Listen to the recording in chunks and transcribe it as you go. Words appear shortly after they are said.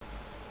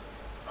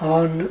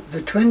On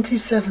the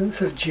 27th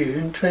of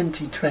June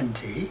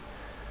 2020,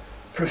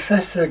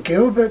 Professor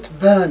Gilbert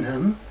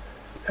Burnham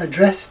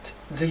addressed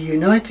the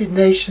United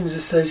Nations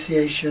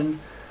Association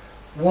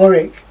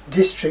Warwick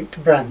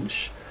District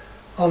Branch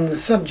on the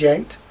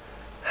subject,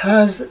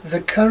 "Has the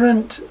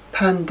current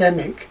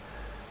pandemic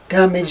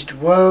damaged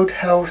World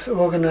Health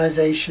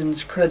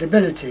Organization's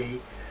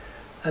credibility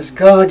as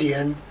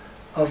guardian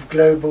of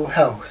global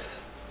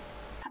health?"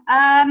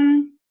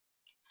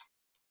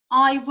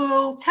 I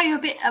will tell you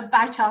a bit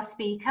about our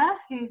speaker,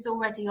 who's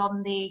already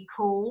on the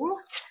call.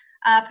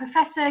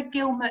 Professor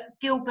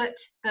Gilbert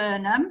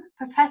Burnham,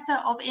 Professor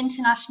of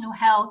International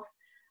Health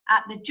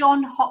at the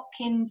Johns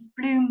Hopkins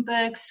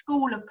Bloomberg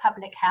School of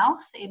Public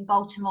Health in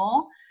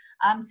Baltimore.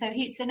 So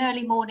it's an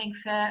early morning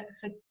for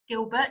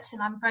Gilbert,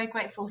 and I'm very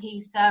grateful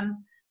he's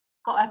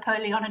got up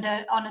early on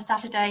a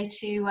Saturday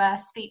to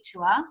speak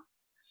to us.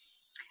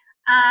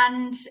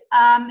 And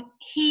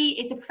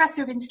he is a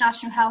Professor of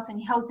International Health, and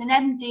he holds an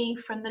MD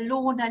from the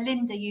Lorna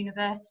Linda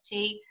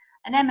University,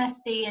 an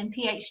MSc and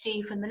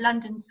PhD from the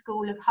London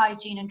School of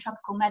Hygiene and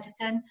Tropical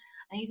Medicine,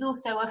 and he's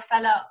also a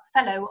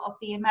fellow of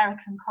the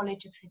American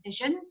College of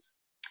Physicians.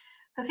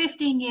 For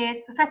 15 years,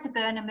 Professor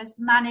Burnham has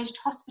managed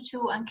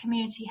hospital and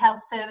community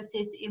health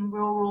services in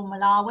rural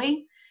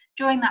Malawi.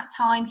 During that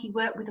time, he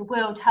worked with the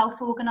World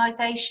Health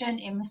Organization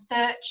in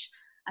research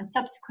and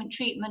subsequent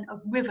treatment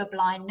of river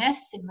blindness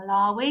in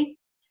Malawi.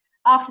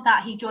 After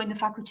that, he joined the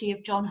faculty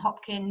of Johns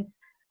Hopkins,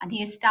 and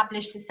he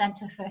established the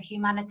Center for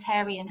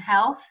Humanitarian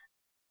Health.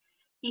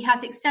 He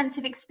has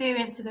extensive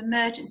experience of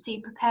emergency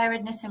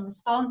preparedness and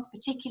response,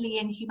 particularly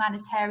in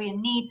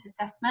humanitarian needs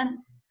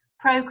assessments,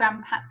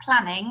 program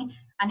planning,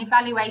 and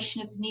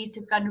evaluation of the needs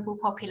of vulnerable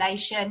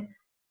population,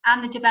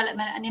 and the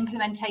development and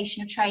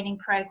implementation of training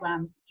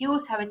programs. He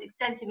also has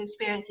extensive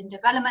experience in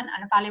development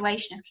and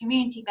evaluation of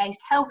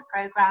community-based health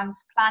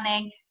programs,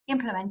 planning,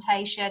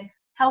 implementation,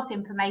 health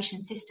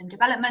information system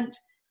development,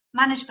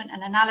 management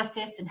and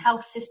analysis, and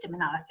health system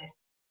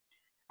analysis.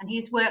 And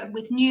he's worked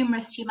with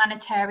numerous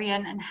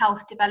humanitarian and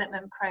health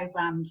development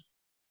programs.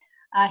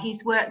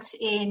 He's worked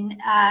in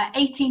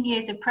 18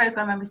 years of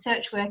program and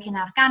research work in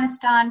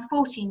Afghanistan,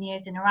 14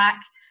 years in Iraq,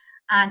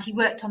 and he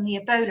worked on the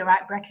Ebola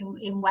outbreak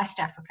in West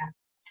Africa.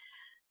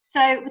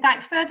 So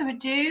without further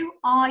ado,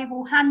 I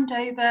will hand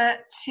over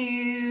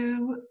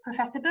to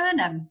Professor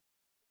Burnham.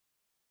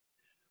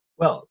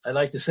 Well, I'd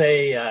like to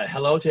say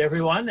hello to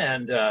everyone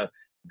and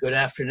good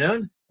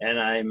afternoon. And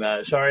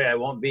I'm sorry I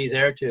won't be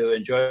there to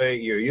enjoy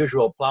your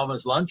usual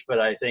plowman's lunch, but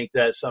I think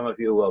that some of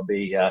you will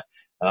be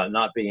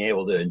not being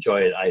able to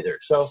enjoy it either.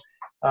 So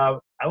I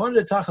wanted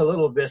to talk a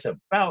little bit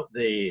about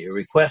the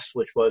request,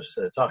 which was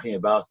talking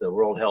about the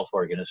World Health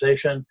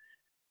Organization,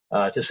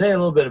 to say a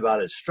little bit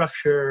about its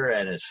structure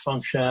and its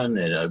function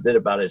and a bit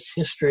about its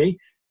history.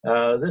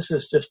 This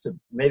is just to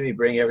maybe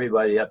bring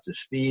everybody up to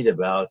speed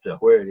about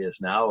where it is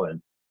now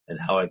and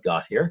how it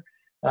got here.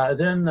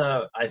 Then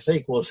I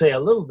think we'll say a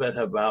little bit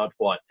about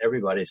what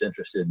everybody's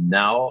interested in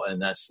now,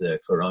 and that's the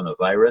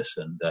coronavirus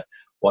and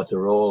what the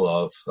role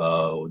of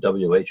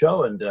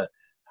WHO and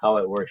how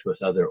it works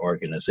with other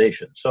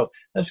organizations. So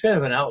that's kind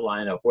of an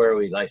outline of where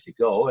we'd like to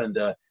go. And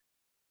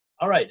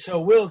all right, so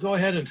we'll go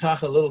ahead and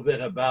talk a little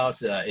bit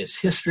about its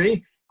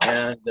history.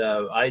 And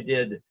I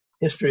did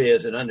history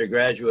as an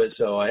undergraduate,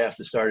 so I have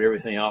to start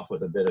everything off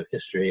with a bit of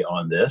history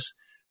on this.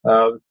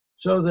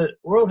 So the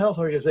World Health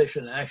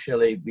Organization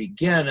actually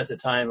began at the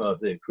time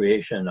of the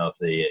creation of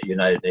the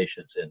United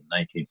Nations in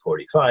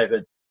 1945.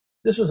 And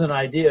this was an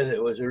idea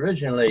that was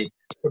originally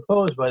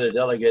proposed by the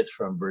delegates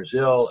from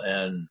Brazil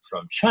and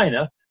from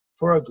China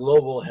for a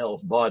global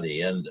health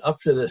body. And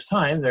up to this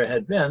time, there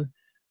had been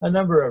a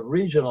number of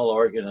regional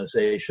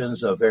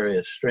organizations of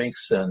various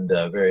strengths and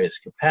various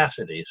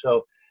capacities.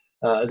 So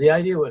the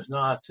idea was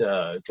not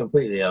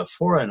completely a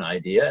foreign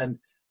idea. And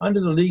under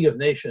the League of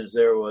Nations,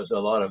 there was a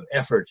lot of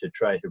effort to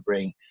try to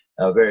bring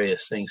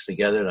various things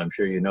together, and I'm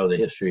sure you know the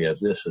history of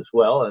this as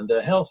well. And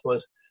health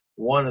was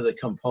one of the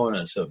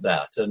components of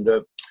that. And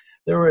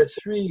there were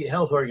three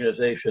health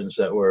organizations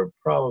that were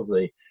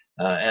probably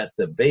at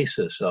the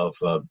basis of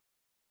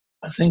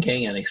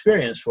thinking and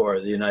experience for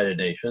the United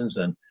Nations,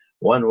 and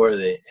one were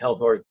the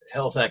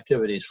health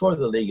activities for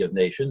the League of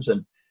Nations,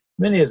 and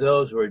many of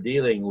those were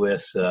dealing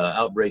with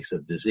outbreaks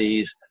of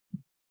disease.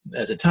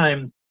 At the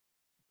time,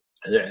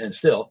 and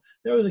still,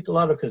 there was a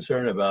lot of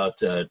concern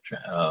about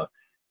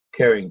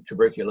carrying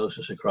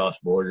tuberculosis across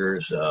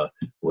borders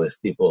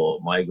with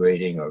people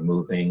migrating or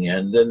moving.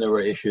 And then there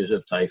were issues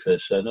of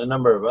typhus and a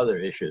number of other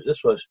issues.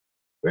 This was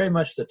very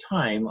much the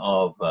time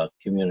of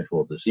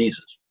communicable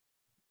diseases.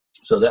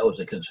 So that was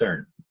a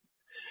concern.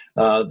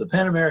 The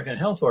Pan American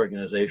Health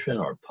Organization,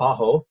 or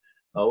PAHO,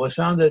 was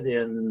founded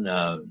in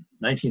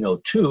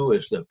 1902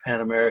 as the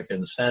Pan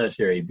American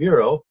Sanitary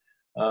Bureau.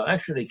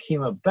 Actually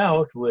came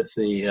about with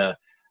the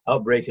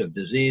outbreak of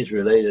disease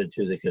related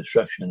to the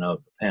construction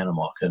of the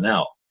Panama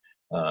Canal.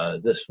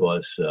 This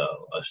was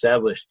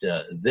established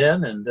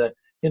then and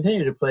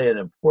continued to play an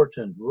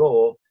important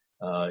role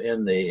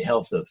in the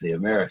health of the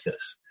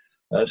Americas.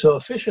 So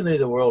officially,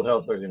 the World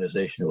Health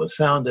Organization was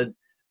founded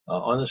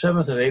on the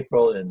 7th of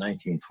April in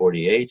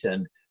 1948,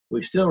 and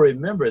we still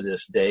remember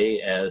this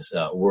day as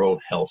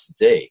World Health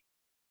Day.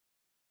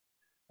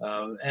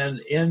 And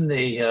in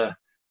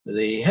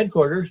the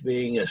headquarters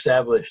being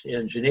established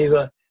in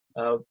Geneva,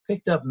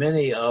 picked up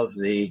many of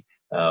the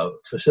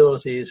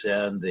facilities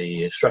and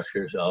the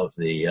structures of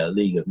the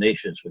League of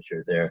Nations, which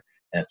are there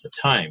at the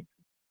time.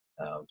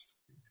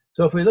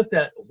 So if we looked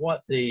at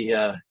what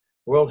the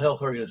World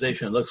Health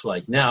Organization looks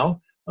like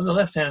now, on the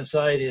left-hand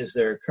side is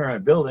their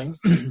current building,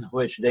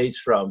 which dates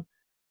from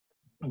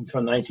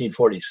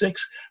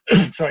 1946,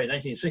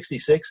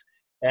 1966,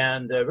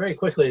 and very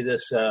quickly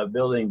this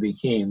building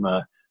became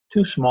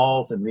too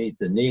small to meet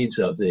the needs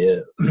of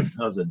the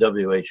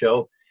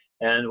WHO.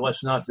 And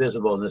what's not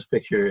visible in this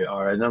picture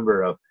are a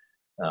number of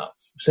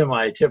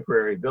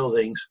semi-temporary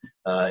buildings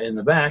in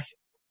the back,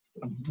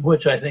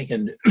 which I think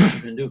in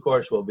due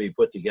course will be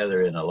put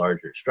together in a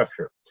larger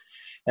structure.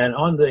 And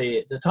on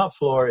the top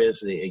floor is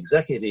the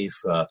executive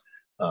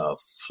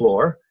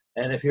floor.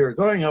 And if you're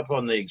going up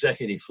on the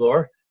executive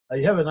floor,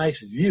 you have a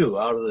nice view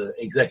out of the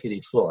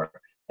executive floor.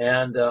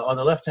 And on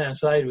the left-hand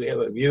side, we have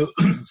a view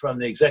from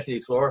the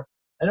executive floor.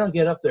 I don't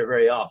get up there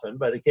very often,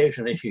 but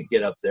occasionally you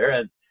get up there.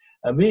 And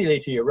immediately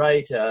to your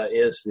right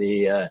is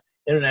the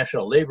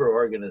International Labor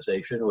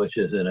Organization, which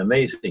is an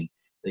amazing,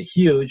 the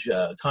huge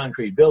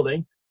concrete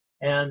building.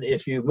 And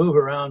if you move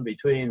around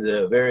between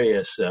the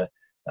various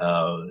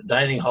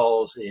dining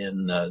halls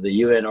in the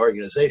UN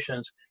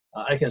organizations,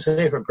 I can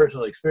say from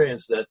personal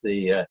experience that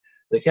the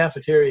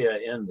cafeteria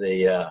in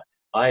the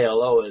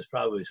ILO is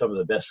probably some of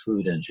the best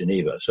food in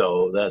Geneva.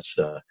 So that's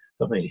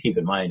something to keep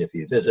in mind if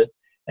you visit.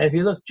 And if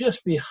you look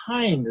just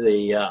behind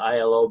the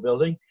ILO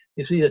building,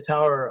 you see the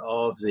tower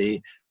of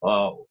the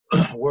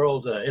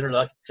World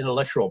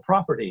Intellectual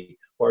Property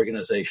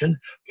Organization,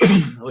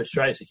 which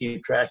tries to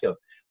keep track of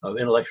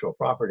intellectual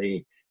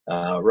property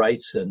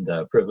rights and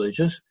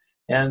privileges.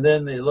 And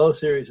then the low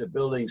series of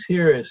buildings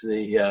here is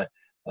the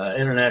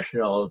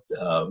International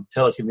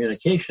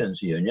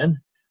Telecommunications Union.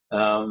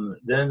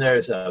 Then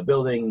there's a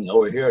building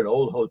over here, an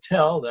old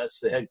hotel. That's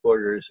the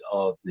headquarters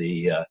of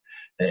the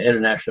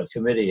International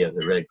Committee of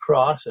the Red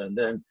Cross. And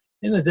then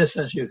in the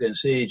distance, you can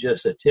see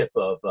just a tip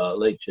of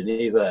Lake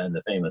Geneva and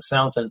the famous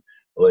fountain,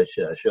 which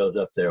shows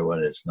up there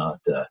when it's not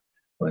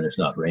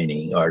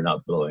raining or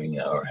not blowing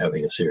or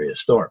having a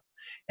serious storm.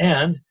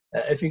 And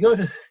if you go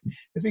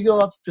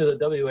up to the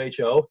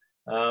WHO,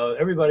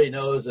 everybody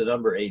knows the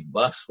number 8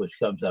 bus, which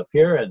comes up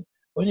here. And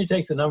when you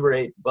take the number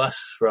 8 bus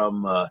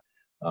from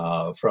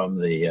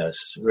the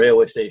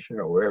railway station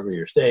or wherever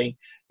you're staying,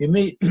 you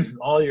meet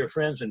all your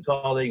friends and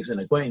colleagues and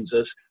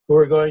acquaintances who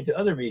are going to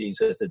other meetings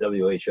at the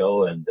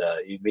WHO, and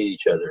you meet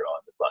each other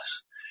on the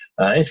bus.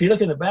 If you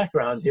look in the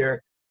background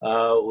here,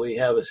 we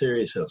have a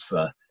series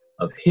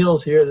of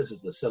hills here. This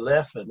is the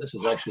Salef, and this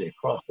is actually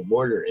across the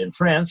border in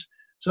France.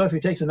 So if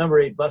you take the number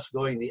 8 bus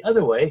going the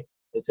other way,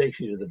 it takes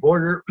you to the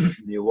border.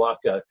 You walk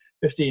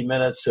 15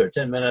 minutes or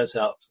 10 minutes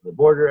out to the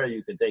border.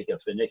 You can take a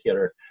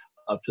funicular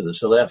up to the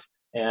Salef,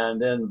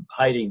 and then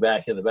hiding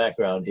back in the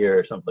background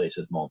here, someplace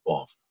is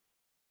Montblanc.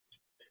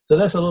 So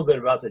that's a little bit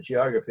about the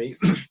geography.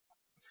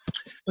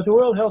 But the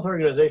World Health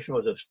Organization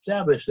was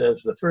established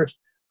as the first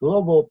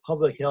global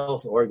public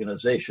health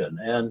organization.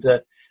 And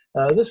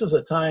this was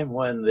a time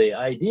when the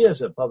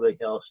ideas of public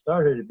health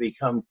started to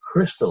become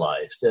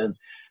crystallized. And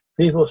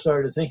people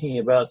started thinking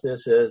about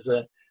this as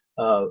a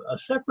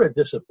separate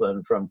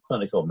discipline from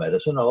clinical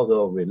medicine,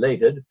 although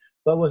related,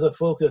 but with a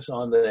focus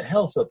on the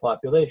health of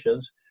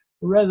populations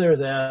rather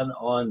than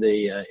on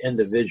the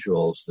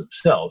individuals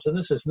themselves. And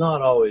this is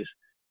not always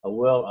a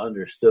well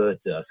understood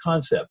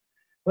concept.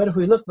 But if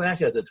we look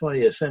back at the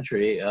 20th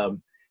century,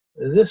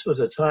 this was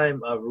a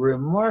time of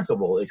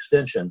remarkable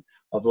extension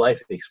of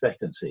life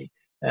expectancy.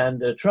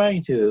 And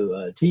trying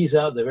to tease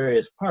out the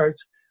various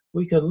parts,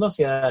 we can look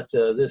at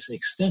this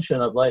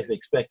extension of life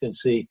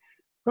expectancy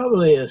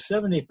probably as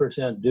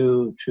 70%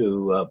 due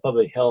to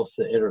public health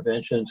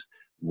interventions,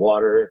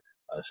 water,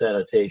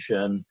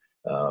 sanitation,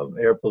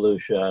 air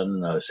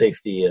pollution,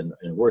 safety in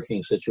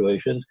working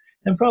situations,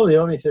 and probably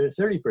only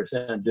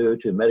 30% due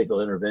to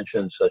medical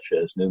interventions such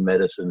as new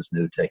medicines,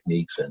 new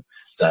techniques, and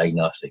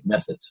diagnostic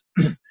methods.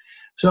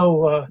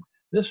 So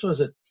this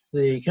was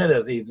the kind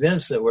of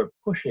events that were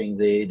pushing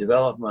the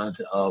development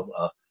of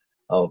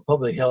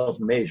public health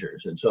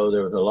measures. And so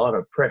there was a lot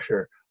of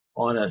pressure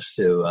on us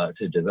to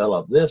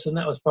develop this, and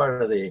that was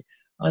part of the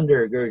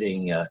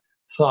undergirding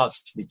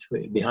thoughts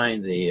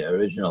behind the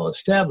original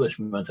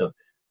establishment of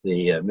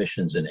the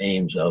missions and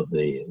aims of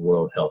the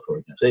World Health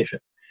Organization.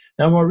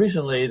 Now, more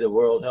recently, the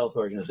World Health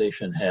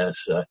Organization has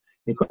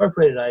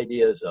incorporated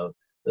ideas of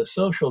the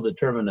social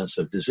determinants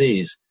of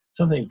disease,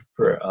 something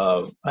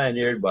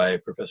pioneered by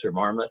Professor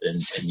Marmot in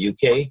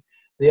UK,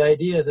 the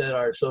idea that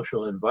our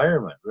social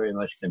environment very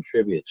much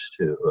contributes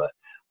to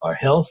our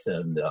health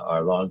and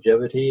our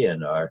longevity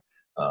and our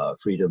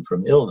freedom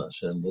from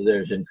illness. And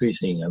there's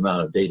increasing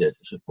amount of data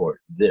to support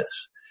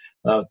this.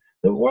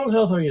 The World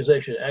Health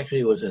Organization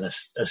actually was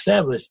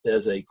established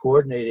as a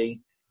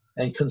coordinating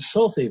and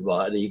consultative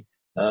body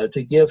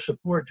to give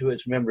support to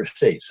its member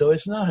states. So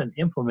it's not an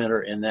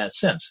implementer in that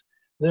sense.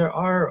 There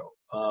are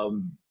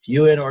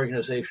UN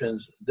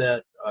organizations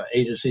that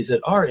agencies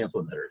that are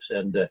implementers,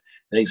 and an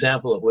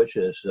example of which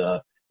is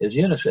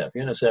UNICEF.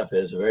 UNICEF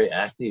is a very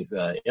active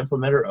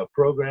implementer of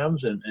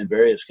programs in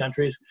various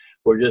countries.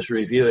 We're just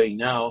reviewing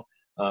now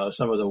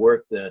some of the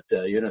work that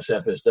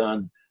UNICEF has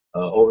done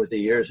over the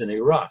years in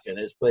Iraq, and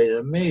it's played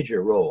a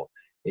major role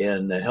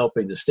in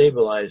helping to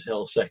stabilize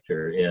health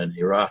sector in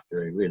Iraq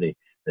during really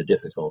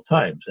difficult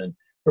times. And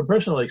from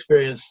personal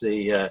experience,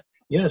 the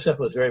UNICEF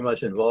was very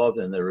much involved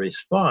in the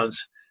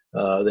response,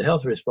 the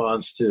health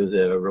response to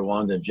the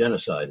Rwandan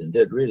genocide, and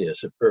did really a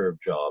superb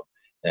job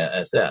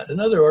at that.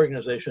 And other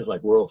organizations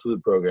like World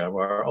Food Program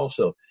are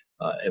also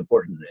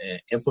important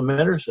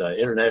implementers.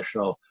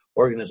 International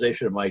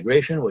Organization of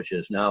Migration, which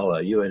is now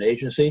a UN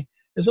agency,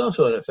 is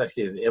also an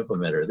effective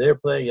implementer. They're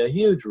playing a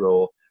huge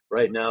role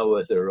right now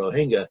with the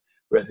Rohingya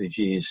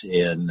refugees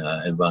in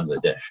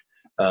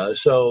Bangladesh.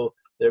 So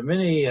there are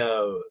many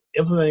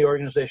implementing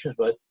organizations,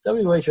 but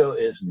WHO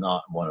is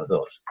not one of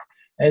those.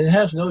 And it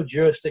has no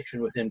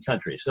jurisdiction within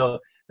countries. So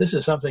this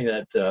is something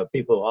that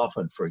people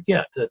often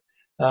forget, that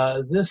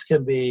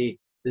the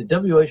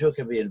WHO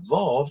can be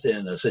involved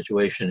in a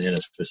situation in a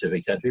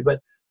specific country, but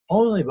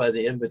only by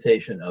the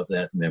invitation of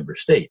that member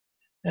state.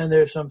 And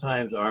there's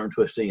sometimes arm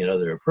twisting and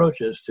other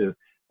approaches to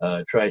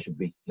try to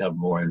become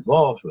more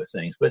involved with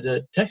things. But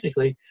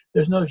technically,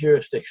 there's no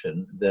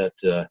jurisdiction that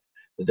the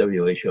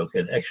WHO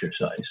can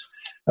exercise.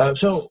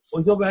 So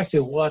we go back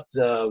to what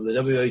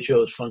the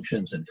WHO's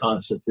functions and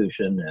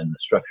constitution and the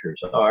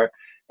structures are.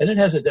 And it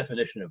has a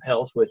definition of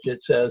health, which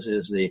it says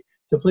is the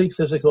complete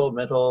physical,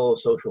 mental,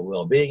 social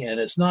well-being. And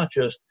it's not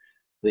just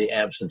the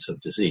absence of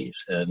disease.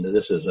 And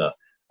this is a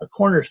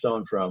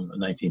cornerstone from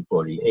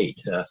 1948.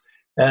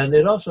 And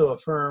it also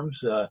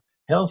affirms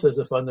health is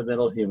a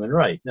fundamental human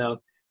right. Now,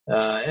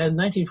 in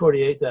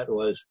 1948, that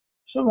was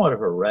somewhat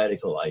of a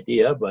radical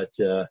idea, but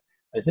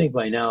I think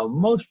by now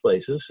most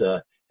places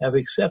have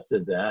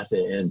accepted that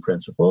in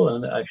principle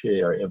and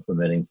actually are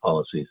implementing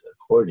policies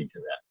according to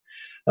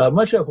that.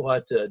 Much of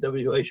what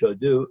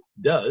WHO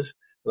does,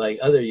 like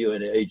other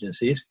UN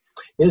agencies,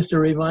 is to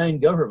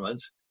remind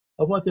governments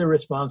of what their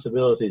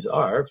responsibilities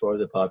are for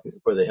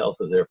the health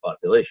of their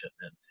population.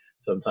 And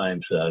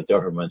sometimes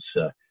governments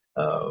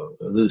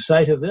lose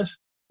sight of this.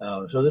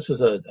 So this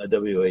is a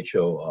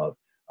WHO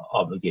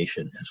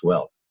obligation as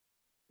well.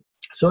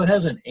 So it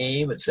has an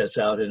aim it sets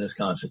out in its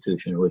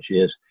constitution, which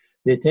is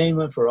the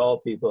attainment for all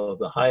people of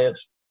the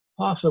highest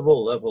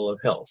possible level of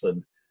health.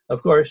 And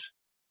of course,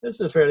 this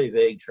is a fairly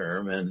vague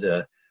term,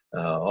 and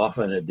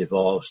often it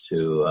devolves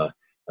to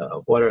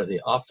what are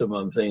the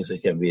optimum things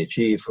that can be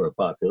achieved for a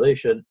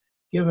population,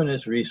 given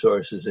its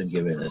resources and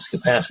given its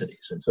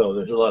capacities. And so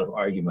there's a lot of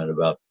argument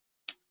about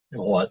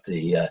what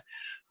the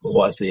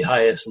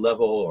highest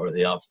level or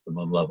the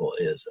optimum level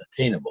is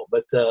attainable.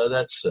 But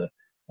that's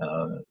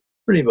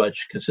pretty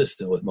much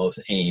consistent with most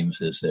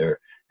aims, is they're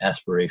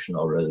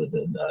aspirational rather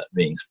than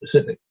being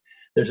specific.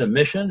 There's a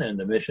mission, and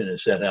the mission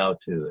is set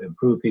out to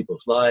improve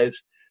people's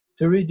lives,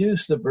 to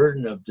reduce the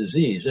burden of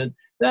disease. And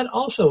that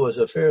also was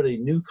a fairly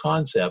new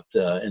concept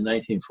in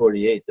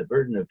 1948, the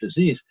burden of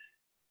disease.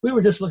 We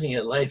were just looking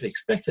at life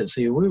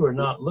expectancy. We were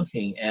not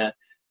looking at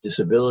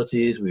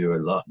disabilities. We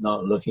were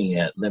not looking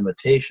at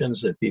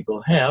limitations that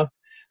people have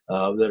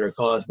that are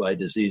caused by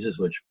diseases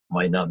which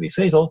might not be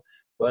fatal,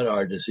 but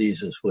are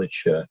diseases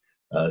which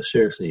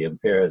seriously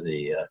impair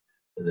the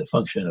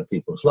function of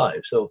people's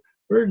lives. So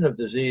burden of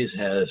disease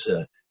has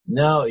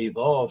now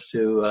evolved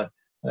to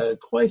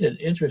quite an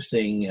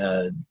interesting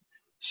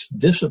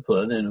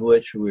discipline in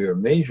which we are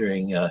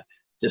measuring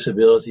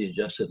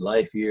disability-adjusted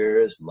life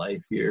years,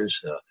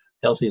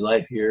 healthy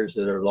life years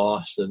that are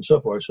lost, and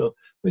so forth. So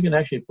we can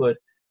actually put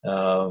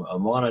a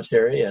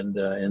monetary and,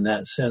 in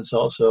that sense,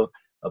 also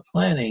a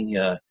planning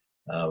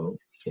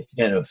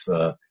kind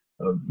of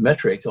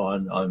metric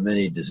on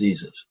many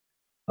diseases.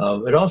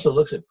 It also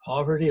looks at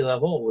poverty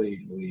level.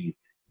 We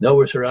know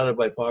we're surrounded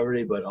by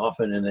poverty, but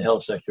often in the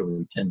health sector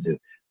we tend to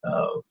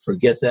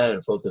forget that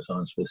and focus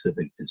on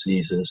specific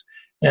diseases.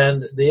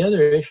 And the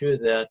other issue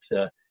that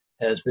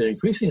has been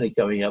increasingly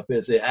coming up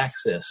is the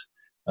access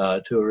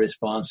to a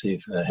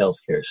responsive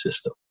healthcare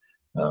system.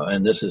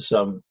 And this is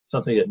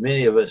something that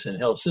many of us in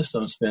health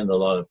systems spend a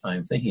lot of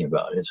time thinking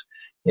about.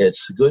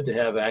 It's good to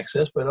have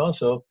access, but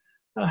also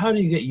how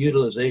do you get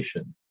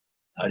utilization?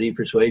 How do you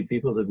persuade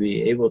people to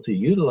be able to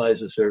utilize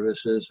the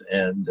services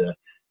and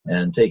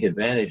take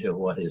advantage of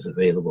what is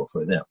available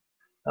for them?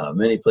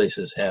 Many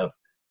places have,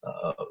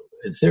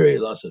 in theory,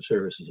 lots of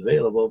services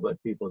available,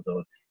 but people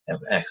don't have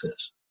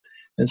access.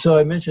 And so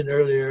I mentioned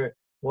earlier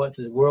what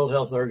the World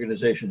Health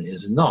Organization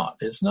is not.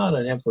 It's not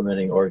an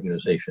implementing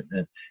organization.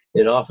 And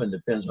it often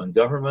depends on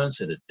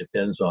governments, and it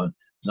depends on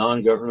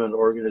non-government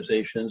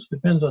organizations,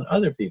 depends on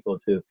other people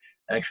to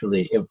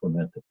actually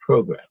implement the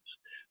programs.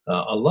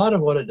 A lot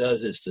of what it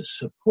does is to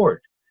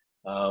support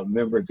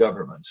member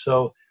governments.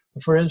 So,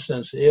 for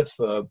instance, if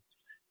the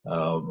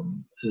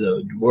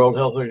World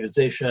Health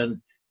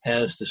Organization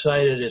has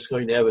decided it's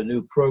going to have a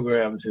new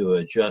program to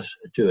address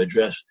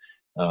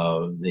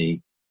the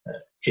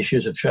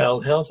issues of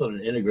child health on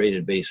an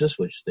integrated basis,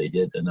 which they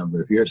did a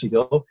number of years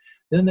ago.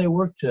 Then they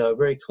worked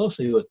very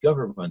closely with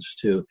governments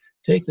to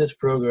take this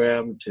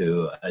program,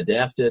 to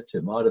adapt it,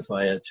 to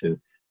modify it to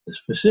the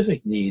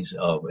specific needs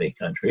of a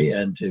country,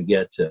 and to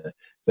get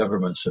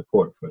government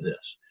support for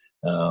this.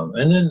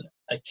 And then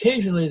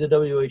occasionally the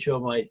WHO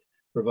might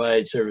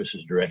provide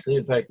services directly.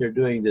 In fact, they're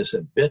doing this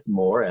a bit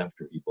more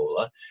after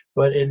Ebola.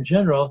 But in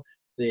general,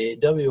 the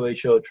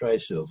WHO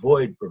tries to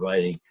avoid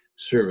providing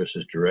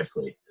services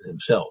directly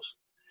themselves.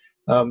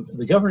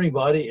 The governing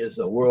body is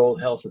the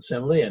World Health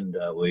Assembly, and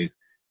we've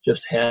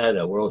just had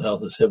a World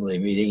Health Assembly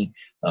meeting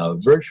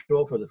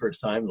virtual for the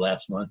first time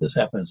last month. This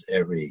happens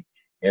every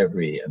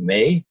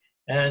May,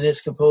 and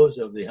it's composed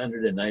of the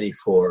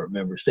 194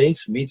 member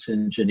states, meets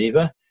in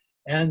Geneva,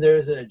 and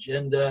there's an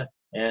agenda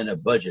and a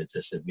budget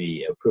that's to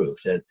be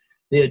approved. And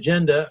the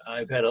agenda,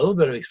 I've had a little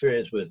bit of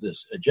experience with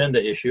this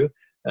agenda issue,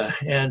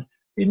 and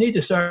you need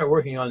to start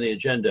working on the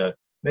agenda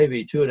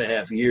maybe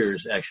 2.5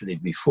 years actually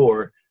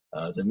before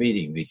the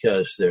meeting,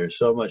 because there's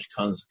so much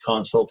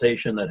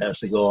consultation that has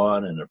to go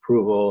on, and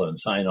approval and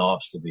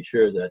sign-offs to be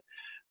sure that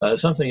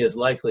something is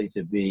likely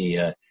to be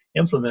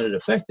implemented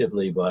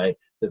effectively by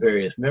the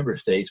various member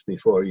states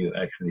before you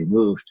actually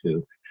move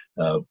to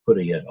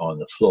putting it on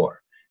the floor.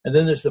 And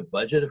then there's the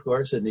budget, of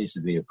course, that needs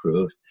to be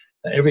approved.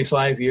 Every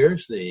 5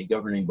 years, the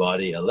governing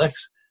body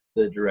elects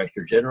the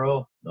Director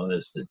General, known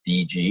as the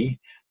DG.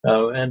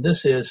 And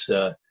this is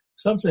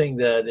something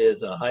that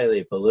is a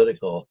highly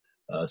political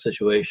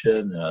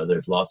situation.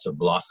 There's lots of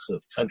blocks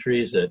of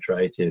countries that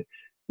try to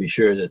be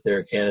sure that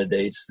their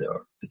candidates,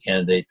 or the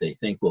candidate they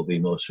think will be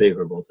most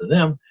favorable to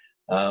them,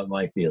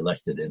 might be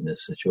elected in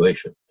this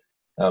situation.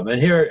 And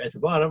here at the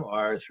bottom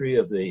are three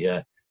of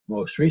the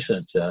most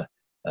recent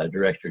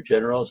Director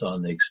Generals.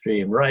 On the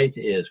extreme right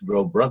is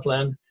Gro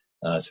Brundtland,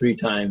 3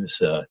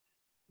 times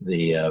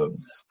the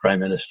Prime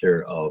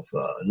Minister of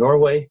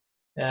Norway,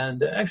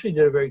 and actually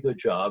did a very good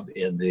job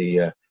in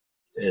the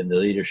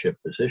leadership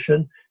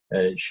position.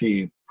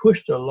 She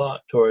pushed a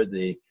lot toward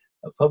the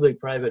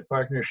public-private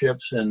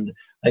partnerships, and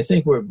I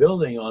think we're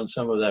building on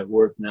some of that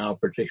work now,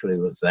 particularly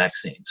with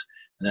vaccines.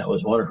 And that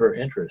was one of her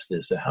interests,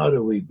 is to how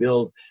do we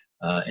build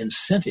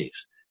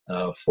incentives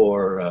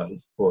for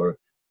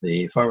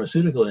the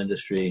pharmaceutical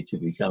industry to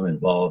become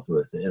involved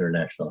with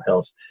international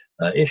health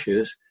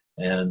issues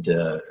and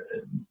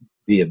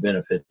be a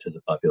benefit to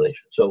the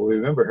population. So we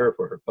remember her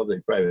for her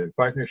public-private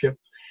partnership,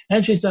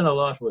 and she's done a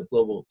lot with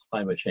global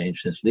climate change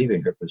since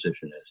leaving her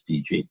position as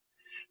DG.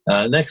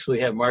 Next, we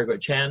have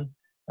Margaret Chan.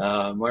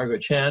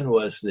 Margaret Chan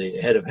was the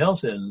head of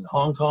health in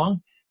Hong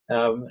Kong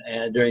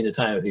and during the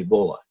time of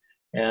Ebola.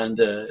 And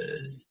a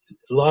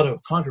lot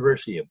of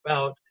controversy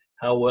about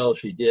how well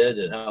she did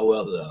and how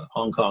well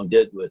Hong Kong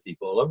did with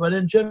Ebola. But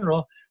in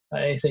general,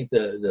 I think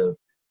the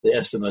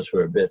estimates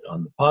were a bit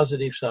on the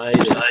positive side.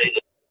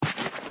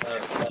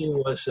 She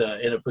was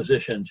in a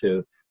position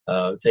to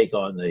take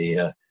on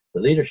the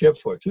leadership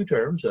for 2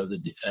 terms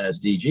as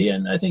DG,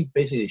 and I think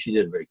basically she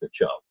did a very good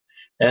job.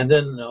 And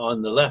then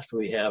on the left,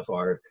 we have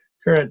our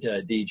current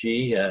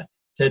DG,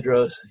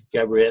 Tedros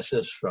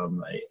Ghebreyesus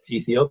from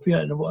Ethiopia,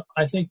 and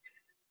I think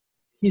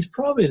he's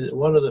probably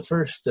one of the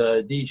first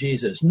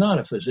DGs that's not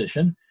a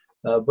physician,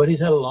 but he's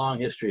had a long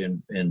history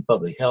in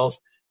public health,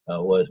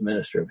 was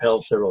Minister of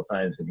Health several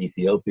times in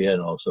Ethiopia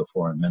and also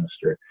Foreign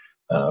Minister.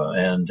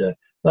 And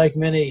like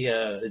many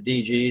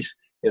DGs,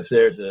 if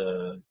there's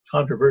a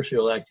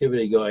controversial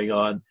activity going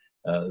on,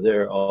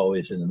 they're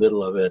always in the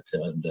middle of it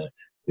and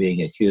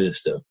being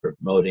accused of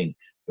promoting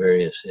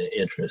various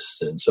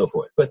interests and so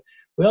forth. But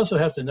we also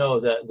have to know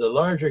that the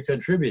larger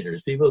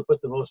contributors, people who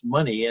put the most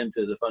money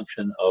into the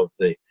function of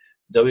the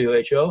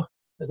WHO,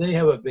 they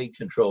have a big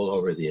control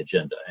over the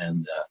agenda,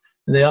 and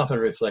they often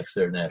reflect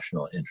their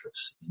national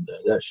interests. And,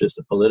 that's just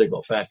a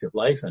political fact of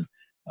life, and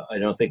I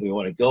don't think we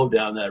want to go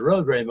down that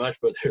road very much,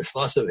 but there's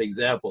lots of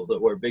examples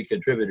of where big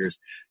contributors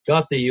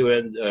got the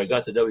UN,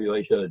 got the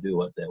WHO to do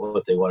what they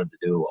wanted to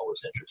do, what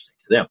was interesting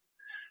to them.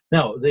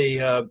 Now,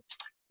 the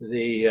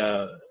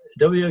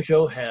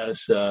WHO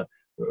has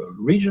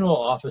regional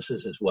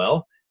offices as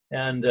well,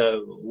 and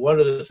one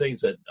of the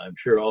things that I'm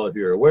sure all of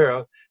you are aware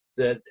of,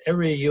 that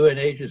every UN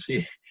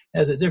agency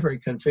has a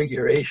different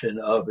configuration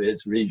of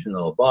its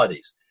regional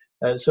bodies.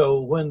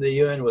 So when the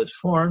UN was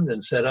formed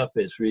and set up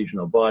its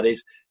regional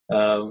bodies,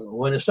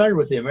 when it started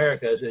with the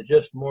Americas, it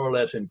just more or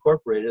less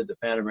incorporated the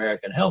Pan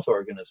American Health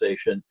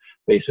Organization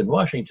based in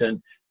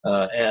Washington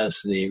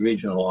as the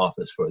regional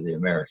office for the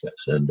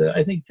Americas. And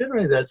I think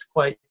generally that's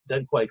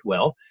done quite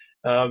well.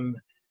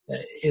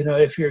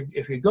 If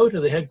you go to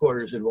the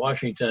headquarters in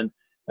Washington,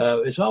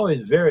 it's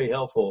always very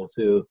helpful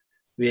to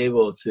be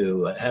able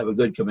to have a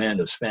good command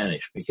of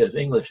Spanish, because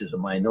English is a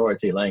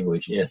minority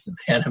language in the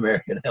Pan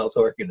American Health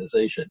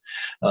Organization,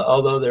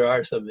 although there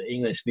are some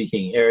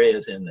English-speaking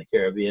areas in the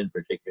Caribbean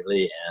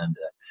particularly, and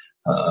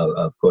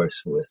of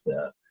course with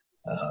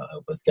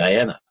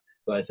Guyana.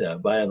 But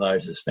by and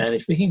large, it's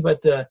Spanish-speaking.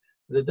 But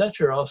the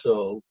Dutch are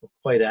also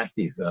quite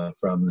active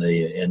from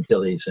the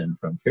Antilles and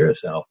from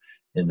Curacao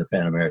in the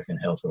Pan American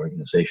Health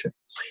Organization.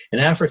 In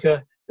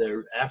Africa,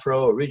 the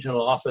Afro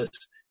regional office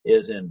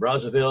is in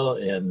Brazzaville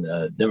in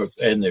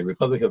the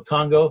Republic of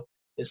Congo.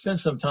 It spent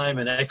some time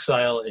in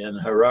exile in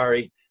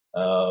Harare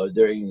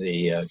during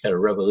the kind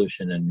of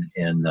revolution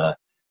in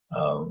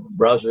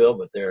Brazzaville,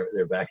 but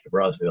they're back to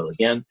Brazzaville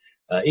again.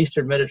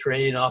 Eastern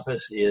Mediterranean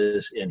office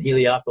is in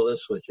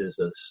Heliopolis, which is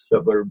a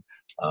suburb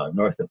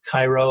north of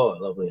Cairo, a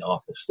lovely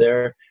office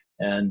there,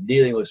 and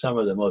dealing with some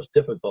of the most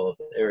difficult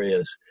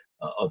areas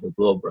of the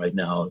globe right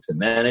now to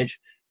manage.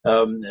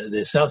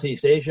 The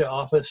Southeast Asia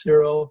office,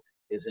 CIRO,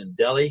 is in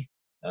Delhi.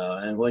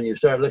 And when you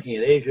start looking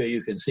at Asia,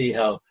 you can see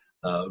how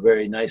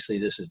very nicely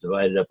this is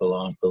divided up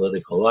along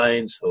political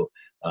lines. So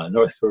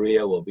North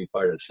Korea will be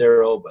part of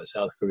CIRO, but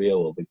South Korea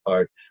will be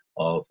part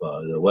of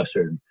the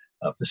Western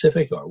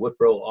Pacific, or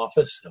WIPRO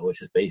office,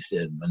 which is based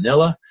in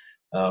Manila.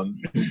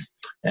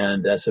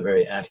 And that's a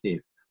very active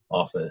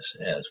office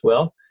as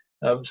well.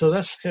 So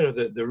that's kind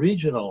of the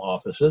regional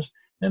offices.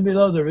 And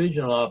below the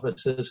regional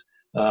offices,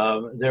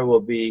 there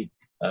will be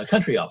a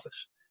country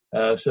office.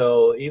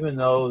 So even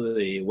though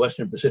the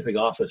Western Pacific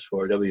office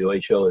for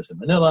WHO is in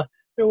Manila,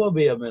 there will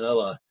be a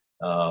Manila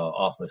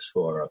office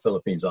for a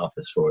Philippines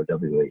office for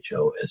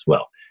WHO as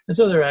well. And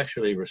so they're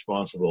actually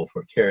responsible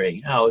for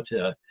carrying out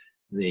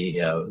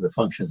the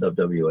functions of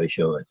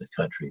WHO at the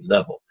country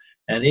level.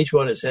 And each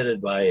one is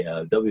headed by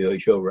a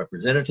WHO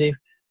representative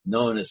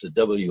known as the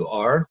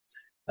WR.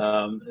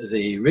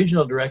 The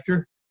regional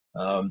director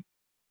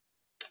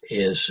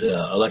is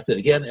elected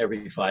again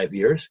every 5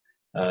 years.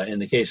 In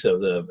the case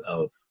of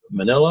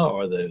Manila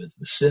or the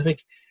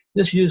Pacific,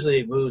 this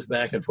usually moves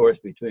back and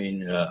forth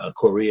between a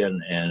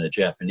Korean and a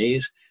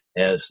Japanese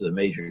as the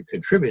major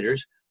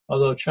contributors.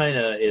 Although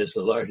China is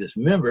the largest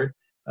member,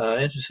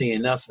 interesting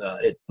enough,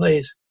 it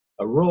plays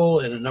a role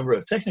in a number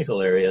of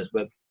technical areas,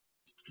 but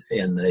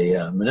in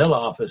the Manila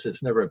office,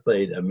 it's never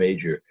played a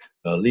major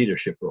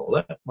leadership role.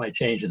 That might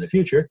change in the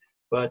future,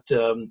 but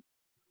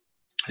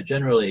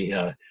generally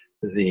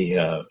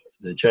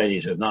the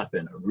Chinese have not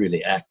been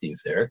really active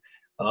there.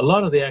 A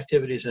lot of the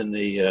activities in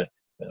the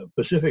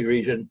Pacific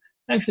region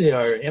actually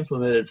are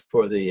implemented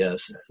for the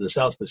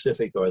South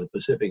Pacific or the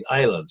Pacific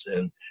Islands,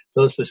 and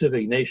those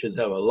Pacific nations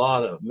have a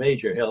lot of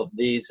major health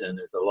needs, and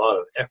there's a lot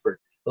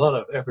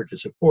of effort to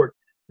support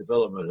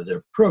development of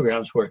their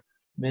programs, where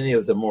many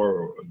of the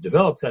more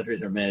developed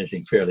countries are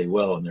managing fairly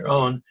well on their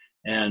own,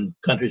 and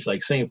countries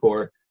like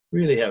Singapore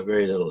really have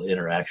very little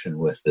interaction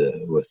with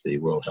the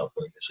World Health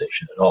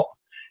Organization at all.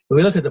 If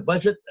we look at the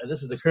budget,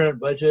 this is the current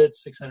budget,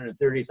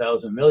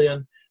 $630,000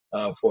 million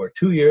for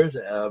 2 years,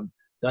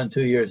 done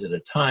 2 years at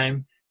a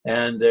time,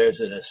 and there's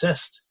an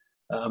assessed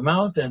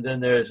amount, and then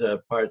there's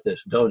a part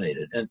that's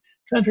donated. And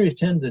countries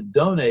tend to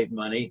donate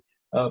money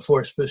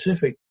for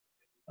specific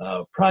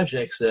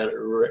projects that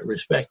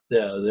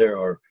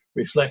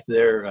reflect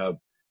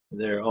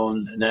their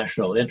own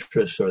national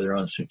interests or their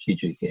own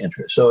strategic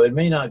interests. So it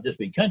may not just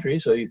be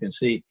countries. So you can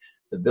see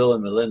the Bill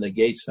and Melinda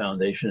Gates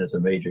Foundation is a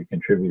major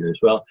contributor as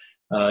well.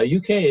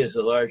 UK is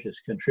the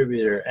largest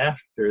contributor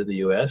after the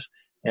US,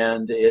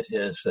 and it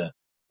has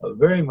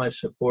very much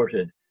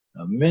supported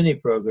many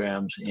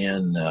programs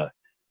in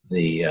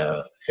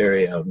the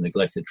area of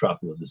neglected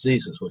tropical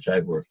diseases, which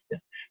I've worked in.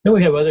 Then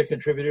we have other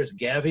contributors,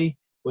 Gavi,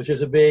 which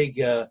is a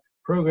big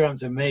program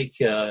to make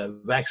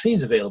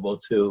vaccines available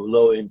to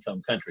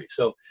low-income countries.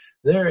 So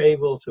they're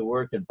able to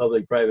work in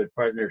public-private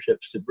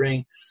partnerships to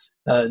bring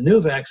new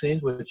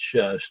vaccines, which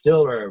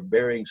still are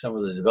bearing some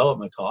of the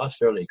development costs,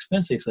 fairly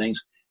expensive things,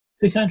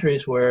 to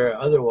countries where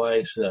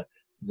otherwise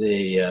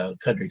the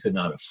country could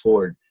not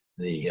afford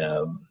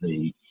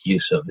the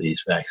use of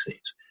these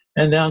vaccines.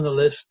 And down the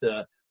list,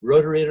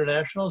 Rotary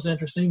International is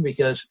interesting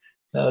because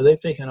they've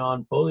taken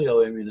on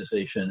polio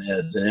immunization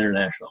as an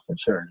international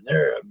concern.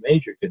 They're a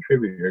major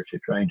contributor to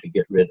trying to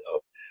get rid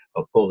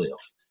of polio.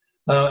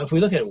 If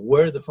we look at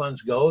where the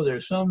funds go,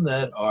 there's some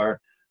that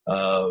are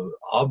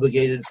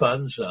obligated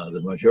funds.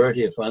 The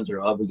majority of funds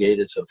are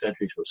obligated, so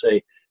countries will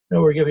say,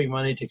 no, we're giving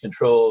money to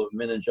control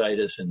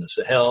meningitis in the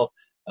Sahel,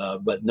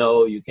 but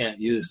no, you can't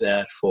use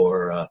that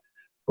for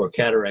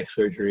cataract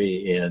surgery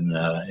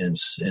in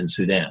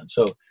Sudan.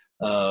 So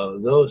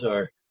those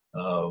are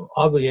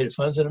obligated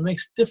funds, and it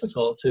makes it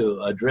difficult to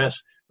address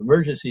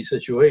emergency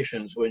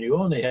situations when you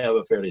only have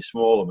a fairly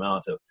small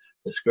amount of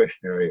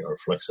discretionary or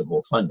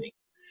flexible funding.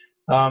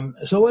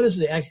 So what does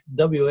the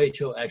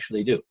WHO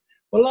actually do?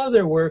 Well, a lot of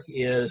their work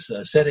is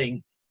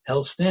setting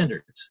health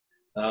standards,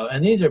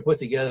 and these are put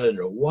together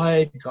under a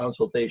wide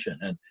consultation.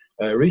 And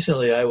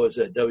recently I was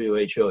at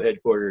WHO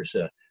headquarters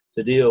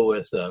to deal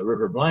with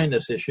river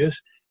blindness issues,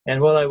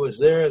 and while I was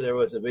there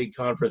was a big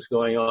conference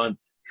going on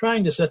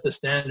trying to set the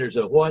standards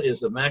of what is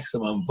the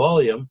maximum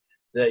volume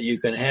that you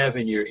can have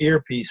in your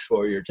earpiece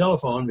for your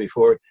telephone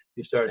before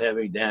you start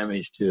having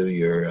damage to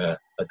your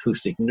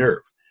acoustic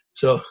nerve.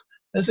 So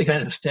that's the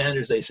kind of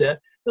standards they set.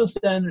 They'll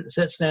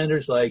set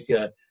standards like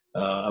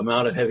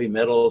amount of heavy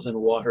metals in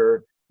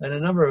water, and a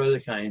number of other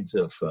kinds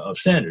of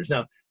standards.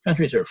 Now,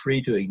 countries are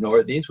free to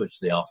ignore these, which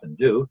they often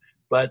do,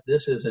 but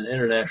this is an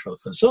international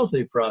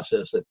consultative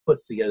process that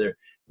puts together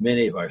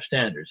many of our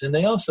standards. And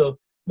they also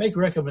make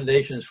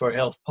recommendations for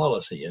health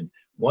policy. And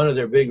one of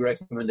their big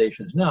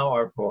recommendations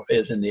now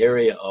is in the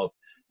area of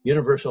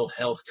universal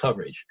health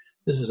coverage.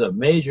 This is a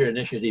major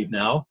initiative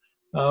now,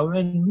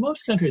 and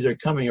most countries are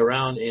coming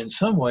around in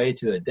some way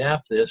to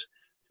adapt this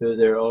to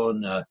their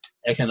own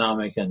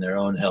economic and their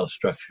own health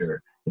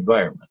structure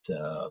environment.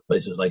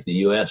 Places like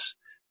the U.S.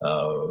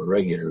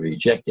 Regularly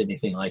reject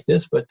anything like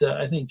this, but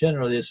I think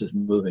generally this is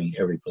moving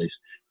every place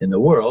in the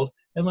world.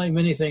 And like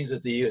many things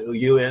that the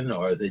UN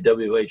or the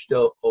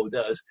WHO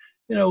does,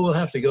 we'll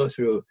have to go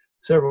through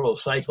several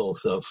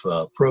cycles of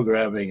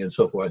programming and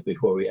so forth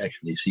before we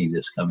actually see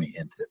this coming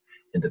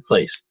into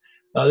place.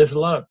 There's a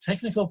lot of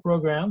technical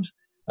programs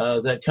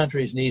that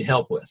countries need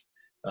help with.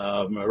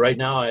 Right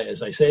now,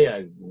 as I say,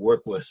 I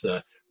work with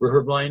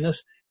river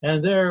blindness,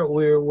 and there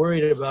we're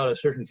worried about a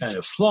certain kind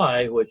of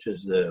fly, which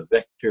is the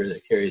vector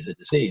that carries the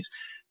disease.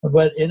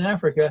 But in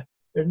Africa,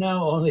 there are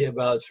now only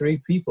about 3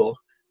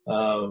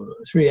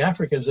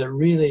 Africans that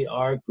really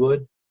are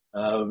good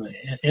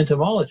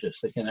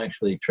entomologists that can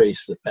actually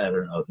trace the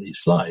pattern of these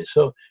flies.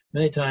 So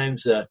many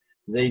times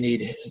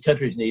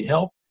countries need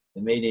help.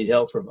 They may need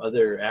help from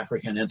other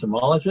African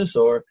entomologists,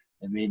 or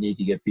they may need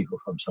to get people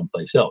from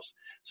someplace else.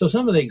 So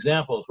some of the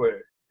examples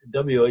where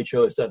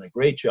WHO has done a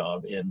great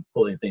job in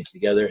pulling things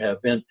together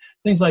have been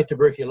things like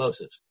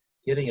tuberculosis,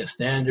 getting a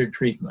standard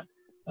treatment.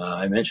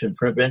 I mentioned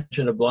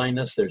prevention of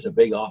blindness. There's a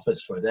big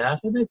office for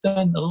that, and they've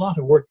done a lot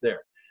of work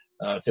there.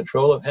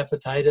 Control of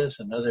hepatitis,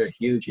 another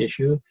huge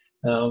issue.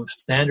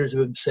 Standards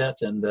have been set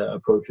and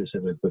approaches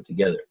have been put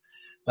together.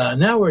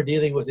 Now we're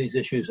dealing with these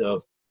issues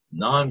of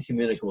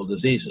non-communicable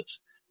diseases.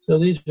 So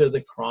these are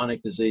the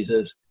chronic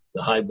diseases,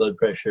 the high blood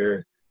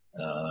pressure,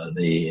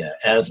 the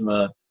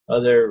asthma,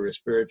 other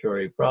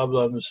respiratory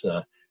problems,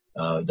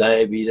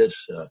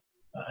 diabetes,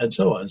 and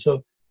so on.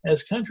 So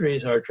as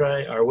countries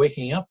are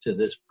waking up to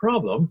this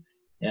problem,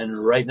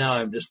 and right now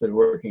I've just been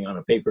working on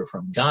a paper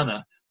from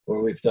Ghana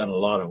where we've done a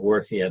lot of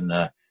work in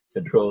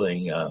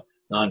controlling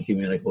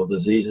non-communicable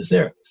diseases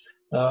there.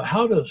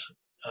 How does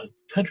a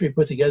country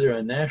put together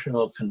a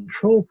national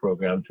control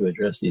program to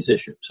address these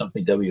issues?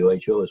 Something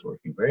WHO is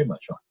working very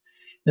much on.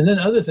 And then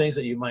other things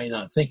that you might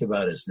not think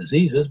about as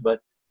diseases,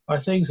 but are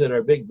things that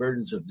are big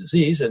burdens of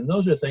disease, and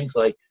those are things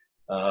like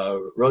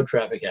road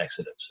traffic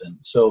accidents. And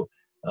so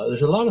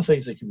there's a lot of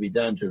things that can be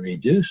done to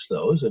reduce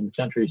those, and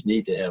countries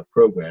need to have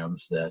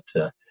programs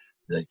that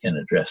can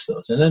address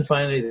those. And then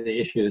finally,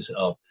 the issues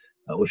of,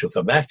 which we'll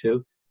come back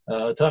to,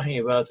 talking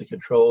about the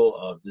control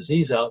of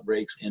disease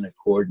outbreaks in a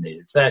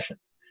coordinated fashion.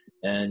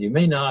 And you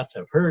may not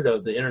have heard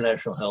of the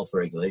international health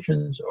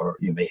regulations, or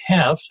you may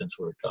have, since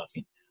we're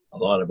talking a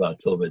lot about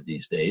COVID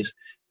these days.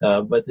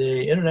 But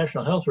the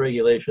international health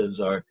regulations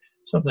are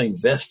something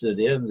vested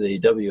in the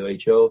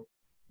WHO.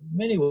 In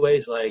many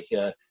ways, like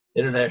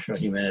international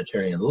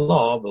humanitarian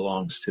law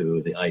belongs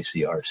to the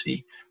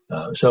ICRC.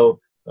 So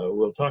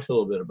we'll talk a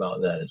little bit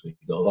about that as we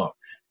go along.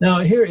 Now,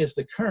 here is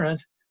the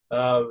current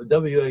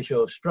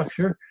WHO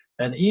structure.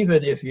 And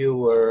even if you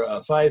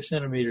were 5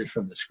 centimeters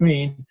from the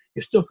screen,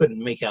 you still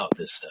couldn't make out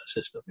this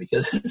system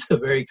because it's a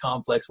very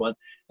complex one.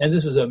 And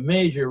this is a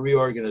major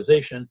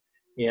reorganization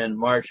in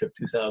March of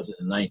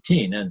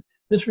 2019. And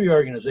this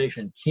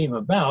reorganization came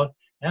about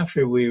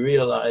after we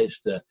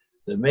realized the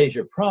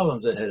major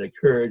problems that had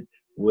occurred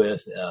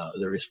with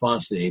the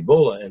response to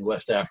Ebola in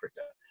West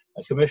Africa.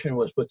 A commission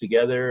was put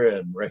together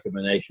and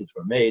recommendations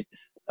were made.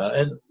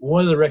 And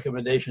one of the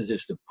recommendations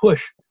is to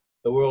push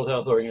the World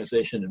Health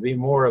Organization to be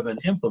more of an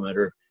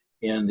implementer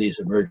in these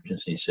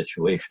emergency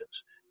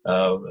situations.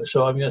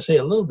 So I'm going to say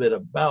a little bit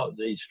about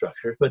these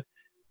structures, but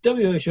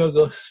WHO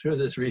goes through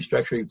this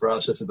restructuring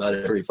process about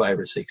every 5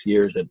 or 6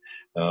 years, and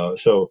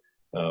so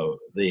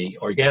the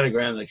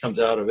organogram that comes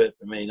out of it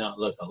may not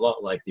look a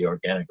lot like the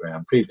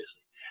organogram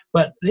previously.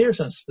 But here's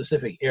some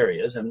specific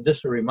areas, and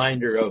just a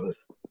reminder of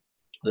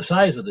the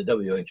size of the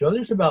WHO.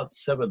 There's about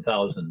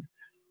 7,000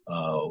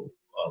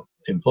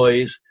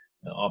 employees,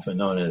 often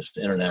known as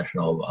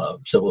international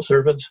civil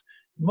servants.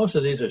 Most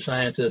of these are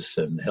scientists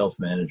and health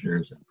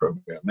managers and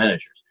program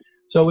managers.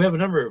 So we have a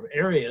number of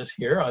areas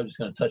here. I'm just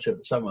going to touch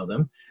on some of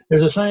them.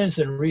 There's a science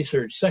and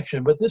research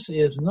section, but this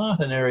is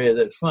not an area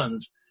that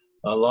funds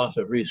a lot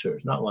of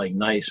research, not like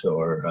NICE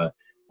or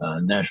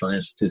National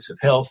Institutes of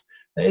Health.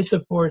 It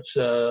supports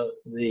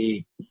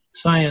the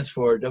science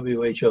for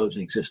WHO's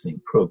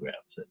existing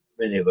programs. And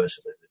many of us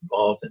have been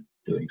involved in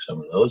doing some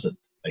of those. And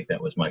like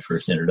that was my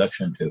first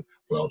introduction to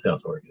World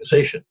Health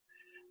Organization.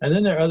 And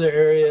then there are other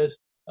areas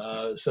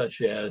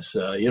such as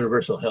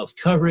universal health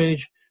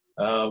coverage,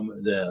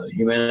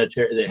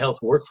 the health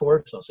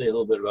workforce. I'll say a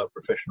little bit about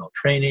professional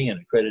training and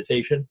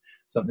accreditation,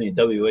 something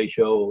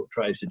WHO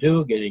tries to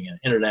do, getting an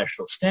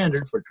international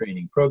standard for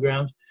training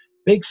programs.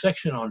 Big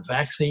section on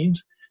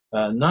vaccines.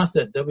 Not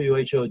that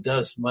WHO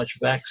does much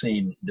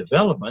vaccine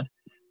development,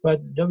 but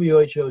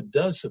WHO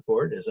does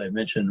support, as I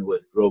mentioned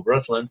with Gro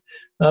Brundtland,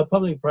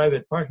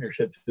 public-private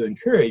partnerships to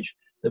encourage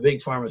the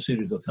big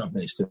pharmaceutical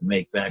companies to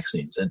make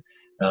vaccines. And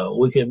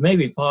we can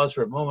maybe pause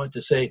for a moment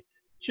to say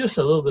just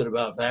a little bit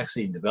about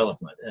vaccine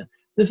development. And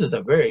this is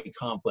a very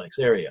complex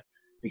area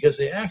because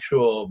the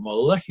actual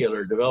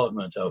molecular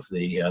development of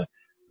the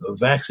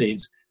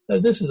vaccines,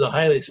 this is a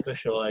highly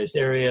specialized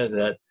area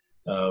that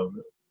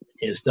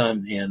is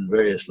done in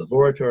various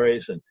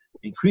laboratories, and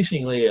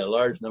increasingly a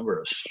large number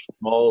of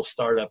small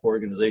startup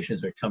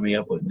organizations are coming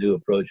up with new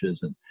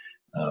approaches and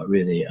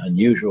really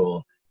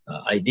unusual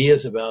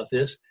ideas about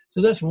this.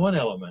 So that's one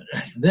element.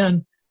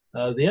 Then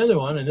the other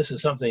one, and this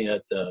is something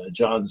that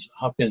Johns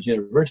Hopkins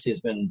University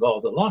has been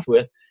involved a lot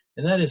with,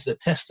 and that is the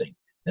testing.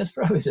 That's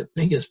probably the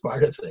biggest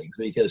part of things,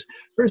 because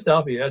first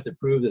off, you have to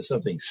prove that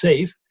something's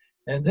safe,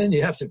 and then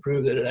you have to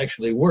prove that it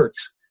actually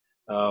works,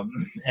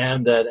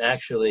 and that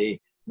actually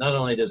not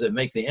only does it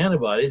make the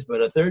antibodies, but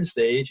a third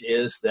stage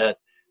is that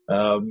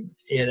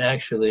it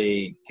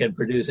actually can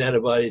produce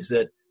antibodies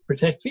that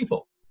protect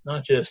people,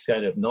 not just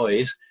kind of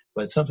noise,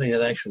 but something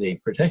that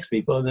actually protects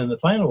people. And then the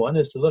final one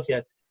is to look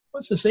at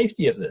what's the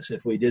safety of this.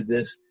 If we did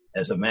this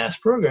as a mass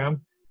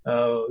program,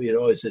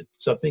 is it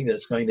something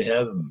that's going to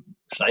have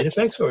side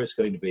effects, or it's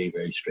going to be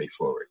very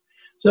straightforward?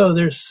 So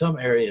there's some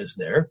areas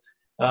there.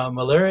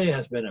 Malaria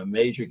has been a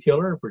major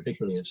killer,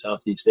 particularly in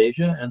Southeast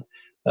Asia, and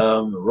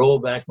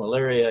rollback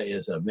malaria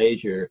is a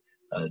major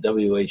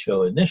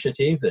WHO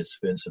initiative that's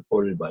been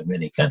supported by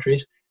many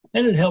countries,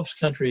 and it helps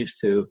countries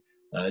to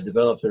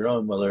develop their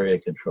own malaria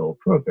control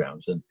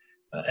programs. And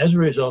as a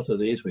result of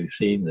these, we've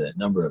seen the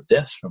number of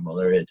deaths from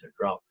malaria to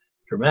drop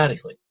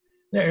dramatically.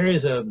 There are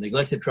areas of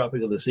neglected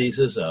tropical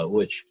diseases,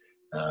 which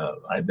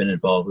I've been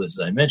involved with, as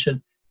I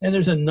mentioned, and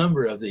there's a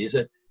number of these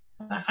that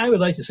I would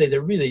like to say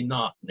they're really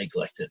not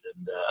neglected.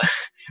 And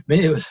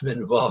many of us have been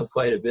involved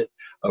quite a bit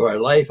of our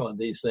life on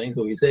these things,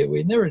 but we say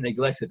we never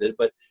neglected it,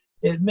 but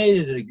it made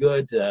it a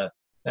good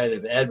kind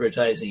of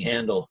advertising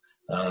handle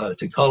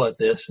to call it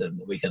this, and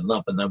we can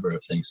lump a number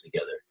of things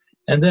together.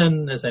 And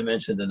then, as I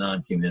mentioned, the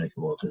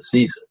non-communicable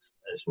diseases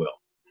as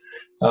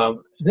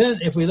well. Then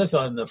if we look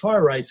on the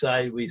far right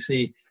side, we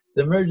see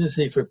the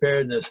emergency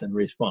preparedness and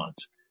response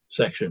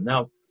section.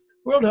 Now,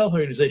 World Health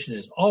Organization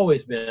has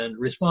always been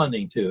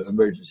responding to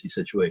emergency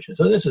situations.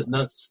 So this is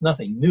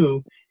nothing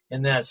new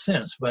in that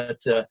sense. But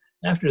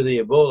after the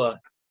Ebola,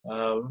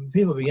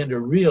 people began to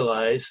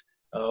realize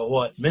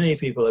what many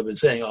people have been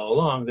saying all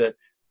along, that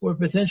we're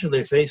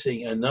potentially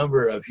facing a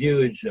number of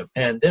huge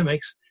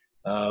pandemics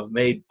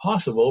made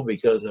possible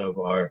because of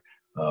our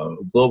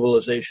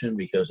globalization,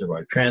 because of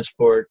our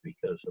transport,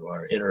 because of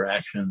our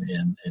interaction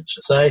in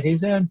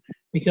societies, and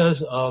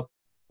because of,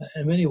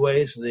 in many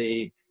ways,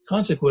 the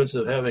consequence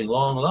of having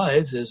long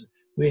lives is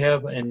we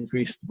have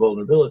increased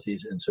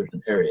vulnerabilities in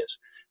certain areas.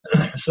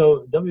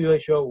 So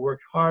WHO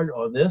worked hard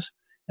on this,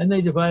 and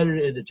they divided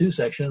it into two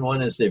sections.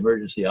 One is the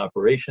emergency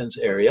operations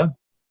area,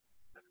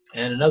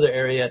 and another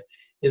area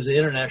is the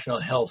international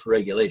health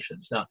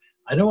regulations. Now,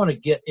 I don't want to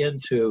get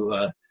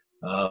into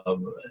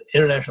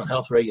international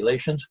health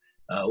regulations.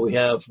 We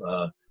have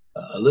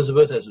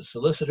Elizabeth as a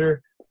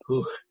solicitor,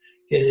 who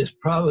is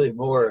probably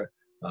more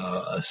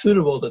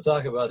suitable to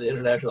talk about the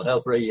international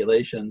health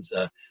regulations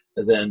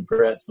than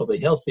perhaps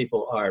public health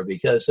people are,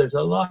 because there's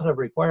a lot of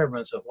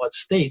requirements of what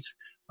states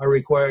are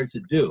required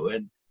to do.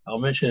 And I'll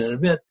mention in a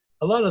bit,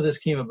 a lot of this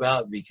came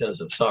about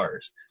because of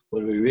SARS,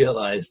 when we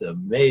realized the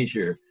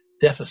major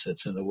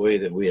deficits in the way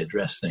that we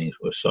address things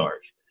with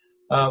SARS.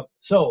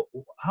 So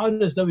how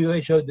does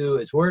WHO do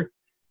its work?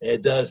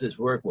 It does its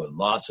work with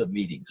lots of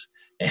meetings.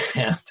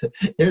 And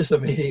here's the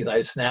meetings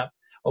I've snapped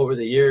over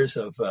the years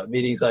of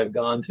meetings I've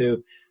gone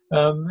to.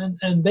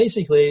 And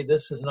basically,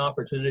 this is an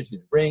opportunity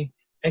to bring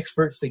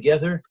experts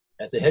together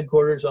at the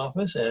headquarters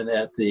office and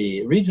at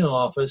the regional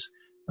office,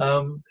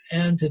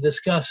 and to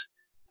discuss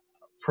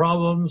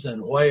problems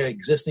and why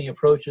existing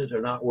approaches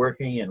are not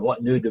working and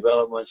what new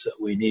developments that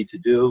we need to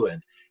do.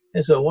 And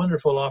it's a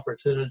wonderful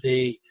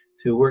opportunity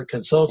to work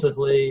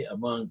consultatively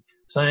among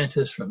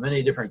scientists from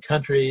many different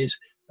countries,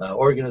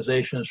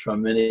 organizations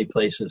from many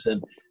places.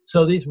 And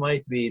so these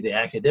might be the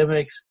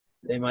academics,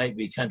 they might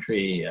be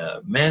country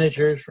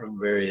managers from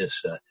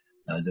various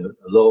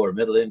low or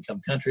middle income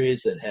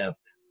countries that have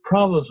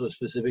problems with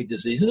specific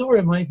diseases, or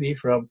it might be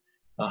from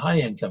high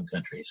income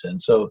countries.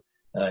 And so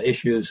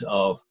issues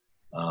of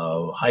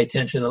high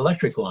tension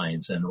electric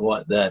lines and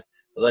what that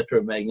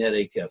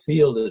electromagnetic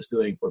field is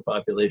doing for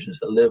populations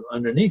that live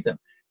underneath them.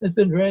 It's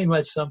been very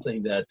much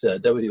something that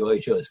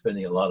WHO is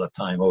spending a lot of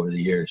time over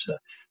the years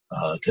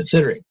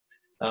considering.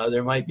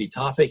 There might be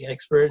topic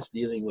experts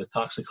dealing with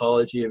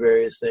toxicology of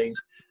various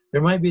things.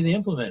 There might be the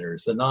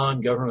implementers, the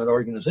non-government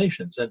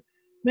organizations. And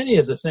many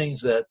of the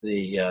things that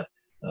the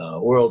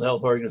World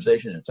Health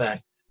Organization, in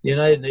fact, the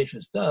United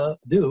Nations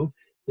do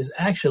is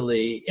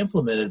actually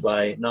implemented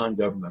by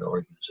non-government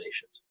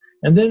organizations.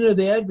 And then there are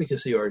the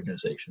advocacy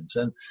organizations.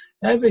 And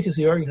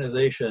advocacy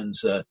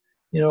organizations,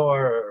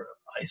 are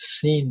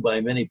seen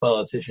by many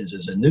politicians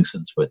as a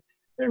nuisance, but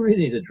they're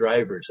really the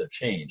drivers of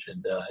change.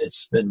 And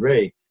it's been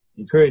very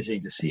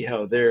encouraging to see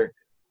how they're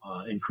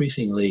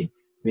increasingly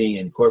being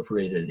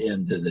incorporated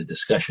into the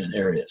discussion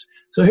areas.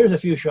 So here's a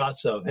few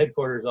shots of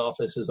headquarters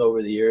offices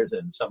over the years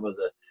and some of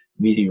the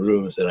meeting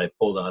rooms that I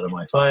pulled out of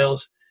my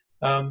files.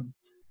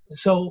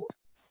 So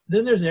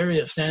then there's the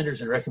area of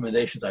standards and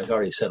recommendations. I've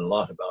already said a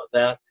lot about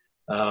that.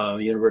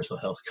 Universal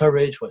health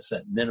coverage, what's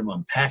that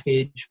minimum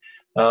package?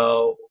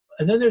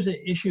 And then there's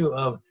the issue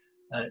of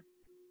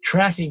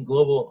tracking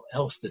global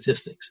health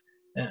statistics.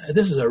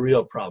 This is a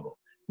real problem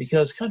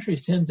because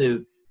countries tend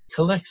to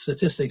collect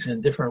statistics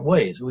in different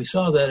ways. We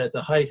saw that at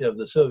the height of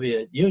the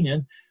Soviet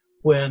Union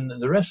when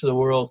the rest of the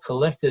world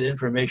collected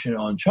information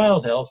on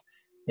child health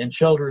in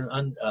children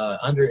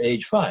under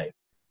age 5.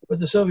 But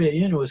the Soviet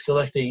Union was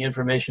collecting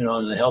information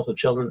on the health of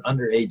children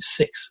under age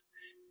 6.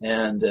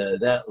 And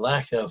that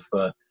lack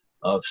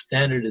of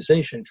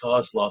standardization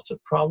caused lots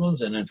of problems.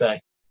 And in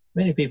fact,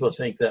 many people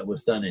think that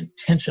was done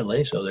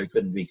intentionally, so there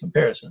couldn't be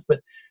comparisons.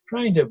 But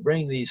trying to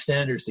bring these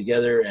standards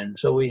together, and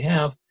so we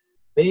have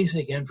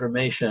basic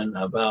information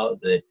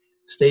about the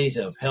state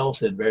of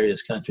health in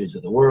various countries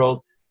of the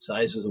world,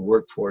 sizes of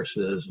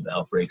workforces,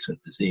 outbreaks of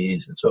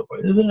disease, and so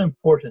forth. This is an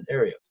important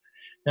area.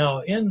 Now,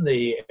 in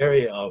the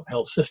area of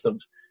health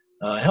systems,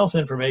 health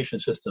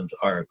information systems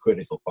are a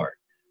critical part.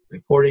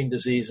 Reporting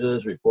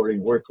diseases,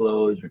 reporting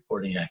workloads,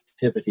 reporting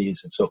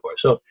activities, and so forth.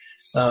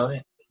 So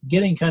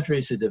getting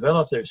countries to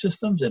develop their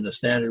systems in a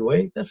standard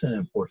way, that's an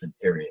important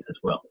area as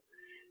well.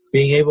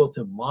 Being able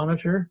to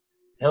monitor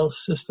health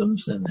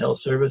systems and health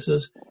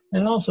services,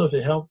 and also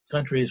to help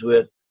countries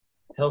with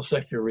health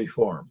sector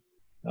reform.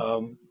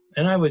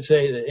 And I would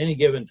say that any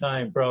given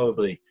time,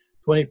 probably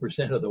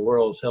 20% of the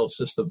world's health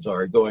systems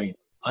are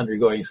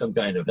undergoing some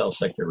kind of health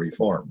sector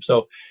reform.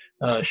 So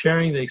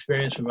sharing the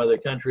experience from other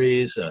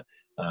countries,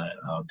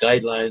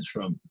 guidelines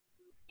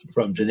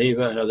from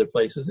Geneva and other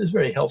places is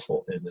very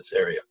helpful in this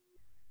area.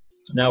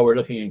 Now we're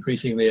looking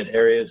increasingly at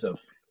areas of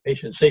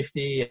patient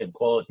safety and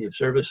quality of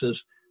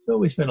services, so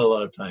we spend a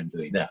lot of time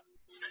doing that.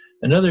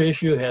 Another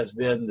issue has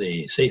been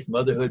the Safe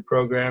Motherhood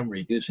Program,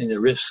 reducing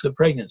the risks of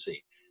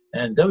pregnancy.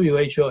 And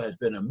WHO has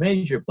been a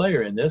major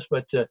player in this,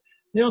 but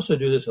they also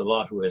do this a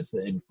lot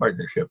in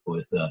partnership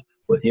with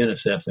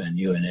UNICEF and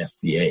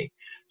UNFPA.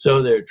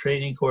 So there are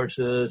training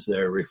courses,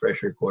 there are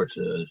refresher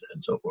courses,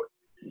 and so forth.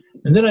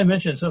 And then I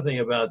mentioned something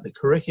about the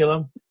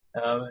curriculum.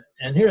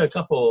 And here are a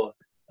couple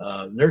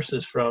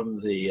nurses from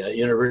the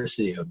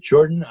University of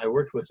Jordan. I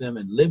worked with them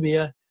in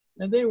Libya,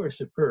 and they were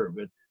superb.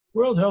 But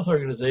World Health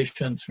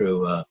Organization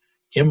through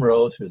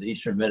IMRO, through the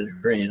Eastern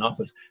Mediterranean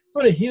Office,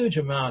 put a huge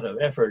amount of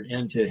effort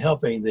into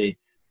helping the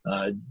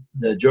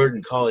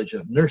Jordan College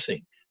of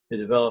Nursing to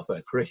develop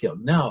a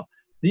curriculum. Now,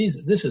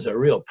 this is a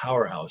real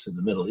powerhouse in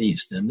the Middle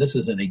East, and this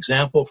is an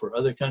example for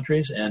other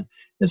countries, and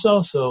it's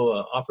also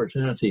an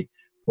opportunity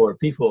for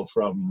people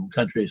from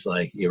countries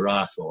like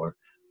Iraq or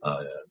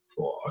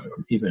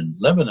even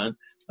Lebanon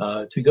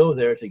to go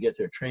there to get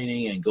their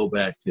training and go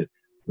back to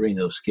bring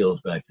those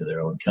skills back to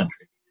their own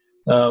country.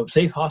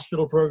 Safe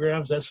hospital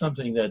programs, that's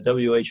something that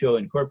WHO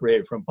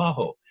incorporated from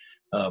PAHO.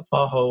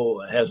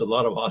 PAHO has a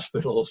lot of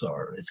hospitals,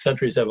 or its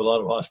countries have a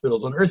lot of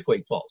hospitals on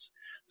earthquake faults.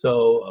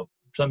 So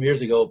some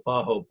years ago,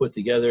 PAHO put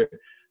together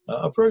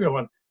a program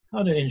on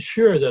how to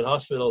ensure that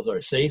hospitals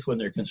are safe when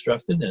they're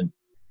constructed and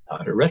how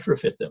to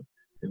retrofit them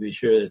to be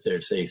sure that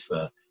they're safe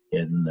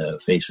in the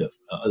face of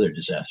other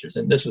disasters.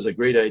 And this is a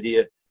great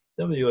idea.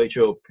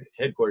 WHO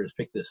headquarters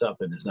picked this up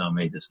and has now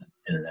made this an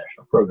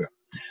international program.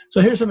 So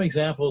here's some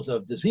examples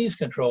of disease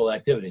control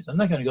activities. I'm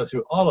not going to go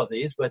through all of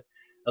these, but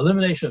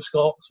elimination of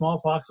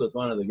smallpox was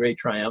one of the great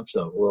triumphs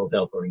of World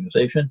Health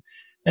Organization.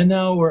 And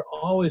now we're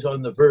always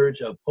on the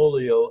verge of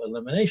polio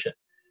elimination.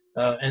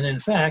 And in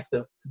fact,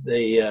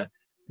 the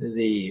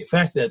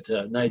fact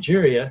that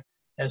Nigeria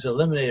has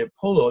eliminated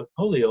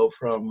polio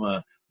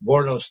from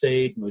Borno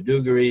State,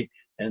 Maiduguri,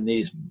 and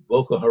these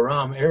Boko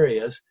Haram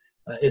areas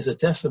is a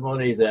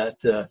testimony that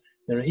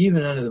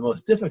even under the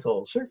most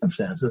difficult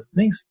circumstances,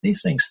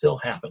 these things still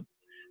happen.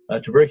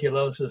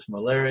 Tuberculosis,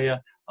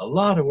 malaria, a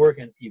lot of work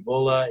in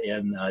Ebola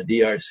in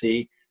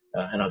DRC,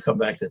 and I'll come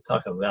back to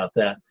talk about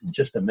that in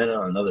just a minute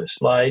on another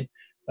slide.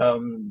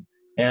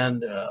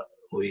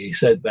 We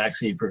said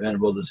vaccine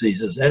preventable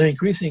diseases, and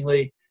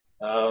increasingly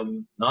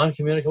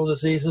non-communicable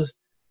diseases,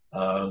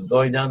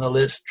 going down the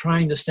list,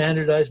 trying to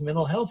standardize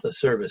mental health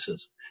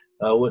services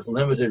with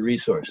limited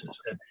resources.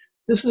 And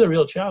this is a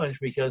real challenge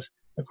because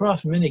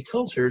across many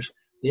cultures,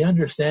 the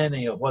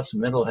understanding of what's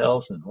mental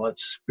health and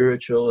what's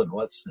spiritual and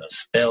what's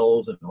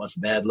spells and what's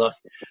bad luck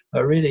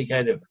really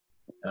kind of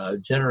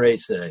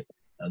generates a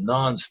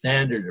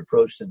non-standard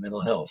approach to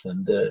mental health.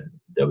 And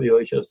WHO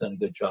has done a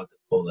good job to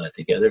pull that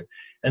together.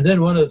 And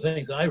then one of the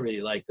things I really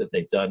like that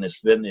they've done has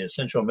been the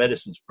Essential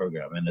Medicines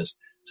Program. And as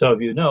some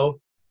of you know,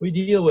 we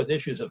deal with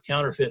issues of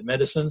counterfeit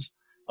medicines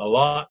a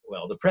lot.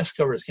 Well, the press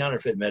covers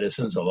counterfeit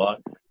medicines a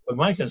lot. But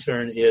my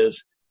concern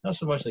is not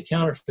so much the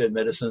counterfeit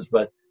medicines,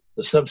 but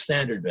the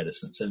substandard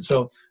medicines. And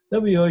so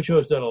WHO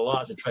has done a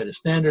lot to try to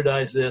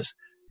standardize this,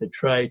 to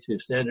try to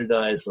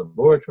standardize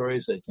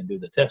laboratories that can do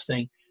the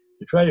testing,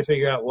 to try to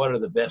figure out what are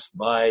the best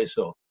buys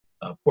so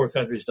poor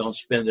countries don't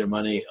spend their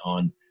money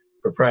on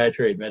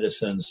proprietary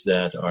medicines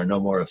that are no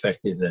more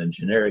effective than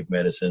generic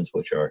medicines,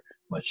 which are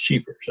much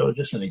cheaper. So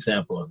just an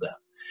example of that.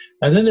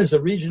 And then there's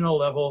a regional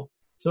level.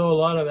 So a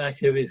lot of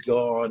activities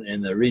go on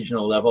in the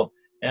regional level.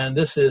 And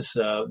this is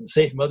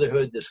safe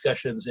motherhood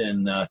discussions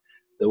in the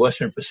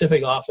Western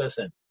Pacific office.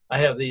 And I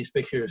have these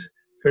pictures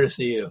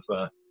courtesy of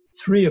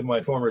 3 of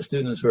my former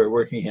students who are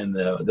working in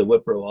the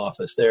Wipro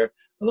office there.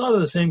 A lot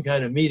of the same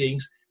kind of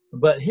meetings,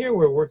 but here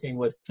we're working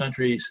with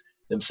countries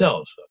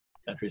themselves,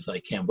 countries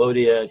like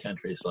Cambodia,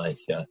 countries like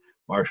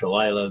Marshall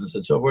Islands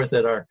and so forth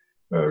that are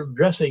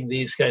addressing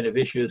these kind of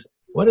issues.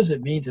 What does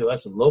it mean to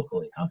us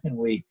locally? How can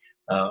we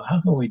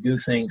do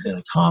things in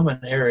a common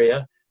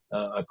area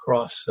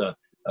across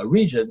a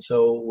region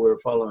so we're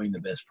following the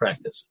best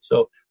practices?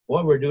 So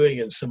what we're doing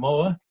in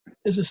Samoa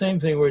is the same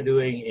thing we're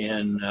doing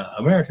in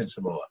American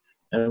Samoa.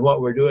 And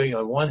what we're doing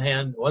on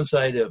one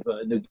side of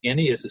New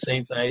Guinea is the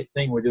same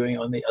thing we're doing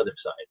on the other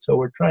side. So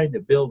we're trying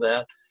to build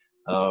that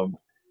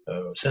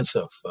sense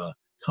of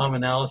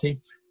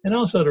commonality, and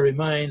also to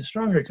remind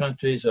stronger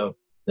countries of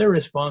their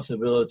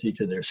responsibility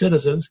to their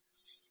citizens,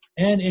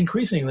 and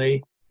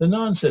increasingly the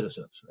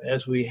non-citizens,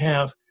 as we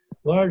have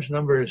large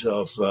numbers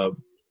of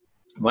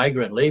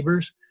migrant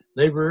laborers,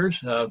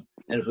 and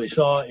as we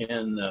saw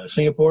in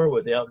Singapore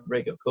with the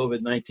outbreak of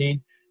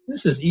COVID-19,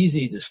 this is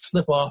easy to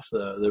slip off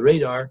the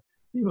radar.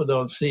 People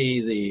don't see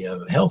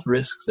the health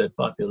risks that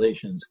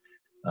populations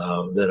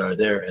that are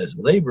there as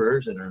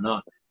laborers and are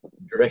not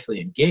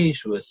directly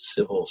engaged with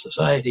civil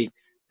society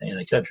in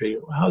a country,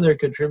 how they're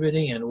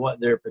contributing and what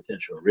their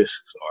potential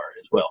risks are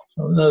as well.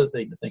 So another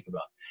thing to think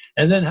about.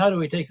 And then how do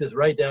we take this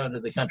right down to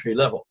the country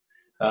level?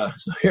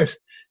 So here's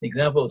an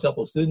example a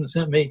couple of students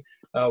sent me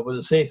with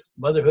a safe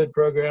motherhood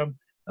program.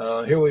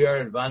 Here we are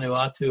in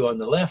Vanuatu on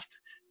the left.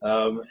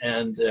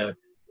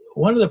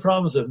 One of the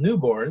problems of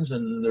newborns,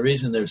 and the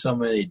reason there's so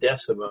many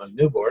deaths among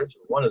newborns,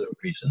 one of the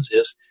reasons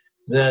is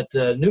that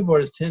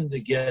newborns tend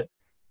to get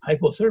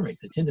hypothermic.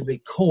 They tend to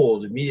be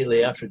cold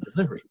immediately after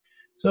delivery.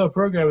 So a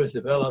program is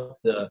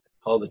developed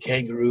called the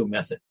kangaroo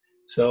method.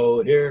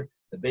 So here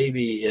the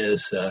baby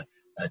is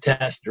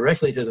attached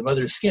directly to the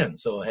mother's skin.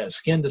 So it has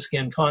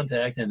skin-to-skin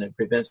contact, and it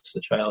prevents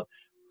the child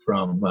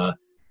from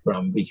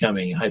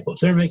becoming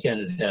hypothermic,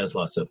 and it has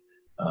lots of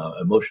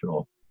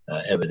emotional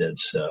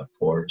evidence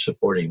for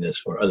supporting this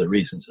for other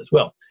reasons as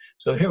well.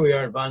 So here we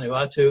are in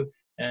Vanuatu,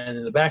 and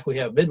in the back we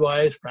have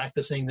midwives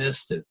practicing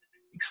this to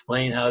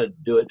explain how to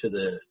do it to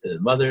the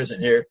mothers.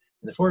 And here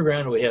in the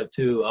foreground we have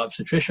 2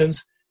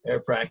 obstetricians. They're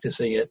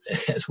practicing it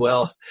as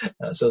well,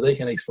 so they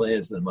can explain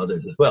it to the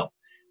mothers as well.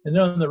 And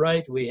then on the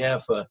right we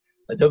have a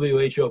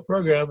WHO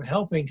program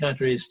helping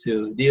countries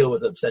to deal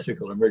with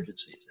obstetrical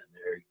emergencies. And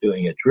they're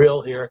doing a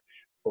drill here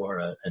for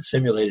a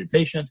simulated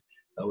patient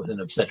with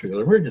an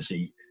obstetrical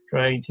emergency,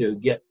 trying to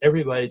get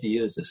everybody to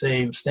use the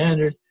same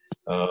standard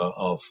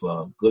of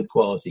good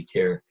quality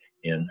care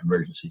in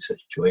emergency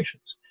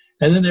situations.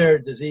 And then there are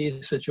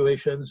disease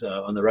situations.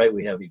 On the right,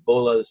 we have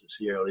Ebola. This is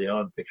Sierra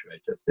Leone, picture I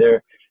took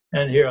there.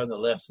 And here on the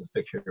left is a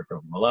picture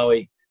from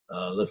Malawi,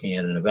 looking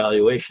at an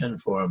evaluation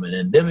for an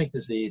endemic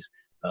disease,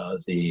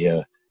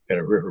 the kind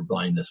of river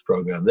blindness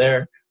program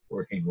there,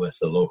 working with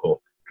the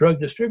local drug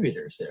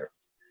distributors there.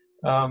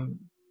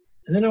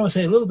 And then I want to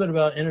say a little bit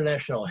about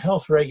international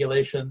health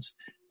regulations.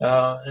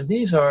 And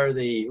these are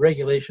the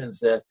regulations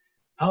that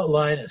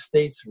outline a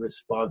state's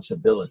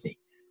responsibility.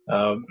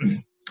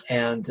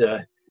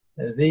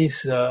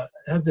 These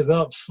have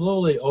developed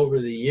slowly over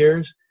the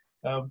years,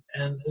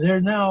 and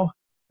they're now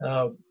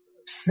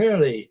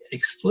fairly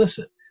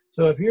explicit.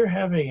 So if you're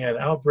having an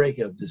outbreak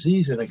of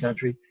disease in a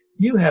country,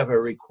 you have a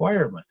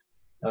requirement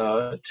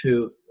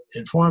to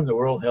inform the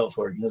World Health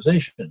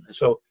Organization.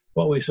 So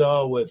what we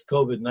saw with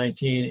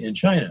COVID-19 in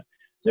China,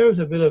 there was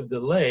a bit of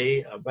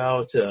delay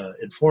about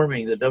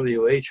informing the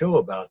WHO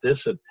about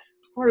this, and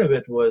part of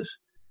it was,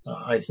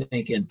 I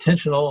think,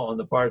 intentional on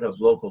the part of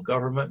local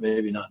government,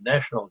 maybe not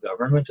national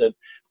government, and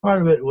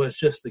part of it was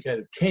just the kind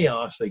of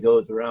chaos that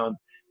goes around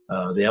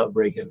the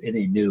outbreak of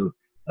any new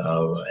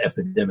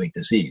epidemic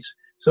disease.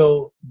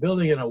 So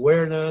building an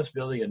awareness,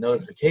 building a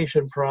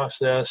notification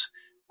process,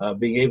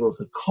 being able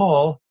to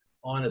call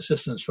on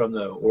assistance from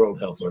the World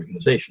Health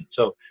Organization.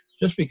 So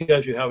just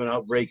because you have an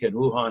outbreak in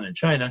Wuhan in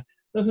China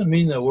doesn't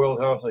mean the World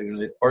Health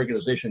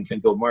Organization can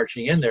go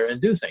marching in there and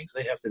do things.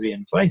 They have to be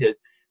invited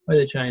by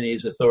the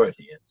Chinese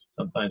authority, and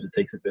sometimes it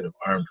takes a bit of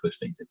arm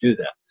twisting to do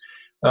that.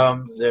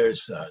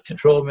 There's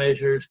control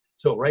measures.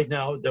 So right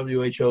now,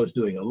 WHO is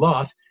doing a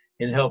lot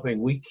in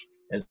helping weak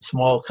and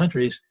small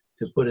countries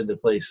to put into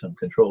place some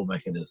control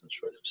mechanisms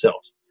for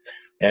themselves.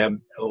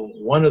 And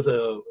one of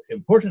the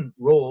important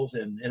roles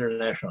in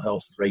international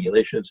health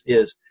regulations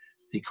is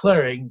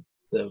declaring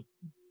the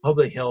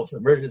public health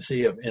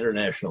emergency of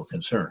international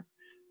concern.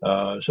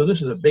 So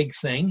this is a big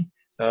thing,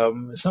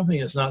 something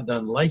that's not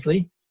done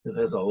lightly. It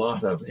has a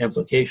lot of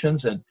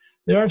implications, and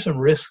there are some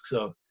risks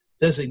of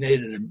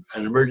designating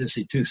an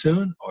emergency too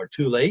soon or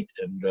too late,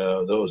 and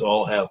those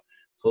all have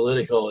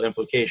political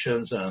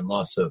implications and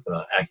lots of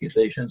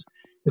accusations.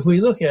 If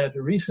we look at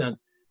recent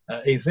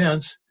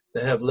events,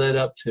 that have led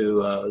up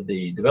to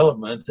the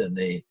development and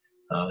the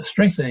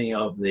strengthening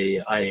of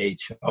the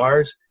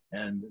IHRs,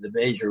 and the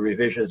major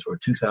revisions were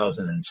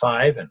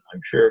 2005, and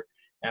I'm sure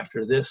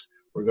after this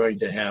we're going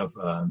to have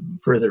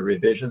further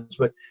revisions.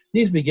 But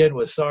these begin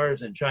with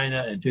SARS in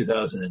China in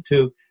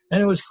 2002,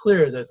 and it was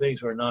clear that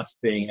things were not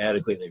being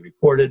adequately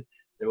reported.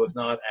 There was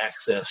not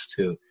access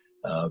to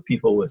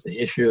people with the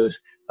issues.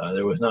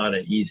 There was not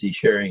an easy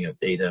sharing of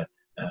data,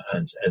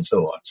 and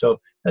so on.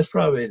 So that's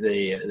probably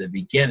the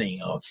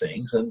beginning of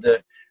things. And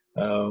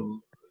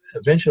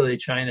eventually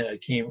China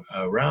came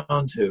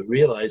around to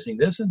realizing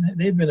this, and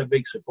they've been a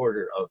big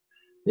supporter of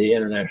the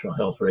international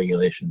health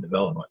regulation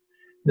development.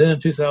 Then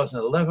in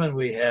 2011,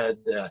 we had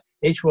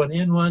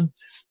H1N1.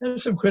 There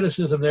was some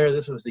criticism there.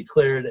 This was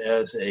declared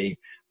as a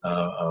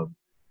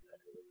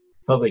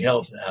public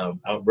health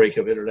outbreak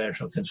of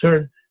international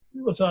concern.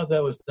 People thought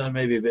that was done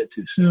maybe a bit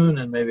too soon,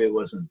 and maybe it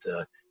wasn't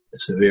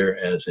as severe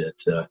as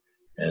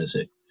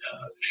it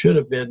should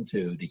have been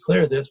to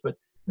declare this. But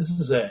this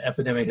is an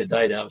epidemic that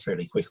died out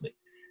fairly quickly.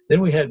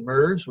 Then we had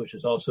MERS, which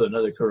is also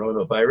another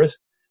coronavirus,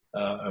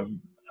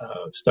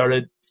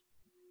 started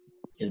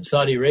in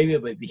Saudi Arabia,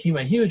 but it became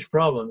a huge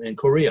problem in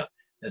Korea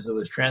as it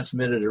was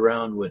transmitted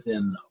around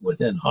within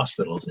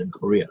hospitals in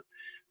Korea.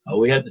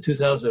 We had the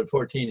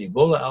 2014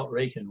 Ebola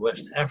outbreak in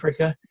West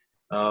Africa,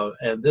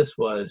 and this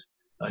was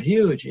a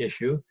huge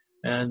issue,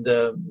 and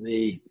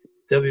the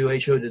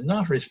WHO did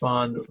not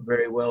respond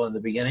very well in the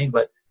beginning,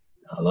 but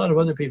a lot of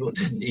other people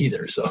didn't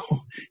either, so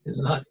it's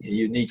not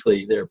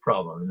uniquely their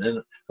problem. And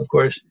then, of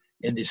course,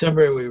 in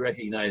December, we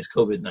recognized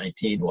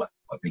COVID-19, what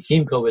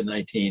became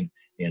COVID-19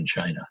 in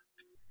China.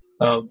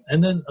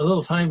 And then a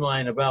little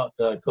timeline about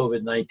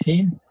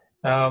COVID-19.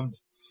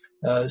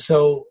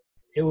 So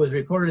it was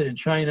reported in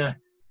China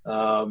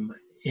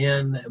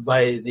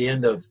by the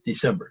end of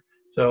December.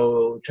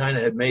 So China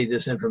had made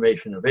this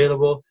information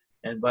available,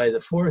 and by the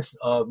 4th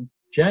of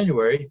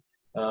January,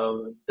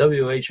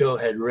 WHO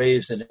had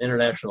raised an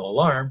international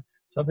alarm.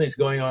 Something's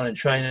going on in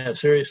China.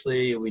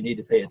 Seriously, we need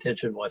to pay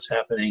attention to what's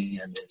happening,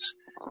 and it's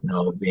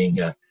being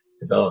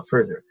developed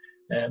further.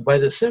 And by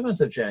the 7th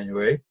of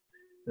January,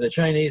 the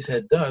Chinese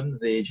had done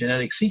the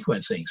genetic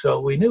sequencing. So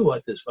we knew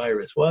what this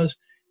virus was,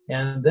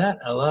 and that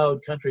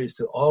allowed countries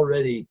to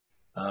already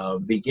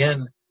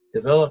begin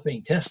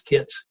developing test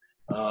kits,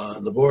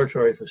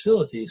 laboratory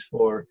facilities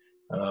for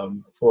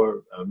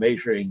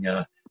measuring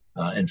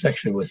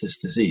infection with this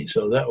disease.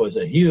 So that was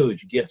a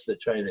huge gift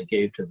that China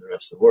gave to the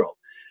rest of the world.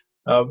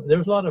 There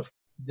was a lot of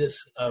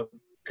this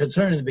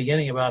concern in the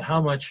beginning about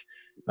how much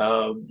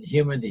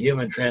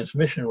human-to-human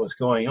transmission was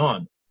going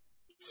on.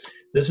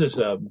 This is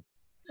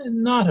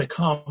not a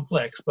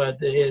complex, but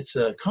it's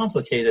a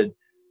complicated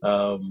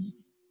kind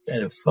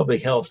of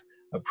public health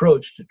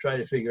approach to try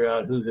to figure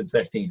out who's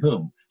infecting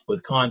whom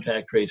with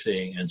contact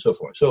tracing and so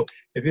forth. So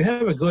if you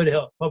have a good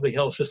public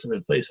health system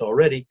in place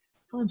already,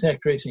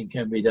 contact tracing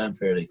can be done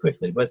fairly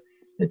quickly, but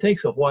it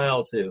takes a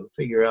while to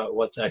figure out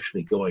what's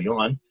actually going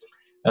on.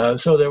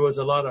 So there was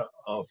a lot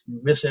of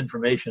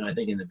misinformation, I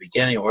think, in the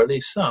beginning, or at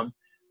least some,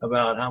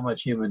 about how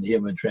much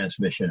human-to-human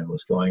transmission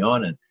was going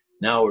on. And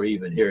now we're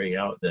even hearing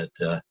out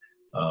that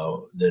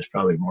there's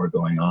probably more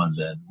going on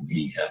than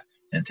we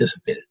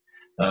anticipated.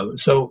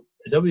 So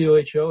the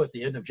WHO at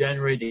the end of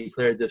January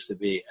declared this to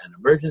be an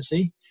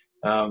emergency.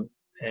 So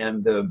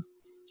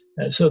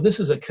this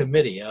is a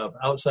committee of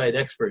outside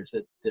experts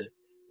that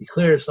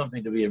declares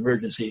something to be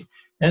emergency.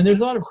 And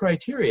there's a lot of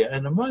criteria.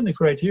 And among the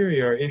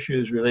criteria are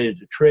issues related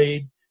to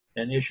trade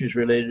and issues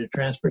related to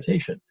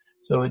transportation.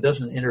 So it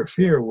doesn't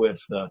interfere with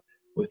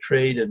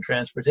trade and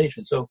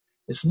transportation. So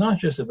it's not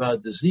just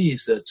about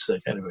disease. That's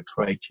kind of a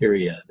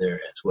criteria there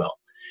as well.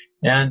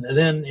 And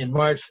then in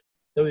March,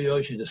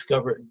 WHO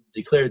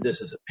declared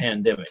this as a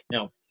pandemic.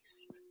 Now,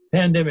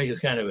 pandemic is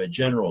kind of a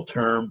general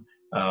term,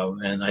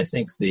 and I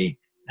think the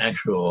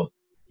actual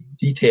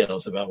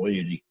details about whether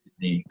you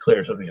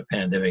declare something a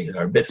pandemic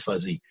are a bit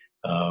fuzzy,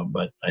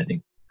 but I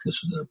think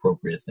this is an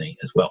appropriate thing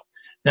as well.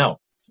 Now,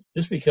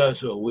 just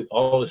because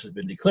all this has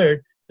been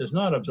declared does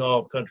not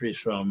absolve countries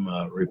from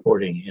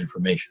reporting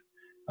information.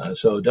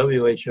 So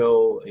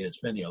WHO is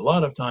spending a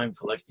lot of time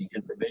collecting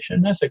information,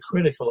 and that's a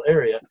critical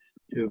area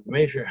to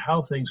measure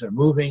how things are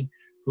moving,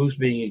 who's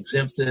being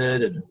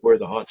exempted, and where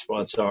the hot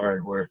spots are,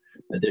 and where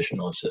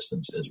additional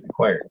assistance is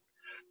required.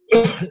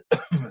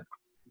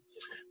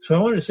 So I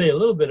want to say a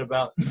little bit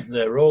about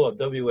the role of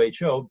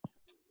WHO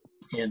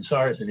in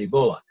SARS and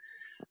Ebola.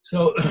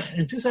 So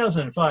in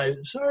 2005,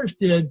 SARS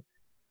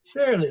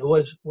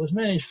was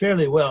managed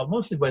fairly well,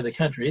 mostly by the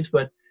countries,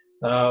 but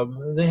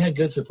they had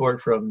good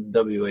support from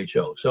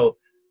WHO. So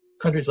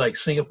countries like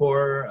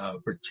Singapore,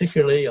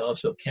 particularly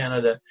also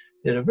Canada,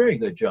 did a very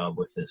good job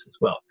with this as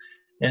well.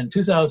 In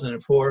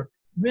 2004,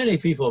 many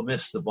people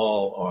missed the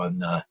ball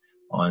on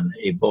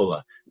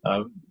Ebola.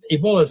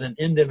 Ebola is an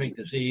endemic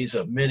disease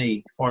of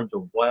many forms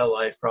of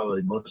wildlife,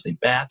 probably mostly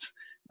bats.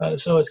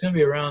 So it's going to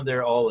be around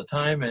there all the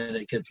time, and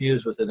it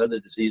confused with another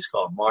disease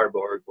called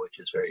Marburg, which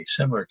is very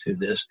similar to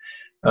this.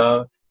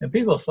 And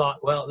people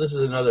thought, well, this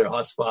is another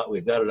hotspot.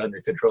 We've got it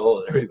under control.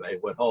 And everybody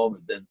went home,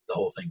 and then the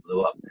whole thing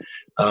blew up.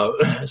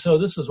 So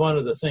this was one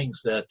of the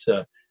things that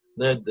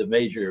led the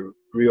major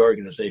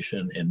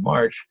reorganization in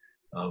March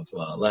of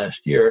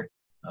last year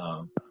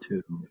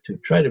to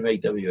try to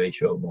make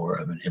WHO more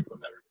of an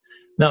implementer.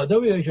 Now,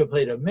 WHO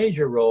played a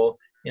major role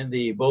in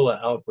the Ebola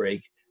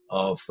outbreak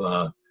of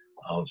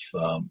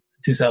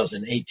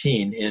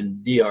 2018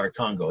 in DR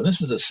Congo. And this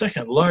was the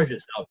second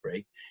largest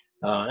outbreak,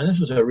 and this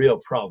was a real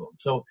problem.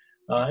 So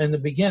in the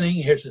beginning,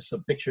 here's just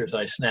some pictures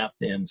I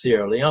snapped in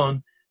Sierra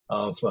Leone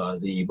of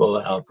the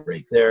Ebola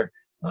outbreak there.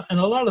 And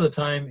a lot of the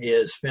time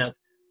is spent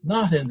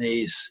not in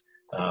these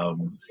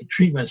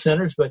treatment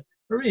centers, but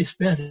really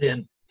spent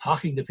in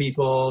talking to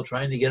people,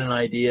 trying to get an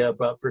idea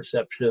about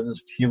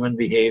perceptions, human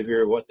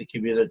behavior, what the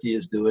community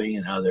is doing,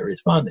 and how they're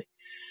responding.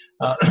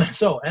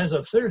 So as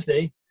of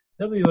Thursday,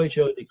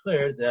 WHO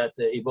declared that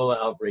the Ebola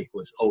outbreak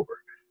was over.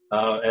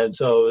 And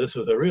so this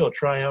was a real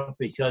triumph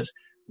because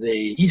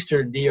the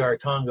eastern DR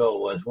Congo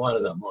was one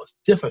of the most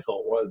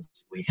difficult ones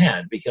we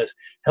had because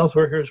health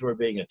workers were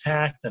being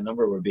attacked, a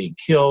number were being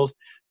killed,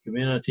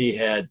 community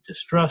had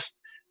distrust,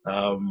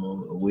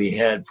 we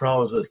had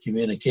problems with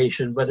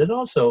communication, but it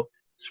also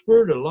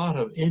spurred a lot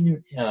of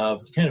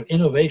kind of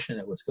innovation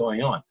that was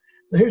going on.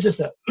 So here's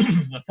just a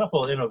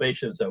couple of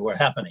innovations that were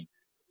happening.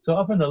 So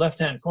up in the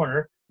left-hand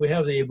corner, we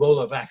have the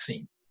Ebola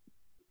vaccine.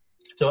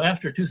 So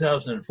after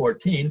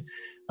 2014,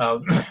 a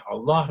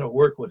lot of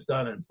work was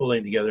done in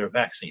pulling together a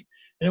vaccine.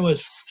 And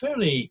it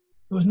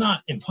was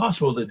not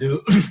impossible to do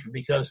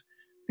because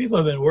people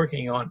have been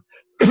working on,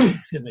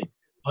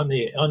 on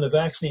the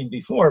vaccine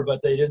before,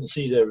 but they didn't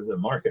see there was a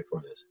market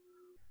for this.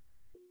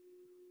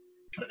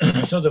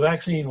 So the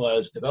vaccine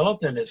was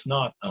developed, and it's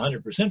not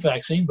 100%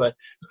 vaccine, but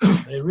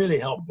it really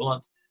helped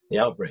blunt the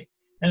outbreak.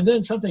 And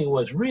then something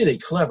was really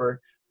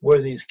clever were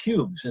these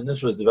cubes, and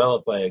this was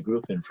developed by a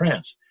group in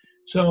France.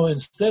 So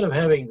instead of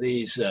having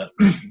these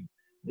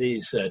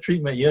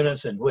treatment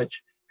units in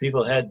which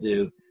people had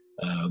to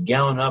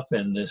gown up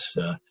in this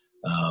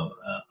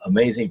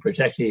amazing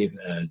protective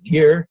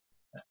gear,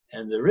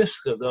 and the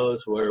risks of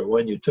those were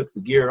when you took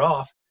the gear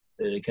off,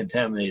 that it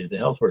contaminated the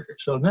health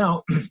workers. So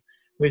now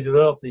we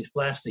developed these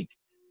plastic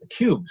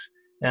cubes,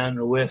 and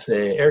with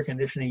an air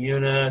conditioning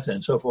unit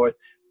and so forth,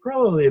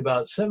 probably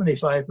about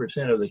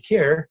 75% of the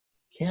care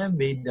can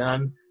be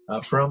done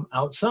from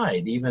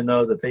outside, even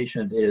though the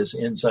patient is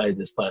inside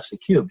this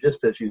plastic cube,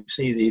 just as you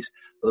see these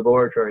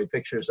laboratory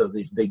pictures of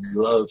these big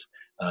gloves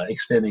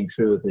extending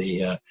through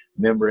the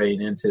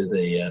membrane into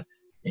the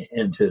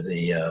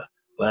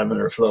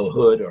laminar flow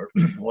hood or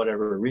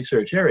whatever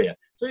research area.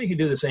 So you can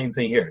do the same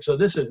thing here. So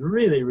this has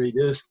really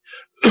reduced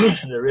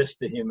the risk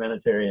to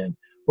humanitarian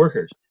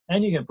workers.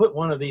 And you can put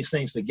one of these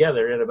things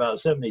together in about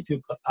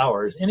 72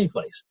 hours any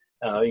place.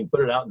 You can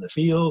put it out in the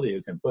field,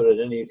 you can put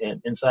it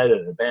inside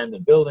an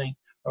abandoned building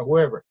or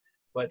wherever.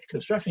 But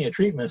constructing a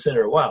treatment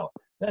center, wow,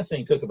 that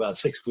thing took about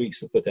 6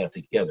 weeks to put that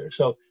together.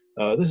 So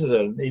this is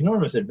an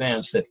enormous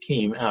advance that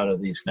came out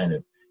of these kind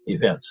of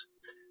events.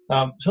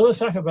 So let's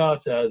talk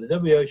about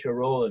the WHO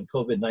role in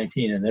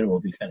COVID-19, and then we'll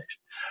be finished.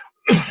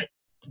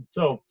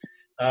 So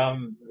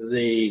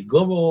the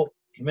Global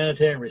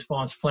Humanitarian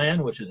Response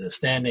Plan, which is a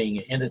standing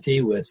entity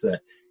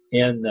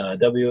in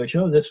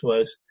WHO, this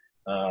was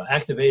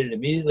activated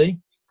immediately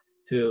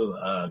to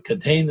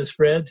contain the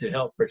spread, to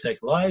help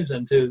protect lives,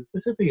 and to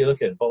specifically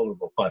look at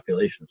vulnerable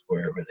populations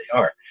wherever they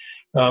are.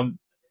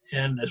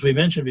 And as we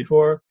mentioned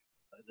before,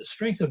 the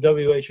strength of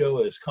WHO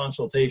is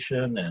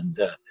consultation and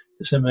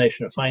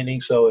dissemination of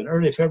findings. So in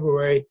early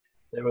February,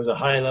 there was a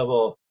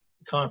high-level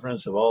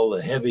conference of all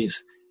the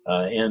heavies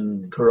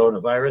in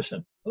coronavirus,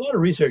 and a lot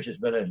of research has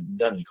been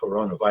done in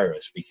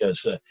coronavirus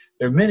because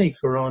there are many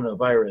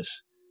coronavirus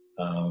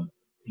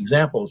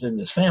examples in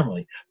this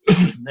family,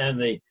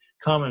 and the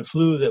common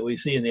flu that we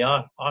see in the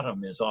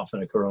autumn is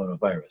often a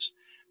coronavirus.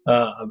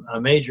 A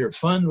major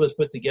fund was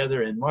put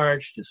together in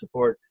March to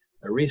support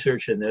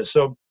research in this.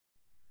 So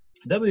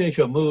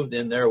WHO moved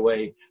in their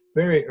way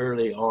very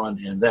early on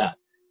in that.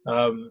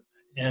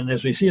 And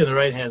as we see on the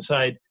right-hand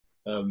side,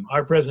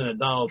 our President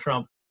Donald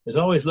Trump is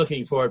always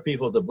looking for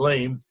people to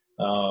blame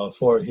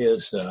for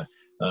his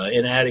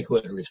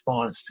inadequate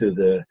response to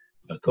the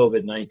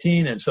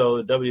COVID-19. And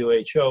so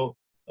WHO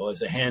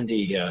was a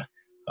handy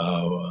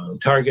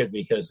target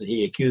because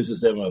he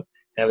accuses them of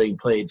having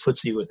played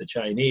footsie with the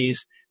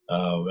Chinese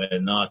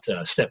and not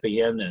stepping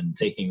in and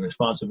taking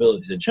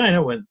responsibilities in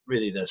China when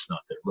really that's not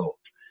their role.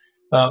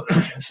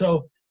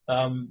 So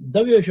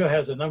WHO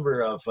has a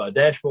number of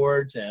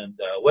dashboards and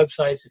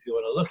websites if you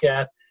want to look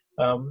at.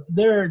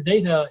 Their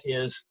data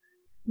is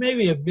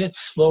maybe a bit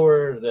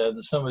slower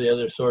than some of the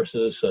other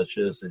sources, such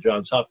as the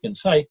Johns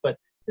Hopkins site, but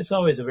it's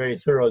always a very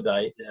thorough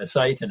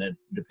site, and it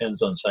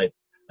depends on site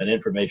and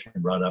information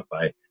brought up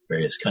by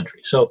various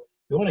countries. So if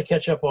you want to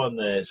catch up on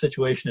the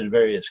situation in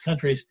various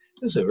countries,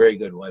 this is a very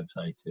good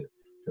website to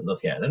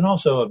look at, and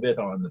also a bit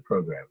on the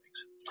programmings.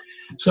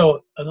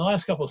 So on the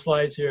last couple of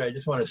slides here, I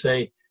just want to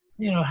say,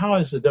 how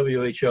has the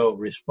WHO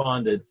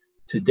responded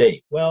to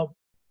date? Well,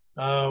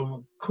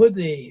 Could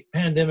the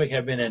pandemic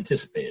have been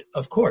anticipated?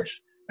 Of course.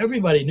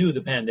 Everybody knew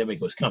the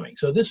pandemic was coming,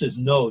 so this is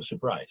no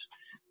surprise.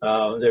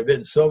 There have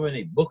been so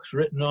many books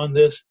written on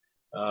this.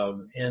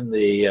 In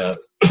the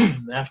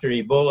after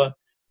Ebola,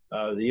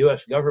 the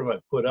U.S.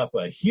 government put up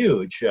a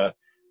huge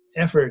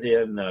effort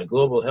in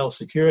global health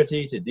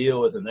security to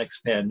deal with the next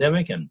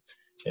pandemic, and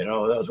that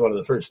was one of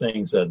the first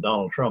things that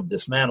Donald Trump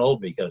dismantled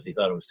because he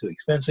thought it was too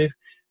expensive.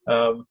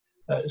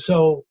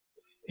 So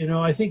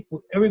I think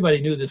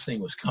everybody knew this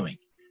thing was coming,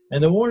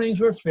 and the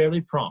warnings were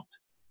fairly prompt.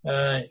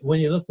 When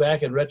you look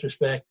back in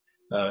retrospect,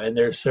 and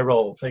there's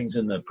several things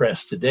in the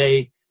press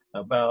today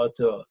about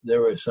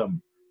there were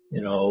some,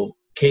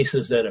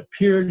 cases that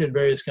appeared in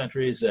various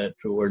countries that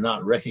were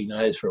not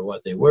recognized for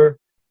what they were.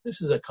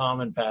 This is a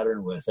common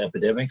pattern with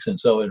epidemics, and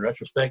so in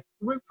retrospect,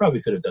 we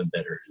probably could have done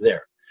better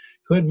there.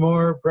 Could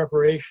more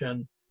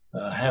preparation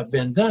have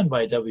been done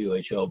by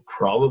WHO?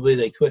 Probably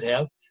they could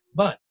have,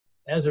 but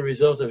as a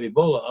result of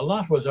Ebola, a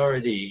lot was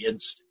already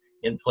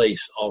in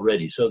place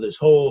already. So this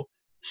whole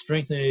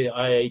strengthening the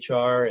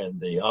IHR and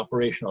the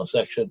operational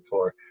section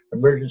for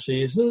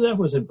emergencies, that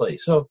was in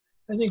place. So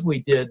I think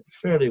we did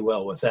fairly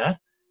well with that.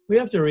 We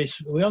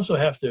also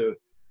have to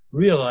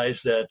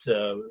realize that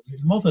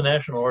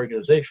multinational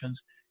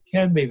organizations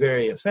can be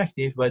very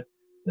effective, but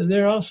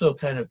they're also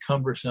kind of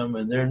cumbersome,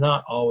 and they're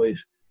not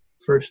always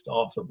first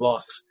off the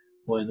blocks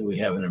when we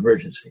have an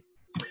emergency.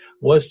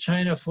 Was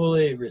China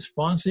fully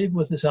responsive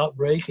with this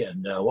outbreak,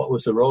 and what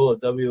was the role of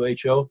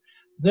WHO?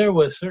 There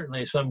was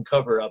certainly some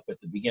cover-up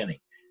at the beginning.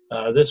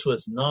 This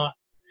was not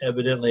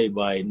evidently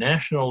by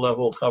national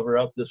level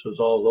cover-up. This was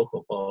all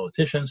local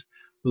politicians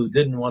who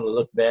didn't want to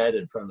look bad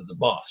in front of the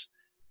boss.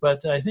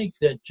 But I think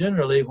that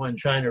generally when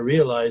China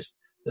realized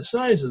the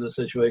size of the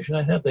situation,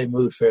 I thought they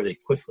moved fairly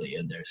quickly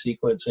in their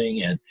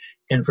sequencing and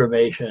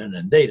information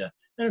and data.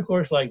 And of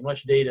course, like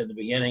much data in the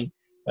beginning,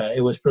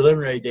 it was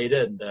preliminary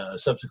data, and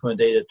subsequent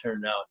data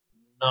turned out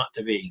not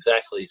to be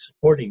exactly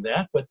supporting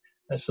that, but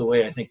that's the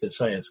way I think that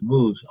science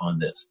moves on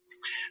this.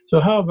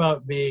 So how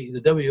about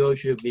the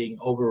WHO being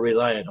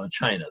over-reliant on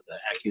China, the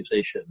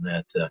accusation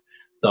that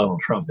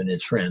Donald Trump and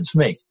his friends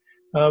make?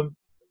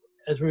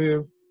 As we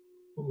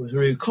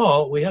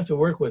recall, we have to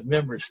work with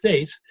member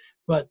states,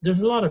 but there's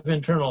a lot of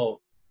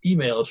internal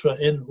emails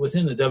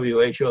within the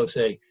WHO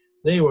saying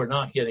they were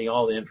not getting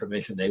all the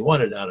information they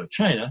wanted out of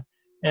China,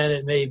 and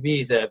it may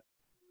be that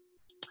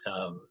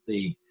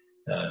the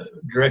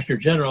Director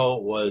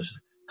General was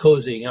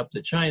cozying up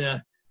to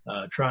China,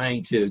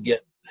 trying to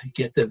get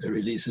them to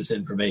release this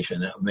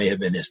information. That may have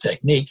been his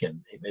technique,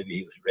 and maybe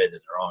he was read in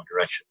the wrong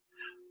direction.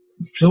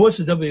 So what's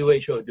the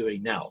WHO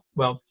doing now?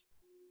 Well,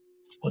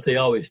 what they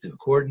always do: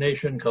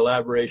 coordination,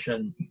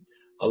 collaboration,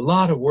 a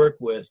lot of work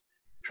with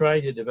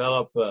trying to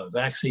develop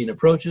vaccine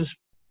approaches.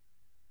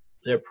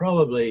 There are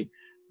probably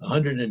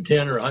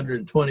 110 or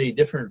 120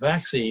 different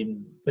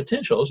vaccine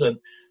potentials, and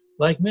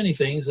like many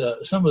things,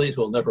 some of these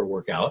will never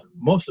work out.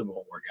 Most of them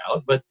won't work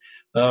out, but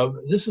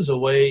this is a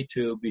way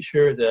to be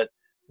sure that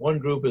one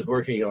group is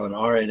working on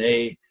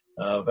RNA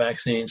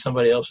vaccine,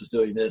 somebody else is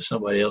doing this,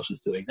 somebody else is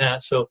doing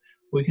that. So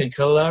we can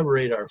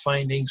collaborate our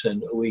findings,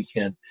 and we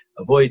can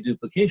avoid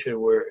duplication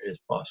where it's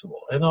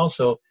possible. And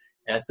also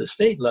at the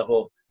state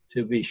level,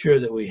 to be sure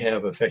that we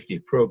have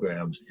effective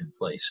programs in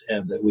place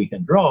and that we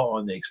can draw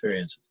on the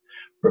experiences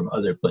from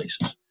other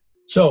places.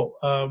 So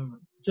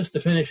just to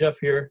finish up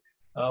here,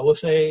 we'll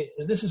say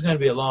this is going to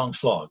be a long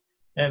slog.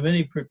 And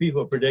many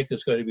people predict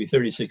it's going to be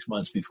 36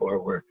 months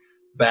before we're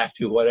back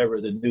to whatever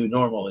the new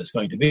normal is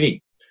going to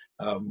be.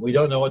 We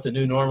don't know what the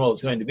new normal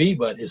is going to be,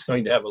 but it's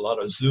going to have a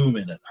lot of Zoom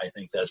in it. I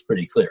think that's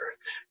pretty clear.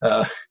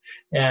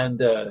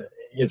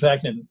 In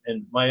fact,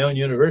 in my own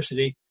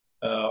university,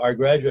 our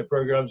graduate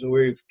programs,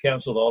 we've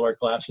canceled all our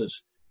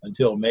classes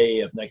until May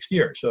of next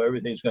year. So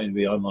everything's going to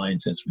be online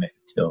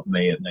until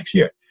May of next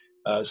year.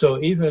 So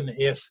even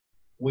if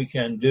we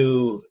can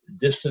do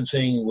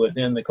distancing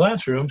within the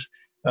classrooms,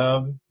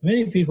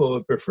 many people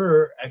would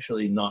prefer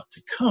actually not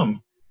to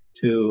come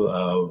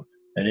to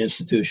an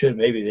institution.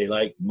 Maybe they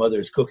like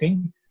mother's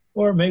cooking,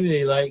 or maybe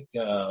they like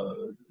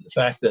the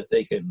fact that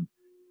they can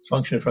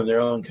function from their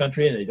own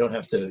country and they don't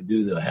have to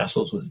do the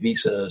hassles with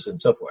visas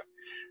and so forth.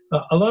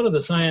 A lot of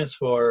the science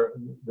for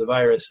the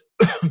virus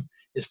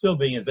is still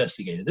being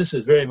investigated. This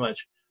is very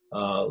much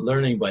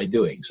learning by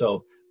doing.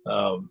 So,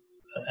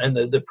 and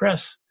the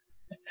press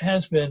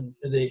has been,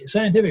 the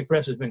scientific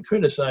press has been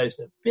criticized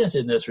a bit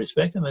in this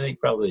respect, and I think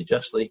probably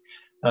justly.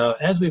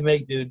 As we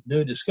make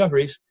new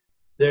discoveries,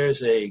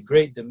 there's a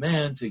great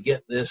demand to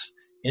get this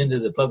into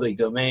the public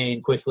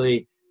domain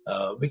quickly,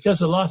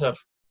 because a lot of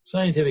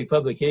scientific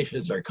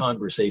publications are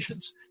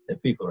conversations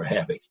that people are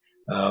having.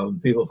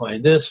 People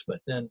find this, but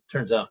then it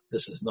turns out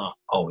this is not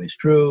always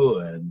true,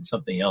 and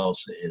something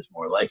else is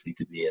more likely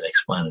to be an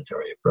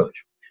explanatory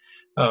approach.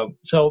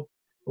 So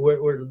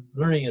we're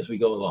learning as we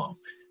go along.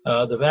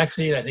 The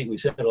vaccine, I think we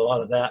said a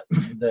lot of that.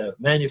 The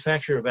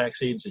manufacture of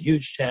vaccines is a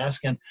huge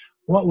task, and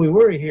what we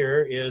worry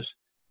here is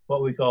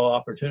what we call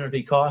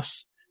opportunity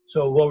costs.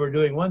 So while we're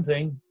doing one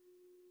thing,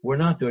 we're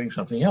not doing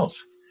something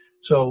else.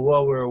 So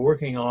while we're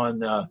working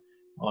on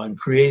on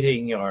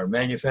creating or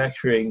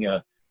manufacturing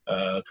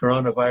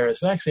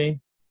coronavirus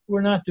vaccine,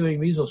 we're not doing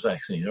measles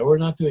vaccine or we're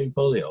not doing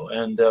polio.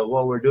 And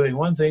while we're doing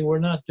one thing, we're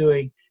not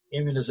doing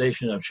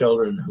immunization of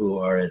children who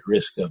are at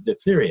risk of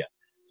diphtheria.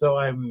 So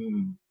I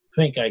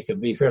think I can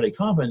be fairly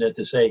confident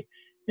to say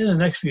in the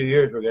next few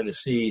years, we're going to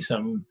see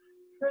some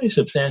very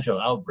substantial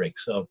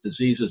outbreaks of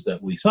diseases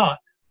that we thought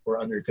were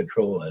under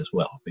control as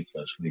well,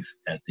 because we've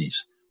had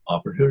these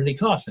opportunity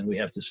costs and we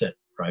have to set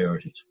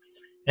priorities.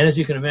 And as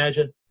you can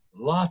imagine,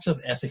 lots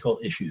of ethical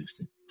issues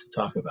to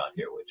talk about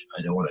here, which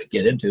I don't want to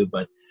get into,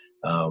 but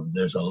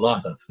there's a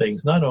lot of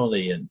things, not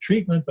only in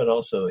treatment, but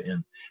also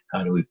in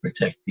how do we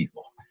protect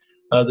people.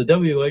 The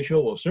WHO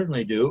will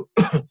certainly do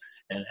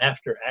an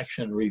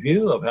after-action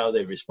review of how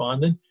they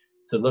responded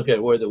to look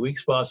at where the weak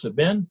spots have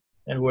been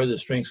and where the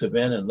strengths have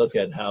been, and look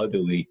at how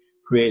do we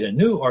create a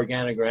new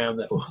organogram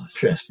that will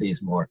address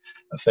these more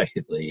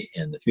effectively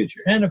in the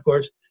future. And of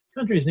course,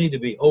 countries need to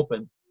be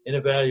open in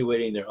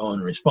evaluating their own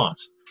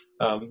response.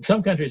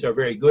 Some countries are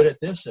very good at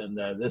this, and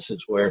this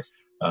is where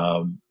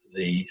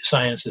the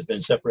science has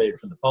been separated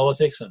from the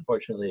politics.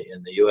 Unfortunately,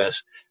 in the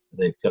U.S.,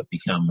 they've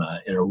become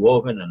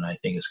interwoven, and I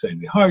think it's going to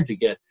be hard to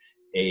get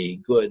a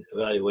good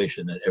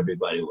evaluation that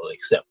everybody will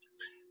accept.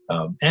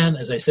 And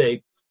as I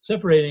say,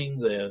 separating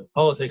the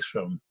politics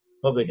from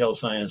public health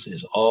science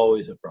is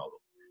always a problem,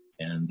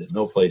 and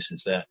no place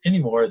is that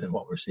any more than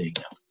what we're seeing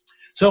now.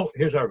 So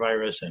here's our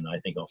virus, and I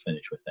think I'll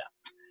finish with that.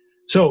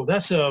 So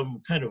that's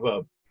kind of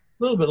a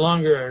little bit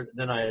longer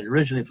than I had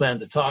originally planned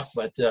to talk,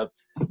 but a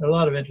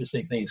lot of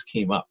interesting things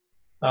came up.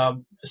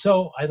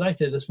 So I'd like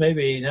to just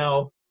maybe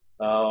now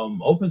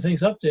open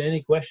things up to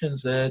any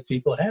questions that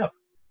people have.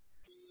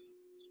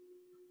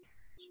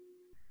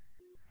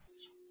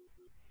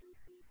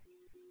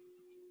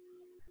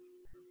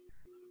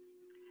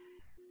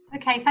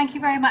 Okay, thank you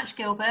very much,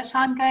 Gilbert.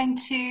 I'm going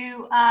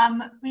to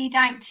read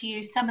out to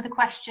you some of the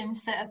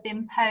questions that have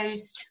been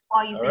posed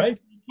while you've been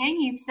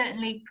speaking. You've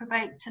certainly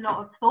provoked a lot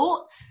of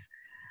thoughts.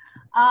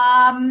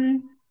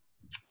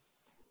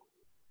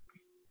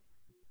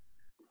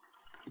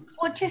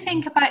 What do you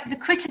think about the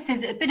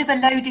criticism? A bit of a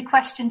loaded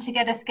question to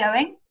get us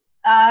going,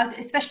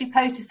 especially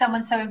posed to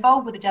someone so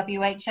involved with the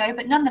WHO,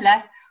 but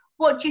nonetheless,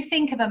 what do you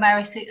think of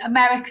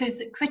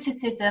America's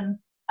criticism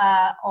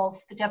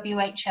of the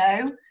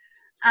WHO?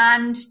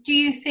 And do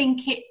you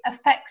think it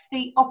affects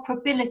the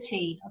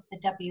operability of the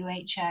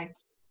WHO?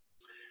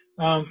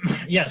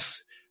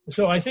 Yes.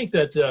 So I think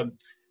that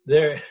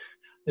there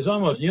is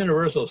almost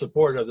universal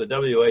support of the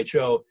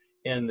WHO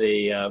in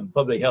the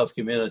public health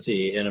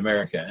community in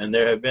America. And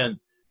there have been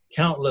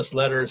countless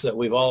letters that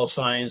we've all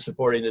signed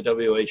supporting the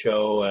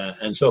WHO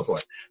and so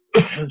forth.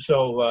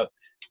 So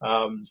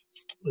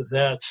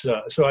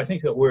so I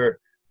think that we're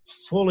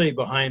fully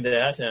behind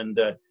that. And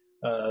the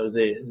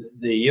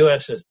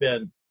U.S. has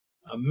been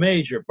a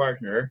major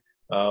partner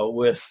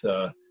with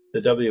the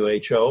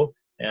WHO.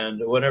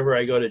 And whenever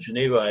I go to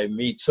Geneva, I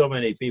meet so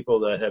many people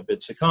that have been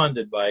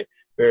seconded by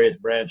various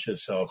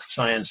branches of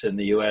science in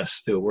the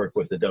U.S. to work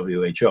with the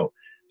WHO.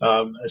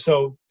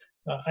 So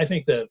I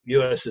think the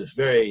U.S. is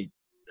very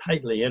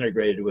tightly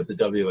integrated with the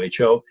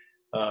WHO.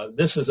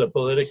 This is a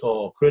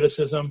political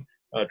criticism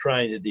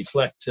trying to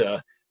deflect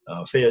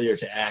failure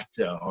to act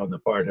on the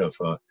part of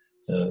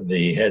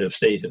the head of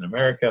state in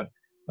America.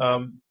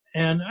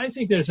 And I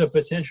think there's a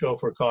potential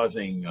for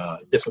causing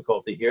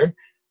difficulty here.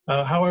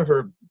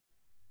 However,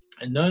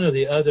 none of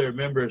the other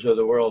members of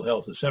the World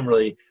Health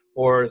Assembly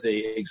or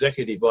the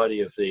executive body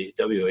of the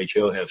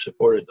WHO have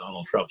supported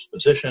Donald Trump's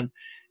position.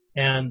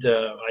 And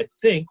I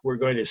think we're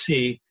going to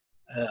see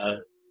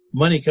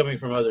money coming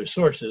from other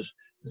sources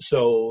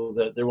so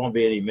that there won't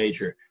be any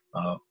major,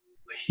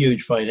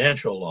 huge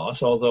financial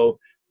loss, although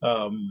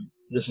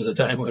this is a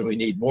time when we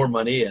need more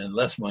money and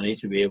less money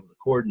to be able to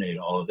coordinate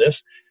all of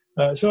this.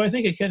 So I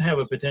think it can have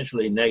a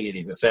potentially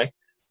negative effect.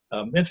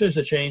 If there's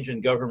a change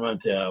in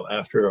government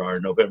after our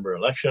November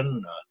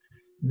election,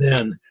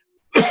 then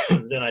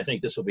I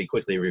think this will be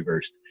quickly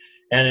reversed.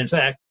 And in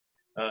fact,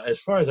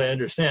 as far as I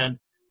understand,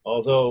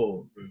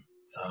 although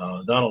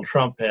Donald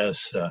Trump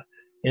has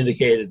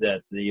indicated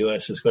that the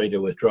U.S. is going to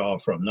withdraw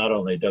from not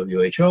only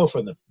WHO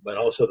but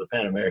also the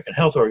Pan American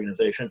Health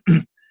Organization,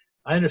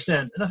 I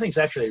understand nothing's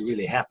actually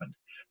really happened.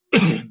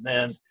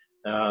 And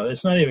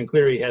it's not even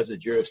clear he has the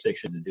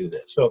jurisdiction to do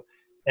this. So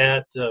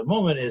at the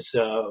moment, it's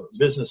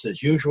business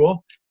as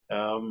usual.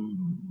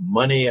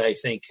 Money, I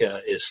think,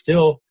 is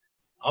still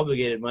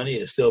obligated money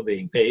is still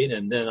being paid.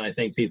 And then I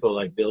think people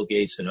like Bill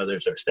Gates and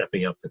others are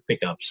stepping up to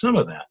pick up some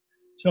of that.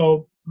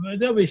 So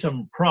there'll be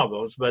some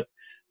problems, but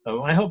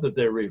I hope that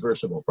they're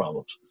reversible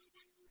problems.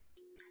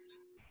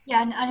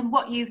 Yeah, and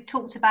what you've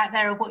talked about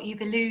there, or what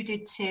you've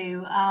alluded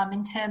to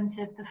in terms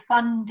of the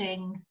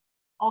funding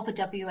of the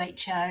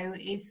WHO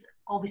is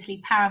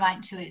obviously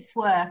paramount to its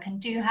work. And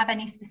do you have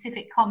any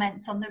specific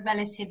comments on the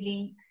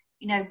relatively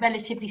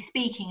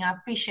speaking, I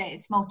appreciate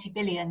it's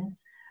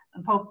multi-billions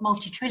and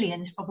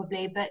multi-trillions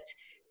probably, but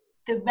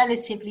the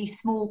relatively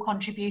small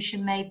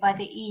contribution made by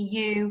the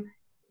EU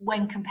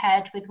when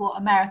compared with what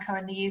America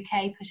and the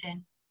UK put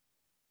in?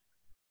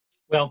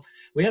 Well,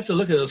 we have to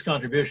look at those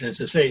contributions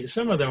to say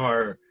some of them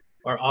are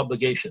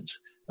obligations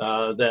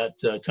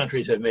that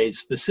countries have made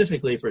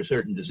specifically for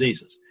certain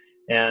diseases.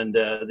 And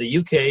the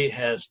UK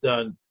has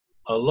done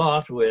a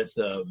lot with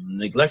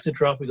neglected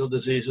tropical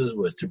diseases,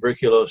 with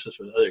tuberculosis,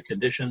 with other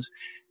conditions.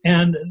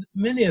 And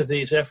many of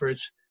these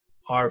efforts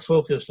are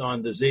focused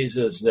on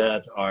diseases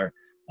that are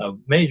of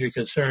major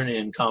concern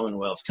in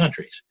Commonwealth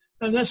countries.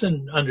 And that's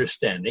an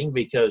understanding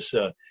because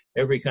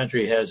every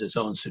country has its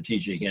own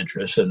strategic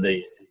interests and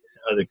the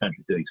other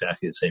countries do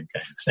exactly the same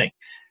kind of thing.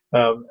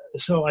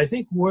 So I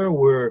think where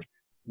we're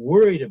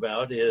worried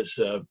about is,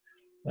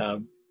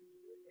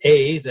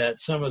 that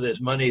some of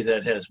this money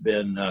that has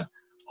been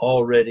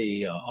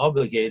already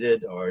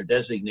obligated or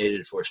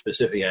designated for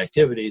specific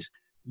activities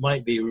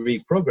might be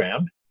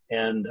reprogrammed.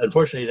 And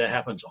unfortunately, that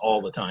happens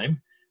all the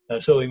time.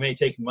 So we may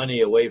take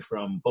money away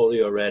from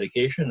polio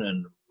eradication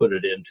and put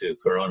it into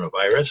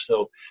coronavirus.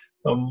 So,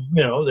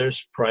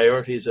 there's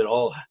priorities that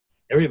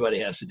everybody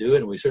has to do,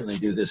 and we certainly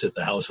do this at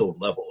the household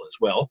level as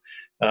well.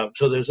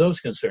 So there's those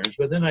concerns.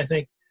 But then I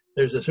think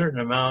there's a certain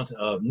amount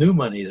of new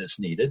money that's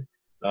needed.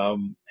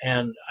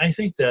 And I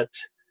think that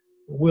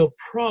we'll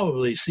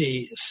probably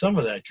see some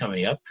of that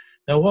coming up.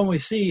 Now, when we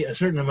see a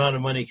certain amount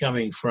of money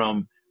coming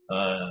from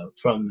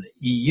the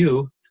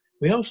EU,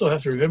 we also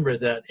have to remember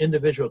that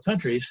individual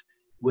countries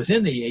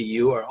within the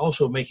EU are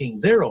also making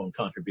their own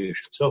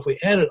contributions. So if we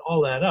added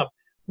all that up,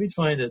 we'd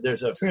find that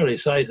there's a fairly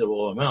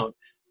sizable amount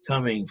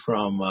coming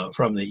from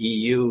the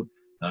EU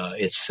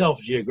itself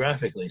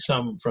geographically,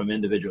 some from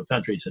individual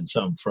countries and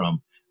some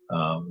from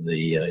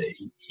the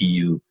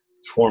EU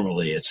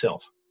formally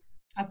itself.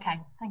 Okay,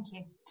 thank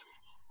you.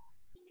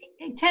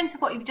 In terms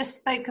of what you've just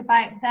spoke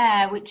about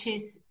there, which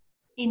is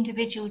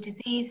individual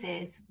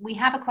diseases, we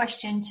have a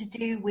question to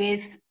do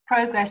with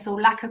progress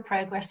or lack of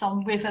progress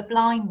on river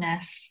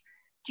blindness.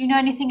 Do you know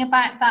anything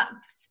about that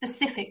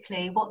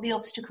specifically, what the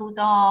obstacles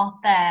are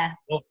there?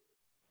 Well,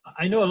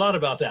 I know a lot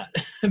about that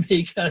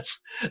because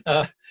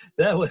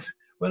that was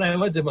when I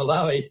went to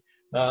Malawi.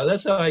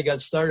 That's how I got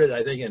started,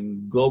 I think,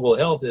 in global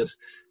health is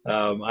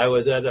I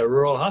was at a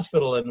rural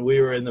hospital and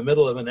we were in the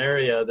middle of an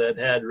area that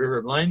had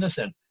river blindness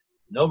and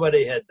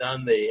nobody had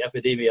done the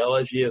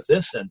epidemiology of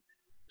this. And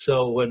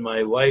so when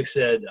my wife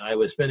said I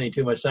was spending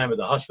too much time at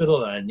the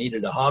hospital and I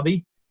needed a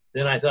hobby,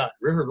 then I thought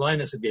river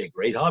blindness would be a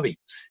great hobby.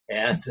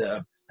 And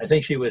I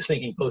think she was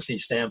thinking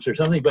postage stamps or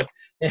something. But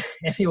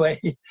anyway,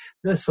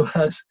 this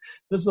was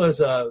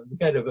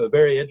kind of a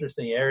very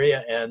interesting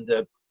area. And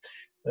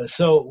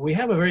so we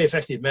have a very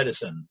effective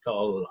medicine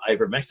called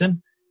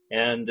ivermectin,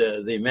 and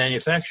the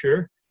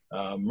manufacturer,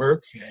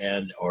 Merck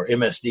or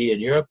MSD in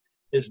Europe,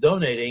 is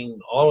donating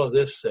all of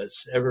this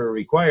that's ever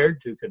required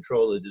to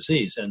control the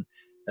disease. And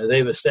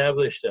they've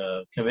established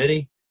a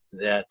committee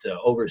that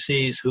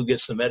oversees who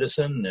gets the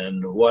medicine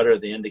and what are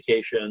the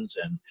indications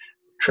and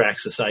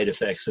tracks the side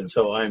effects. And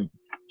so I'm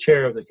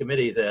chair of the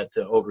committee that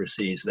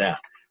oversees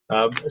that.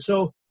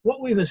 So what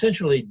we've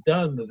essentially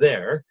done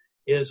there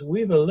is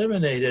we've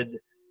eliminated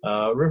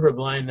river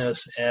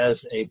blindness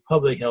as a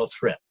public health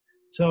threat.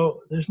 So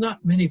there's not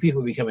many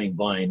people becoming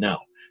blind now.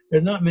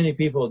 There's not many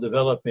people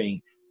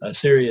developing a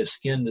serious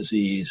skin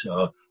disease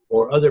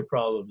or other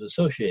problems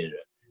associated with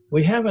it.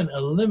 We haven't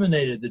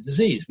eliminated the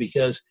disease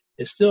because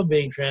it's still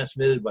being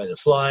transmitted by the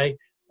fly.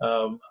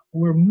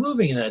 We're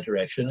moving in that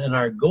direction, and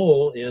our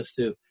goal is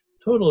to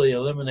totally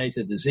eliminate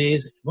the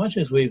disease, much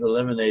as we've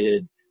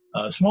eliminated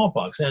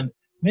smallpox. And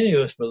many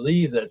of us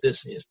believe that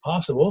this is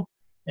possible.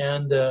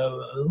 And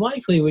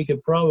likely we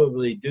could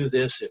probably do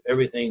this if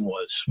everything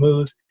was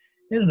smooth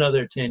in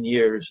another 10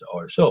 years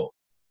or so.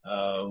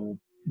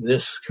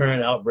 This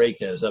current outbreak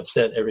has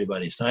upset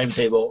everybody's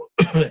timetable,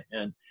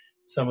 and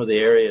some of the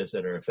areas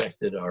that are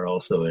affected are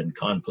also in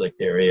conflict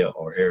area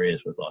or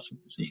areas with lots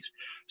of disease.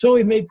 So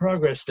we've made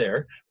progress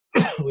there.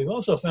 We've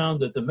also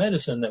found that the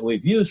medicine that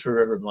we've used for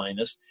river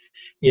blindness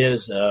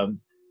is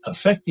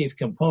effective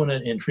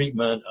component in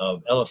treatment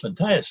of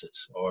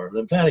elephantiasis or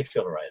lymphatic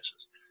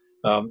filariasis.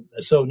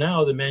 So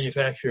now the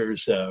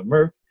manufacturers,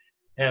 Merck,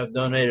 have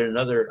donated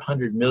another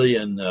 100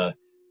 million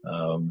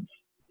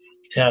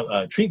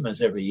treatments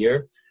every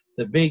year.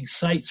 The big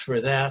sites for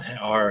that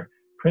are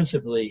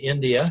principally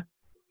India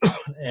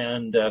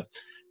and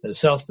the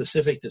South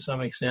Pacific to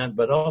some extent,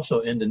 but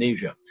also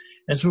Indonesia.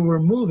 And so we're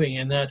moving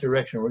in that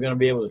direction. We're going to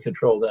be able to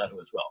control that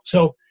as well.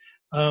 So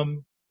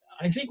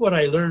I think what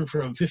I learned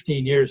from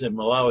 15 years in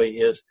Malawi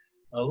is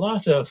a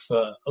lot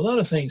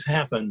of things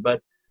happen,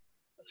 but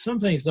some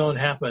things don't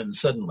happen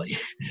suddenly.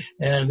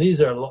 And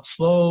these are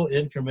slow,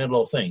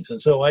 incremental things.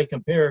 And so I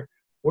compare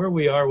where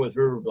we are with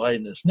river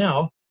blindness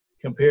now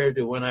compared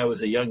to when I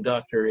was a young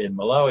doctor in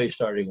Malawi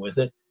starting with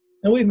it.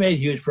 And we've made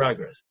huge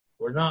progress.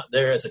 We're not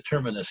there as a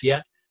terminus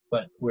yet,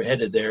 but we're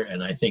headed there.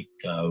 And I think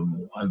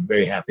I'm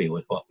very happy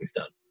with what we've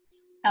done.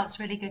 That's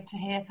really good to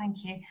hear.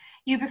 Thank you.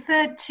 You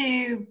referred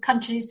to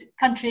countries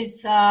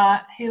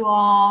who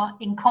are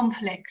in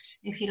conflict,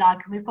 if you like.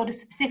 And we've got a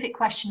specific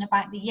question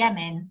about the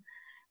Yemen,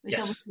 which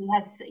obviously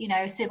has,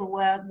 a civil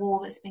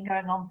war that's been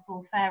going on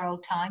for a fair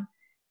old time.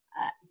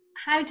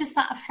 How does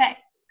that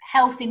affect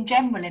health in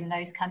general in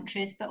those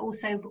countries, but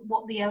also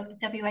what the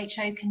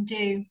WHO can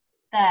do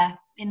there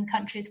in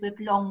countries with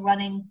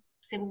long-running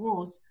civil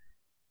wars.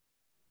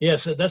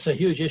 Yes, that's a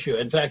huge issue.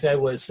 In fact, I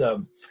was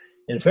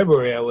in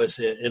February, I was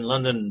in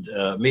London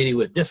meeting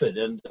with DFID,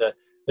 and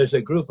there's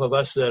a group of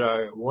us that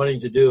are wanting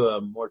to do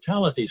a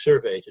mortality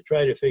survey to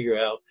try to figure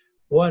out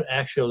what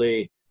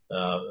actually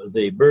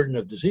the burden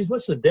of disease,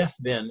 what's the death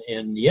been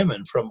in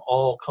Yemen from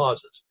all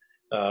causes?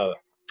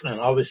 And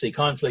obviously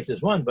conflict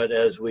is one, but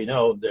as we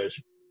know,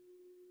 there's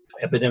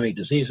epidemic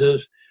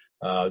diseases.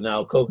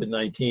 Now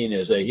COVID-19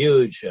 is a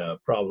huge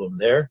problem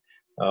there.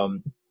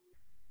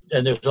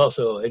 And there's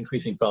also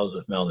increasing problems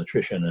with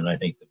malnutrition, and I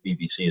think the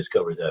BBC has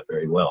covered that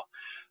very well.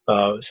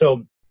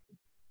 So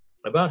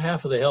about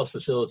half of the health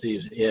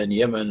facilities in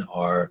Yemen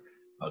are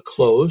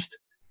closed,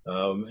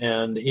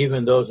 and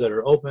even those that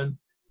are open,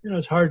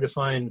 it's hard to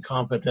find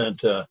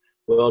competent,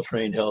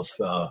 well-trained health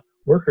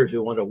workers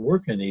who want to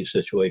work in these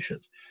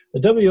situations.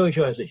 The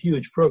WHO has a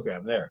huge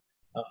program there.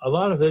 A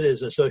lot of it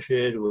is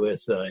associated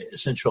with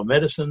essential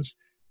medicines,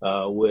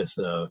 with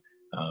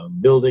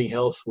building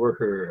health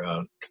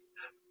worker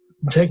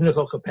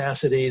technical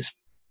capacities,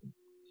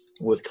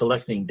 with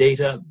collecting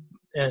data.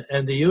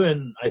 And the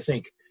UN, I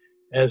think,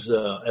 as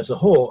a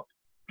whole,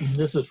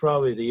 this is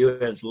probably the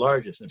UN's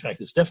largest, in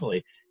fact, it's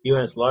definitely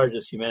UN's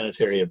largest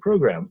humanitarian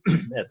program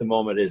at the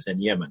moment is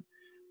in Yemen.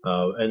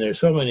 And there's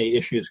so many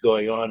issues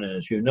going on. And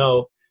as you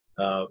know,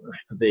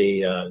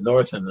 the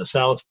north and the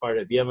south part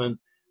of Yemen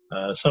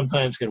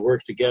sometimes can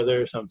work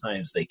together,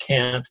 sometimes they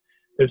can't.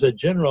 There's a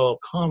general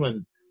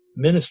common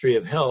Ministry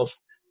of Health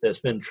that's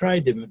been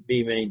tried to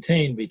be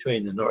maintained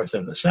between the north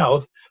and the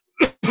south,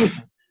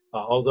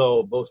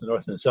 although both the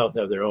north and the south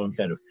have their own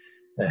kind of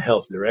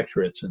health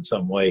directorates in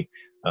some way.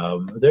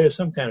 There is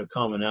some kind of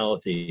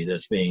commonality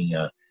that's being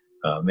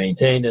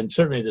maintained, and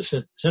certainly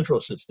the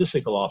Central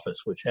Statistical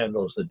Office, which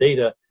handles the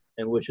data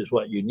and which is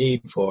what you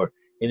need for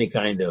any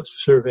kind of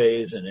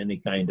surveys and any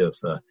kind of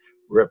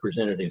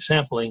representative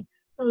sampling,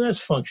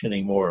 that's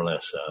functioning more or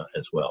less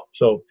as well.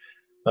 So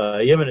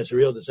Yemen is a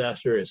real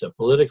disaster. It's a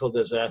political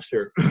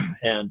disaster.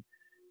 And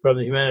from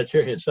the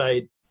humanitarian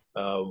side,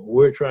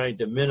 we're trying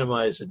to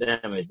minimize the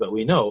damage, but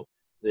we know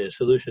the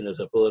solution is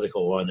a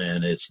political one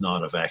and it's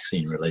not a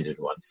vaccine-related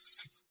one.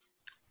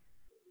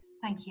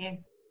 Thank you.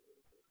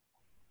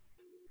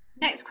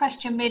 Next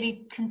question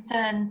really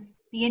concerns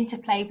the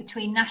interplay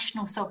between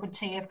national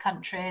sovereignty of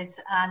countries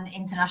and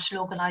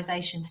international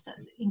organisations,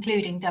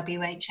 including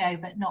WHO,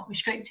 but not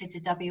restricted to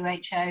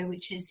WHO,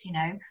 which is,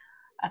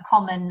 a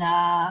common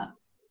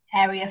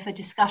area for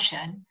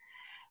discussion.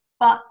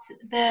 But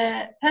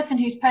the person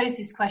who's posed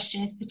this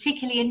question is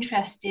particularly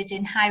interested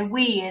in how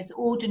we as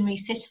ordinary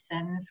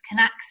citizens can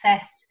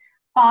access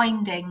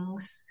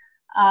findings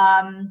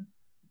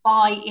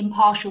by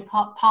impartial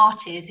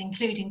parties,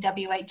 including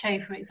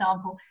WHO, for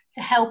example, to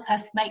help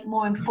us make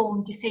more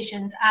informed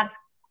decisions as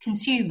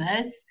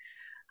consumers,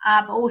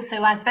 but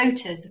also as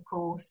voters, of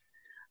course.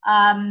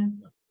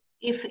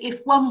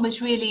 If one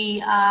was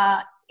really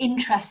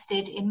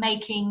interested in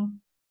making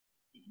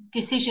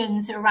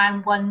decisions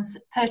around one's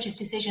purchase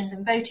decisions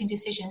and voting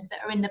decisions that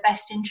are in the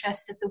best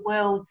interests of the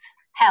world's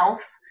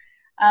health,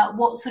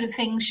 what sort of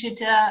things should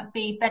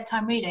be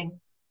bedtime reading?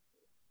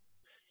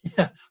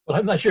 Yeah, well,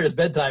 I'm not sure it's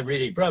bedtime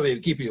reading. Probably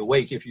would keep you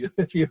awake if you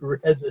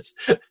read this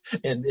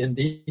in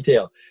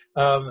detail.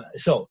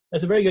 So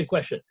that's a very good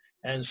question.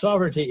 And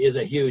sovereignty is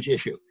a huge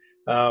issue.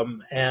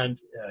 And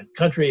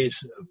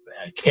countries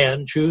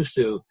can choose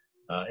to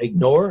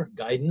ignore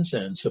guidance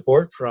and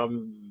support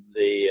from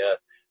the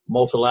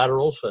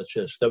multilaterals such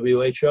as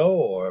WHO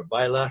or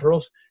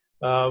bilaterals.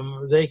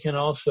 They can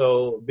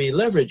also be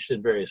leveraged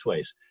in various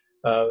ways.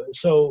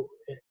 So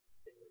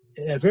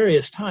at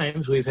various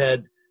times we've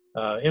had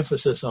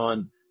emphasis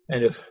on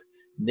kind of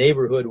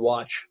neighborhood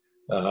watch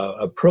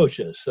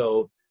approaches.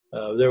 So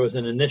there was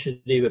an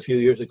initiative a few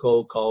years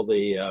ago called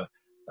the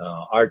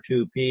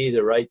R2P,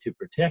 the right to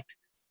protect,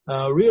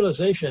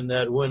 realization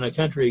that when a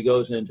country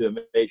goes into a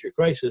major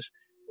crisis,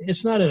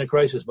 it's not in a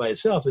crisis by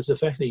itself, it's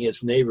affecting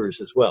its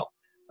neighbors as well.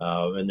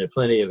 And there are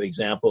plenty of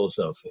examples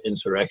of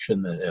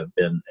insurrection that have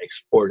been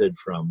exported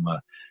from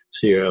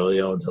Sierra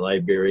Leone to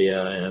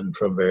Liberia and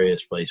from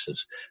various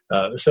places.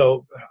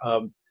 So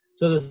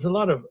there's a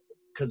lot of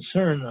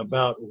concern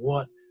about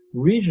what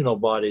regional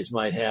bodies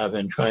might have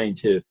in trying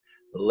to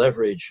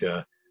leverage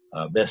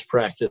best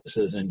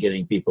practices and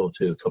getting people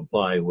to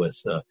comply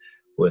with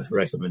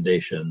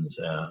recommendations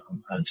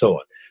and so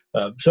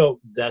on. So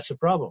that's a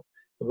problem.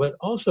 But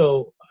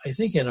also, I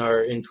think in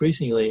our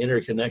increasingly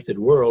interconnected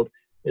world,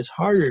 it's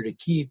harder to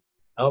keep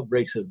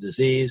outbreaks of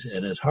disease,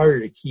 and it's harder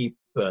to keep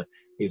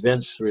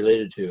events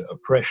related to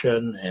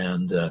oppression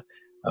and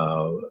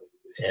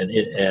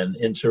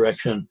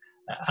insurrection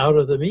out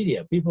of the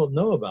media. People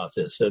know about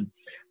this. And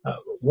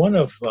one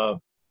of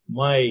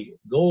my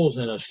goals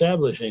in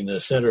establishing the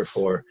Center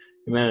for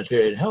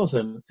Humanitarian Health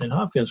in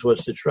Hopkins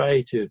was to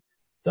try to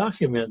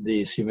document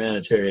these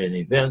humanitarian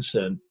events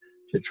and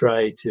to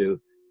try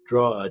to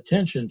draw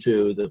attention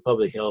to the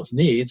public health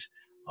needs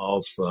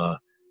of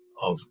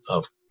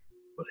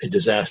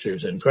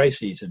disasters and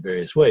crises in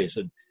various ways.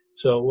 And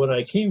so when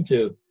I came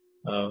to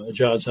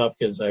Johns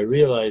Hopkins, I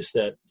realized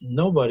that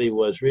nobody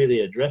was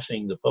really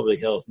addressing the public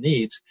health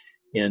needs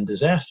in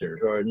disasters,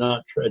 or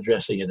not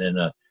addressing it in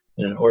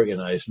an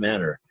organized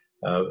manner.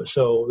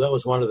 So that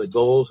was one of the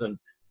goals, and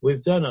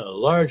we've done a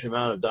large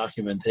amount of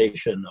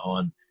documentation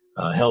on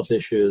health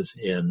issues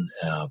in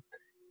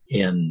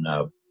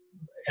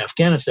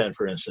Afghanistan,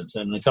 for instance.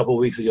 And a couple of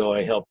weeks ago,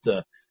 I helped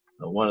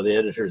one of the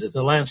editors at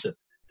The Lancet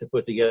to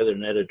put together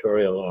an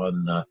editorial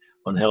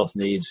on health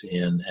needs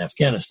in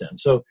Afghanistan.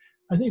 So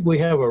I think we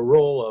have a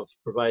role of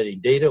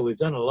providing data. We've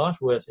done a lot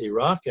with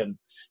Iraq, and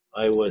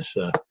I was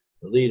the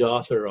lead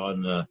author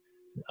on the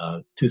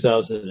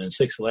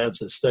 2006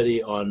 Lancet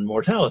study on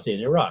mortality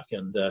in Iraq,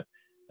 and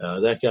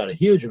that got a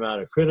huge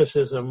amount of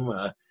criticism.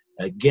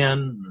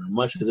 Again,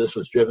 much of this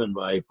was driven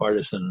by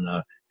partisan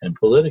and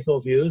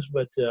political views,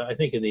 but I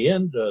think in the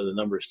end, the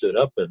numbers stood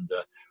up, and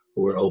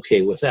we're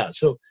okay with that.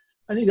 So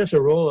I think that's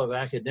a role of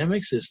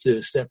academics, is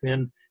to step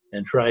in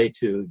and try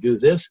to do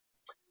this.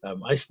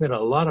 I spent a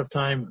lot of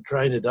time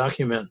trying to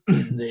document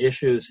the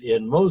issues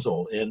in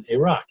Mosul in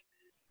Iraq.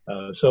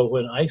 So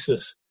when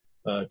ISIS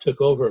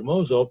took over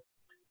Mosul,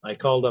 I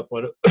called up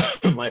one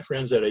of my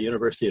friends at a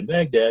university in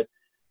Baghdad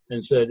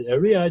and said,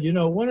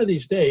 Riyadh, one of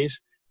these days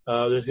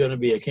there's going to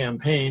be a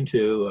campaign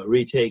to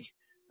retake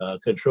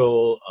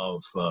control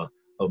of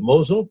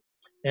Mosul,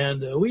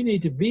 and we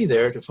need to be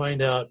there to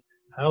find out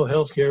how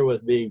healthcare was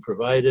being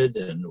provided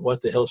and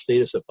what the health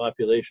status of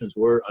populations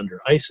were under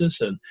ISIS,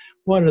 and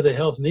what are the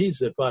health needs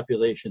that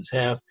populations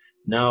have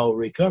now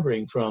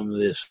recovering from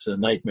this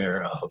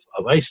nightmare of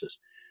ISIS.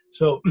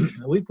 So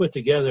we put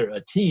together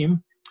a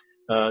team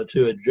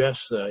to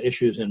address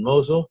issues in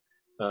Mosul,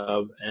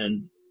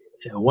 and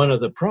one of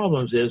the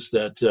problems is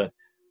that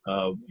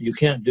you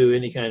can't do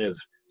any kind of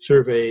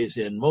surveys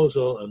in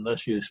Mosul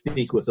unless you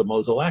speak with a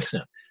Mosul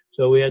accent.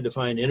 So we had to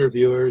find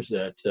interviewers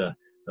that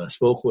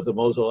spoke with a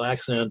Mosul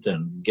accent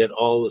and get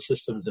all the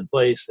systems in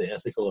place, the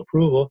ethical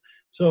approval.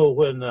 So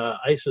when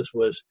ISIS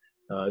was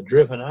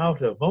driven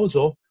out of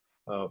Mosul,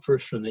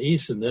 first from the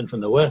east and then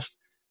from the west,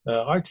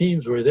 our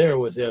teams were there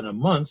within a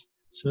month,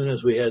 as soon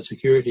as we had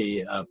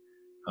security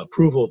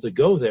approval to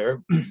go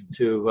there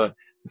to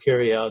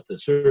carry out the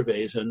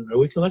surveys. And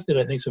we collected,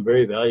 I think, some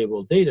very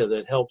valuable data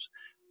that helps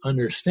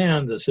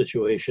understand the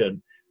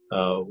situation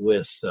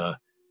that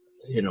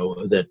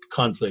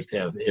conflict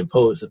have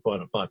imposed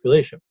upon a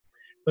population.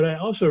 But I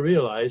also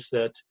realized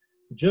that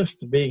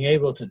just being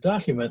able to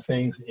document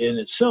things in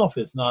itself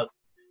is not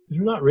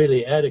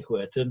really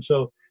adequate. And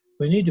so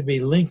we need to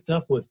be linked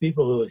up with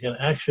people who can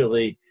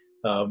actually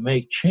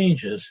make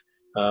changes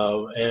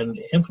and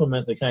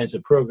implement the kinds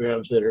of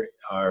programs that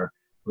are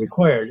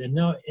required. And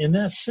now, in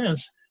that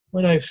sense,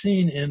 what I've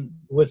seen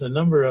with a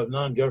number of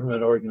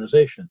non-government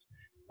organizations,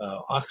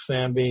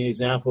 Oxfam being an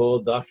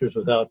example, Doctors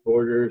Without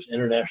Borders,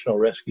 International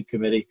Rescue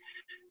Committee,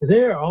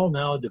 they are all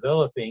now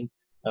developing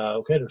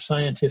kind of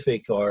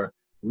scientific or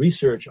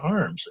research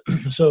arms,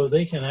 so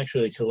they can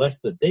actually collect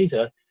the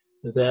data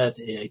that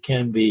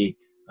can be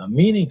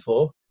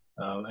meaningful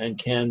and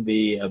can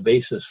be a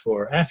basis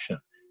for action.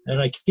 And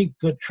I keep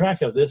good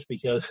track of this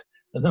because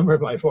a number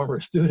of my former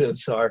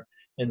students are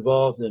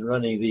involved in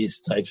running these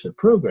types of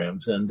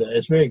programs, and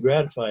it's very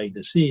gratifying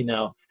to see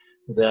now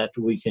that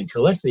we can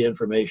collect the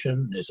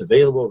information. It's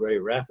available very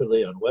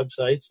rapidly on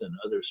websites and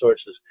other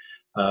sources,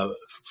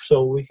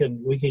 so we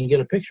can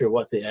get a picture of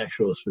what the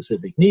actual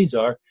specific needs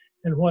are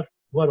and what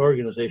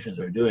organizations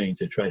are doing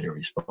to try to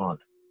respond.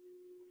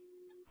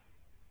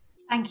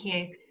 Thank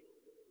you.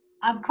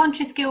 I'm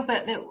conscious,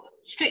 Gilbert, that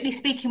strictly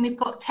speaking, we've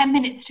got 10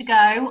 minutes to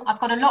go. I've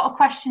got a lot of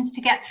questions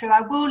to get through.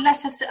 I will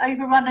let us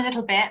overrun a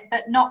little bit,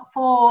 but not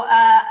for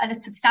a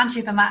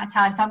substantive amount of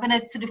time. So I'm going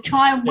to sort of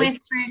try and whiz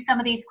through some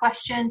of these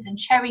questions and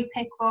cherry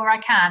pick where I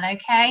can,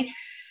 okay?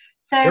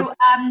 So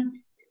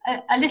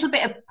a little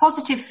bit of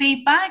positive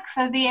feedback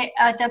for the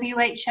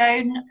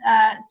WHO,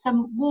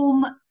 some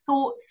warm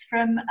thoughts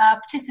from a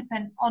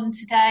participant on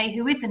today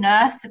who is a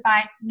nurse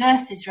about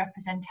nurses'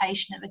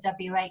 representation at the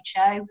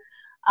WHO,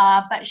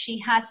 but she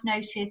has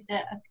noted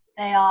that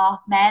they are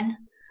men.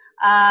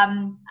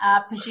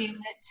 I presume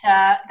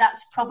that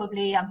that's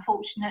probably,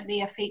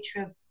 unfortunately, a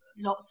feature of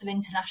lots of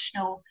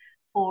international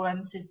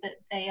forums, is that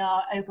they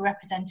are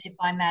overrepresented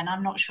by men.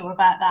 I'm not sure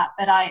about that,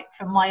 but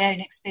from my own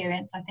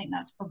experience, I think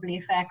that's probably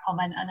a fair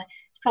comment, and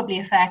it's probably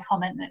a fair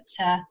comment that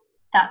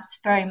that's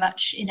very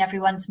much in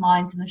everyone's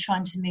minds, and we're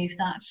trying to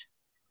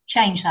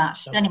change that.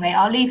 But anyway,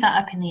 I'll leave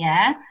that up in the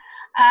air.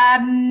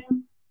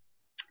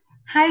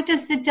 How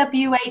does the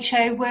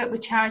WHO work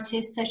with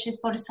charities such as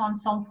Médecins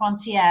Sans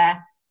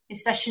Frontières,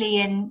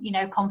 especially in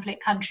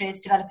conflict countries,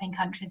 developing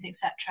countries,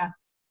 etc.?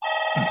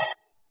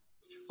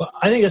 Well,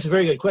 I think that's a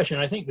very good question.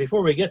 I think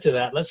before we get to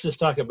that, let's just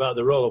talk about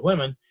the role of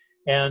women.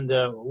 And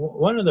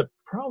one of the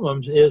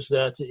problems is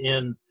that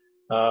in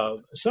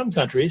some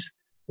countries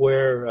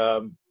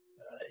where,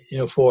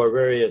 for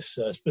various,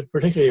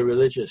 particularly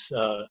religious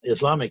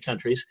Islamic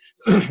countries,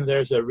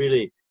 there's a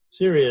really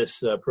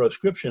serious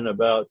proscription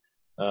about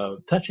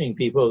touching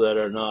people that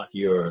are not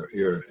your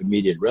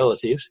immediate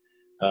relatives.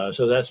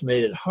 So that's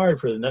made it hard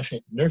for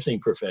the nursing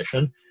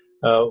profession.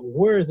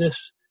 Where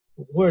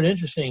an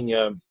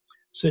interesting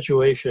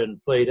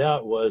situation played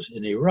out was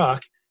in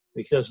Iraq,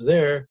 because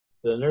there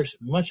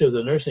much of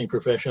the nursing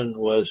profession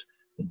was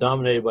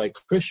dominated by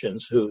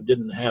Christians who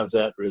didn't have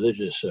that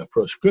religious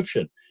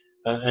proscription.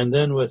 And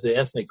then with the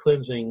ethnic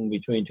cleansing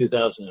between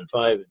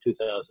 2005 and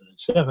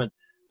 2007,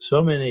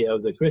 so many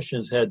of the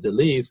Christians had to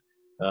leave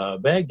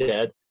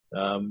Baghdad,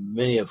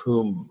 many of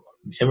whom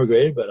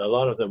immigrated, but a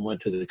lot of them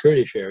went to the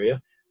Kurdish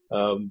area.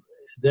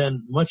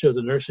 Then much of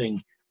the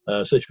nursing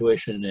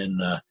situation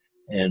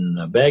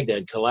in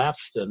Baghdad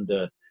collapsed, and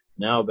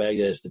now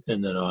Baghdad is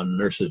dependent on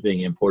nurses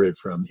being imported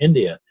from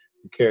India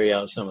to carry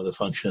out some of the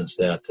functions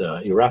that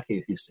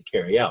Iraqis used to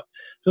carry out.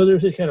 So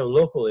there's these kind of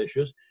local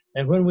issues.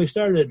 And when we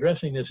started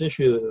addressing this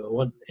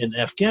issue in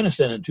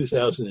Afghanistan in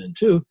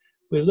 2002,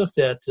 we looked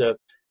at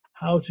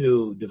how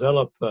to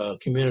develop a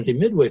community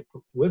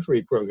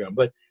midwifery program.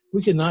 But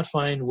we could not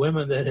find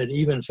women that had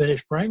even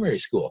finished primary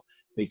school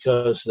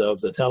because of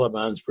the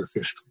Taliban's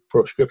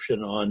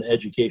proscription on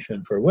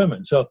education for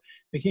women. So it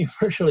became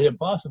virtually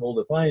impossible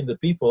to find the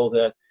people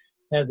that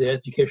had the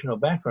educational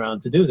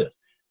background to do this.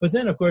 But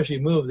then, of course, you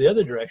move the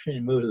other direction.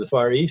 You move to the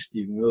Far East.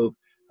 You move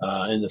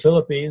in the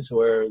Philippines,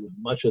 where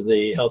much of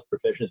the health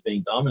profession is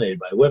being dominated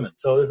by women.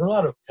 So there's a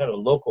lot of kind of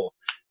local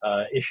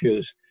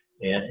issues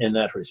in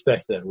that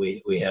respect that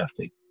we have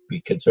to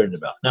be concerned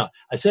about. Now,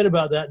 I said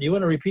about that. Do you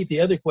want to repeat the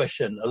other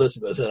question,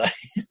 Elizabeth, that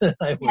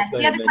I yes,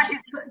 the other question,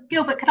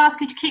 Gilbert, could I ask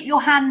you to keep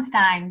your hands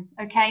down,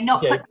 okay?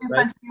 Not put them in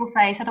front of your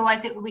face,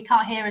 otherwise we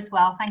can't hear as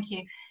well. Thank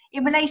you.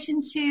 In relation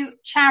to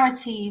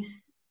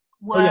charities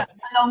work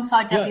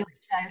alongside WHO,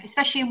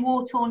 especially in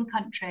war-torn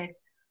countries.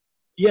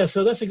 Yeah,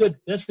 so that's a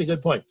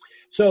good point.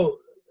 So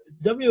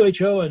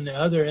WHO and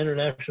other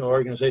international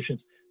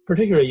organizations,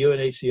 particularly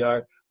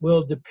UNHCR,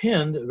 will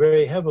depend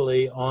very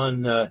heavily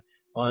on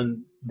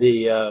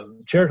the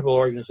charitable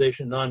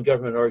organization,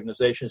 non-government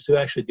organizations to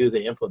actually do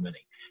the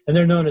implementing. And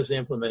they're known as the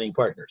implementing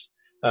partners.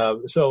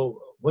 So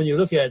when you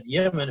look at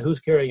Yemen,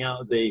 who's carrying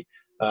out the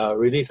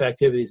relief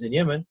activities in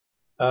Yemen,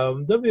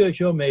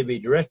 WHO may be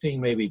directing,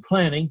 may be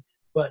planning,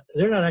 but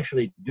they're not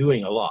actually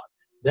doing a lot.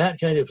 That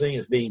kind of thing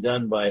is being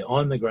done by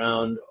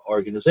on-the-ground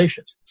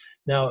organizations.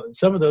 Now,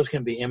 some of those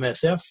can be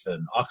MSF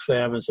and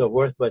Oxfam and so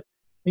forth, but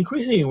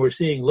increasingly we're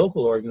seeing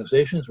local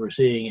organizations, we're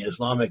seeing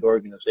Islamic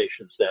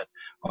organizations that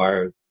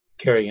are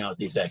carrying out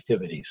these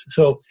activities.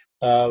 So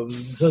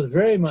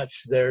very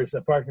much there's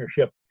a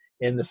partnership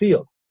in the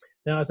field.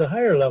 Now, at the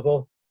higher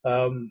level,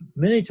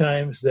 many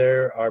times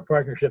there are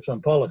partnerships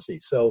on policy.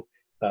 So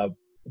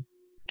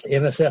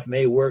MSF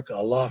may work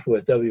a lot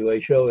with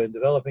WHO in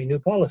developing new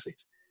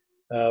policies.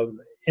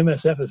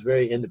 MSF is a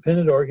very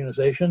independent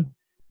organization,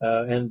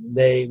 and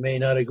they may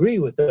not agree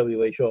with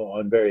WHO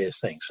on various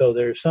things. So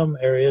there's some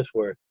areas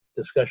where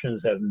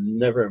discussions have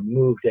never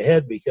moved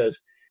ahead because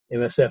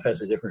MSF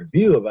has a different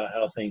view about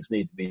how things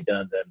need to be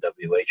done than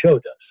WHO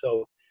does.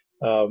 So,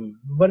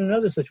 but in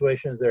other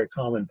situations, there are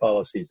common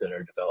policies that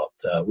are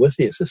developed with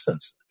the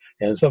assistance,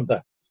 and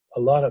sometimes a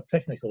lot of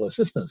technical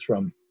assistance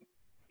from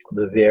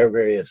the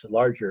various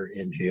larger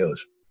NGOs.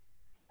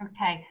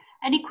 Okay.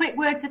 Any quick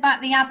words about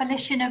the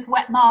abolition of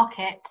wet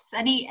markets?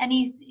 Have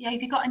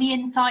you got any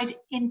inside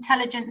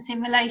intelligence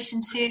in relation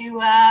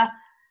to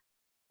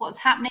what's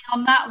happening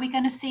on that? Are we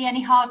going to see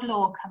any hard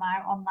law come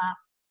out on that?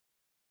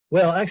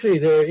 Well, actually,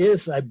 there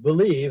is, I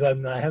believe, I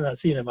have not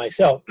seen it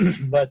myself,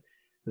 but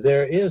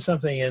there is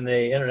something in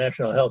the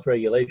international health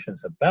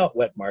regulations about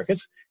wet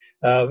markets.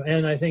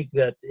 And I think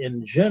that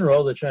in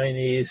general, the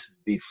Chinese,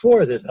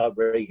 before this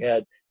outbreak,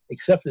 had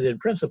accepted in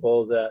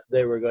principle that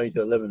they were going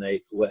to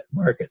eliminate wet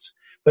markets.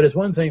 But it's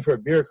one thing for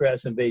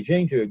bureaucrats in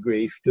Beijing to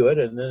agree to it,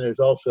 and then there's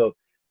also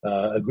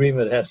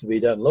agreement that has to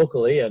be done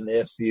locally, and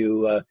if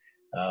you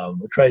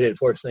try to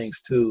enforce things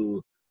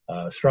too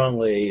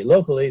strongly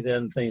locally,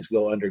 then things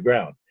go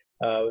underground.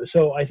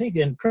 So I think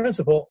in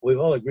principle, we've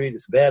all agreed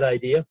it's a bad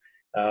idea,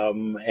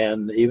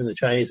 and even the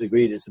Chinese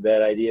agreed it's a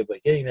bad idea,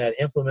 but getting that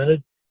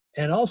implemented,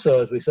 and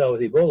also, as we saw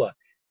with Ebola,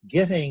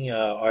 getting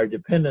our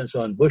dependence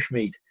on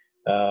bushmeat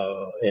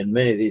in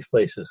many of these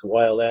places,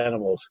 wild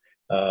animals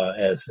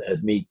as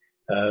meat,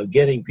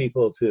 getting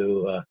people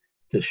to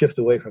shift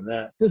away from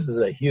that. This is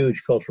a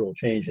huge cultural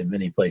change in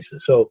many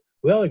places. So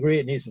we all agree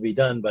it needs to be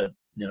done, but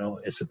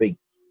it's a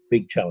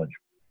big challenge.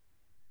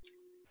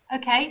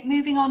 Okay,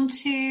 moving on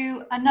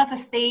to another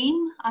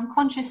theme. I'm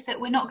conscious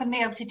that we're not going to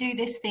be able to do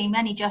this theme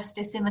any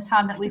justice in the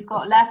time that we've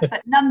got left,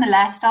 but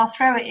nonetheless, I'll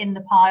throw it in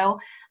the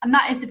pile. And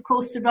that is, of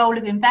course, the role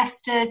of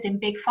investors in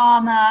big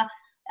pharma.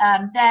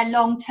 Their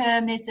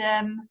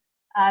long-termism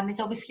is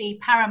obviously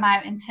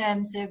paramount in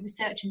terms of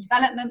research and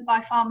development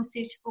by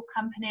pharmaceutical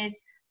companies.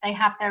 They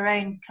have their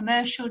own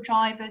commercial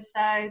drivers,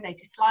 though. They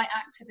dislike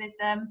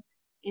activism,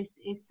 is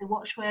the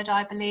watchword,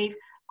 I believe.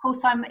 Of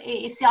course,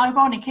 it's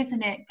ironic,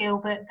 isn't it,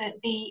 Gilbert,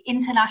 that the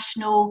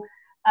International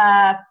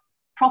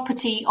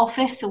Property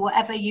Office, or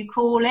whatever you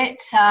call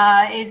it,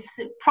 is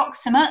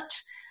proximate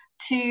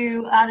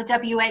to the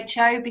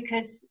WHO,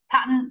 because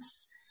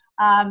patents,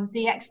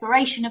 the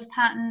expiration of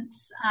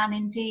patents, and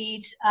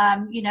indeed,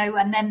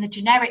 and then the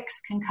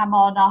generics can come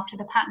on after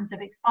the patents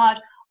have expired.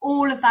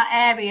 All of that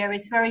area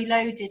is very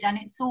loaded, and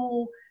it's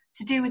all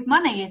to do with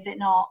money, is it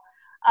not?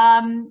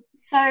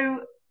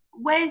 So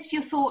where's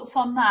your thoughts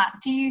on that?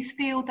 Do you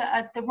feel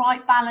that the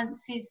right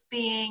balance is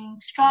being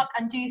struck,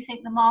 and do you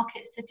think the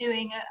markets are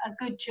doing a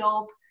good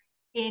job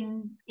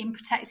in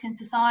protecting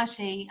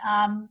society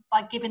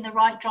by giving the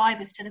right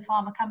drivers to the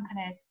pharma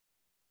companies?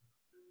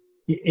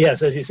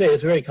 Yes, as you say,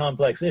 it's a very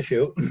complex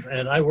issue,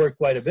 and I work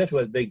quite a bit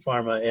with Big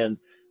Pharma in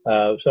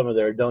some of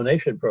their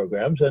donation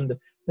programs, and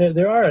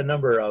there are a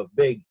number of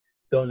big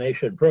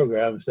donation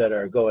programs that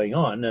are going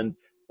on, and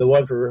the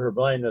one for river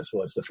blindness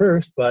was the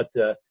first, but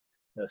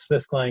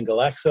SmithKline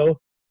Glaxo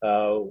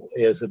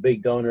is a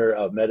big donor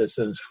of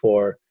medicines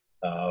for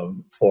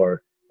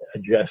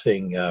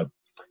addressing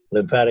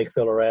lymphatic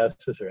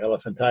filariasis or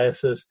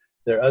elephantiasis.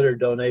 There are other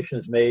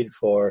donations made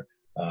for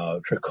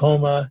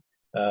trachoma.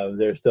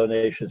 There's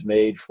donations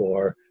made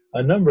for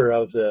a number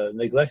of the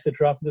neglected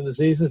tropical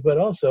diseases, but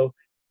also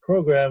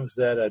programs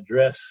that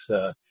address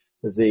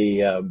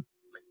the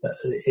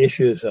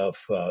issues of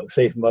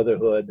safe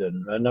motherhood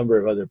and a number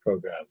of other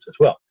programs as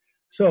well.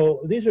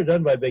 So these are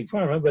done by Big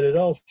Pharma, but it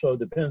also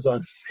depends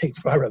on Big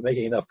Pharma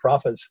making enough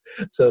profits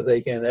so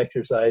they can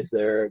exercise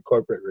their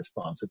corporate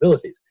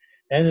responsibilities.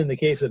 And in the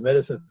case of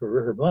medicine for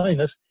river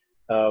blindness,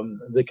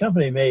 the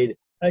company made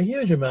a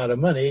huge amount of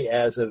money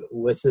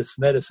with this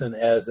medicine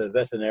as a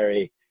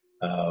veterinary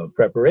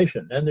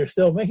preparation, and they're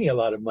still making a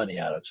lot of money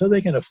out of it. So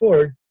they can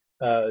afford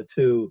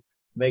to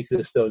make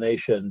this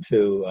donation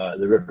to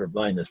the river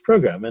blindness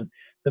program. And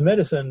the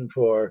medicine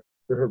for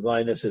river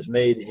blindness is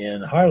made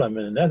in Haarlem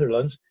in the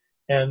Netherlands,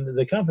 and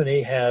the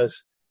company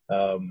has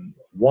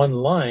one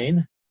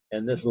line,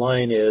 and this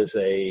line is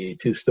a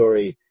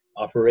 2-story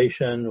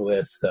operation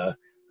with a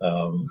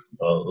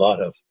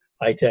lot of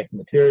high-tech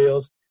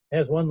materials. It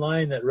has one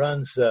line that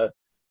runs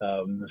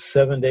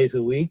 7 days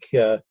a week,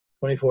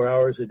 24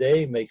 hours a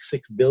day, makes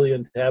 6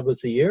 billion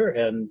tablets a year,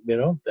 and,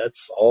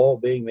 that's all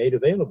being made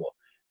available.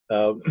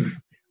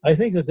 I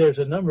think that there's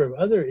a number of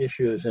other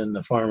issues in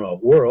the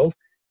pharma world,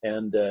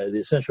 and the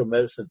Essential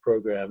Medicine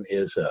Program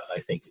is, I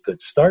think, a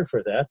good start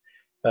for that.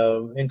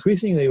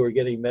 Increasingly, we're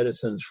getting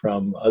medicines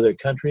from other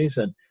countries,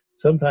 and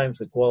sometimes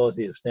the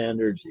quality of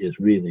standards is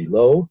really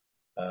low.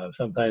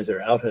 Sometimes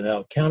they're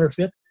out-and-out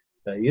counterfeit.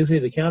 Usually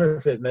the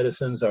counterfeit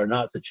medicines are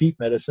not the cheap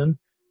medicine.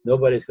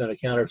 Nobody's going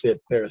to counterfeit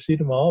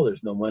paracetamol.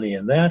 There's no money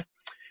in that.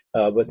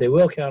 But they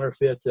will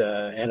counterfeit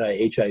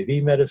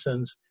anti-HIV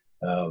medicines,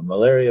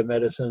 malaria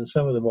medicines.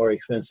 Some of the more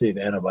expensive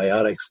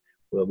antibiotics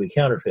will be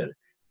counterfeited.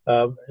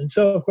 And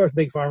so, of course,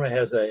 Big Pharma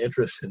has an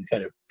interest in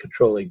kind of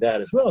controlling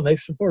that as well, and they've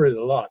supported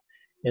a lot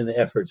in the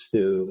efforts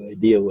to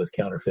deal with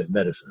counterfeit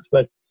medicines.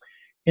 But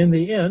in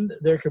the end,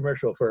 they're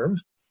commercial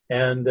firms,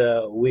 and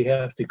we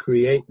have to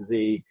create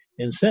the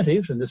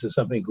incentives, and this is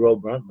something Gro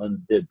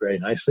Brundtland did very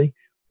nicely.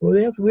 Well,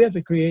 we have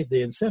to create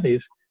the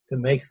incentives to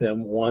make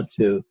them want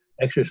to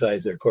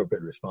exercise their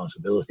corporate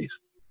responsibilities.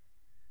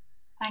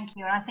 Thank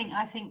you. And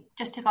I think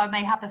just if I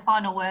may have the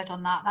final word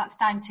on that, that's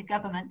down to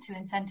government to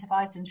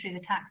incentivise them through the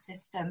tax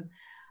system.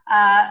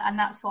 And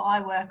that's what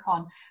I work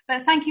on.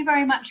 But thank you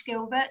very much,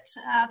 Gilbert.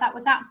 That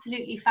was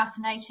absolutely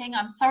fascinating.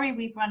 I'm sorry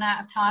we've run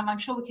out of time. I'm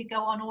sure we could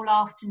go on all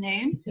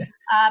afternoon.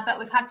 But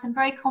we've had some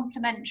very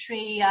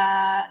complimentary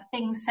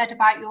things said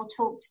about your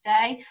talk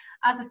today.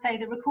 As I say,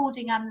 the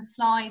recording and the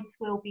slides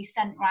will be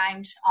sent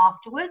round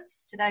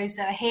afterwards to those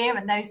that are here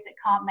and those that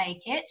can't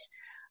make it.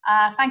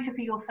 Thank you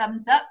for your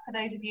thumbs up, for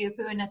those of you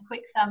who are doing a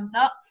quick thumbs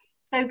up.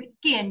 So,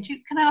 Gian,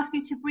 can I ask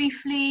you to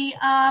briefly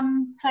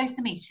close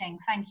the meeting?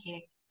 Thank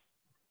you.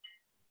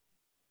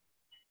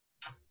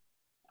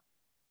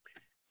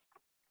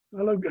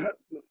 Hello.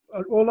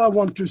 All I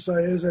want to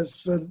say is,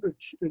 as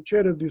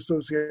chair of the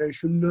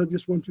association, I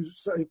just want to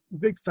say a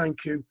big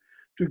thank you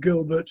to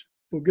Gilbert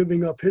for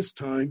giving up his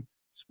time,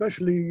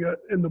 especially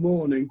in the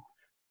morning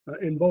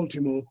in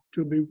Baltimore,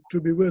 to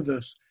be with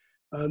us.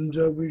 And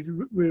it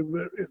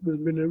has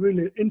been a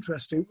really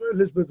interesting.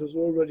 Elizabeth has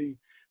already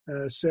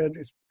said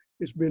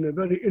it's been a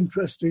very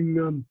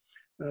interesting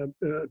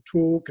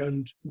talk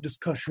and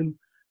discussion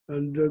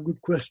and good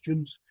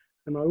questions.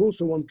 And I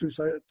also want to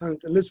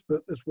thank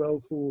Elizabeth as well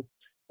for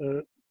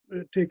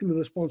taking the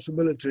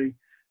responsibility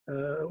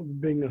of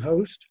being a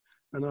host.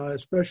 And I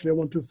especially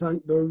want to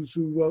thank those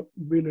who have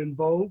been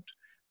involved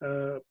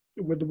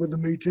with the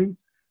meeting.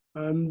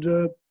 And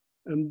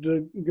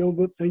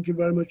Gilbert, thank you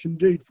very much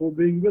indeed for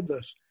being with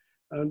us.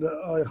 And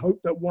I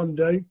hope that one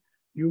day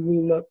you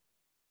will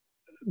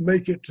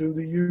make it to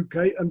the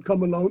UK and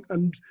come along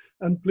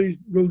and please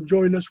will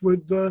join us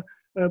with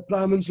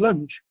Ploughman's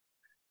Lunch.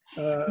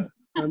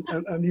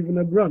 And even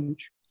a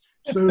brunch.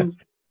 So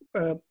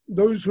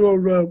those who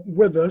are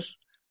with us,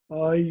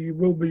 I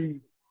will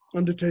be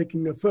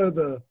undertaking a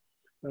further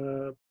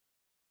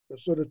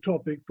sort of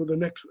topic for the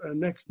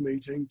next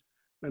meeting,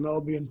 and I'll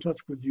be in touch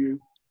with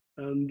you.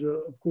 And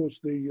of course,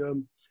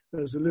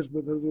 as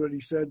Elizabeth has already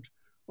said,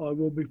 I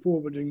will be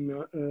forwarding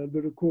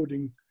the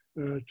recording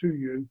to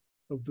you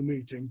of the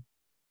meeting.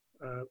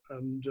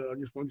 And I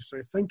just want to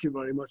say thank you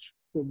very much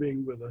for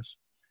being with us,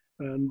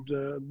 and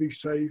be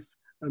safe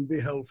and be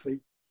healthy.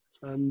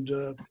 And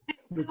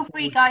feel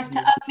free, guys, to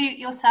unmute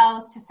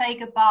yourselves to say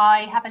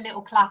goodbye, have a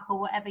little clap or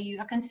whatever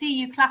I can see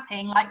you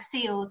clapping like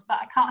seals, but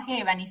I can't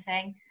hear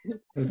anything.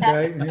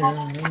 Okay. I have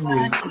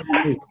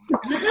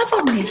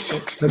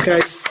unmuted.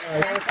 Okay.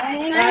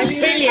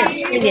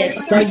 Brilliant.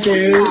 Thank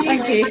you.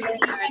 Thank you.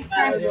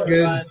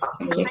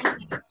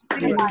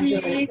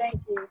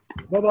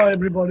 Bye bye,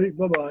 everybody.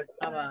 Bye bye.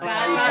 Bye.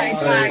 Bye.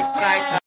 Bye.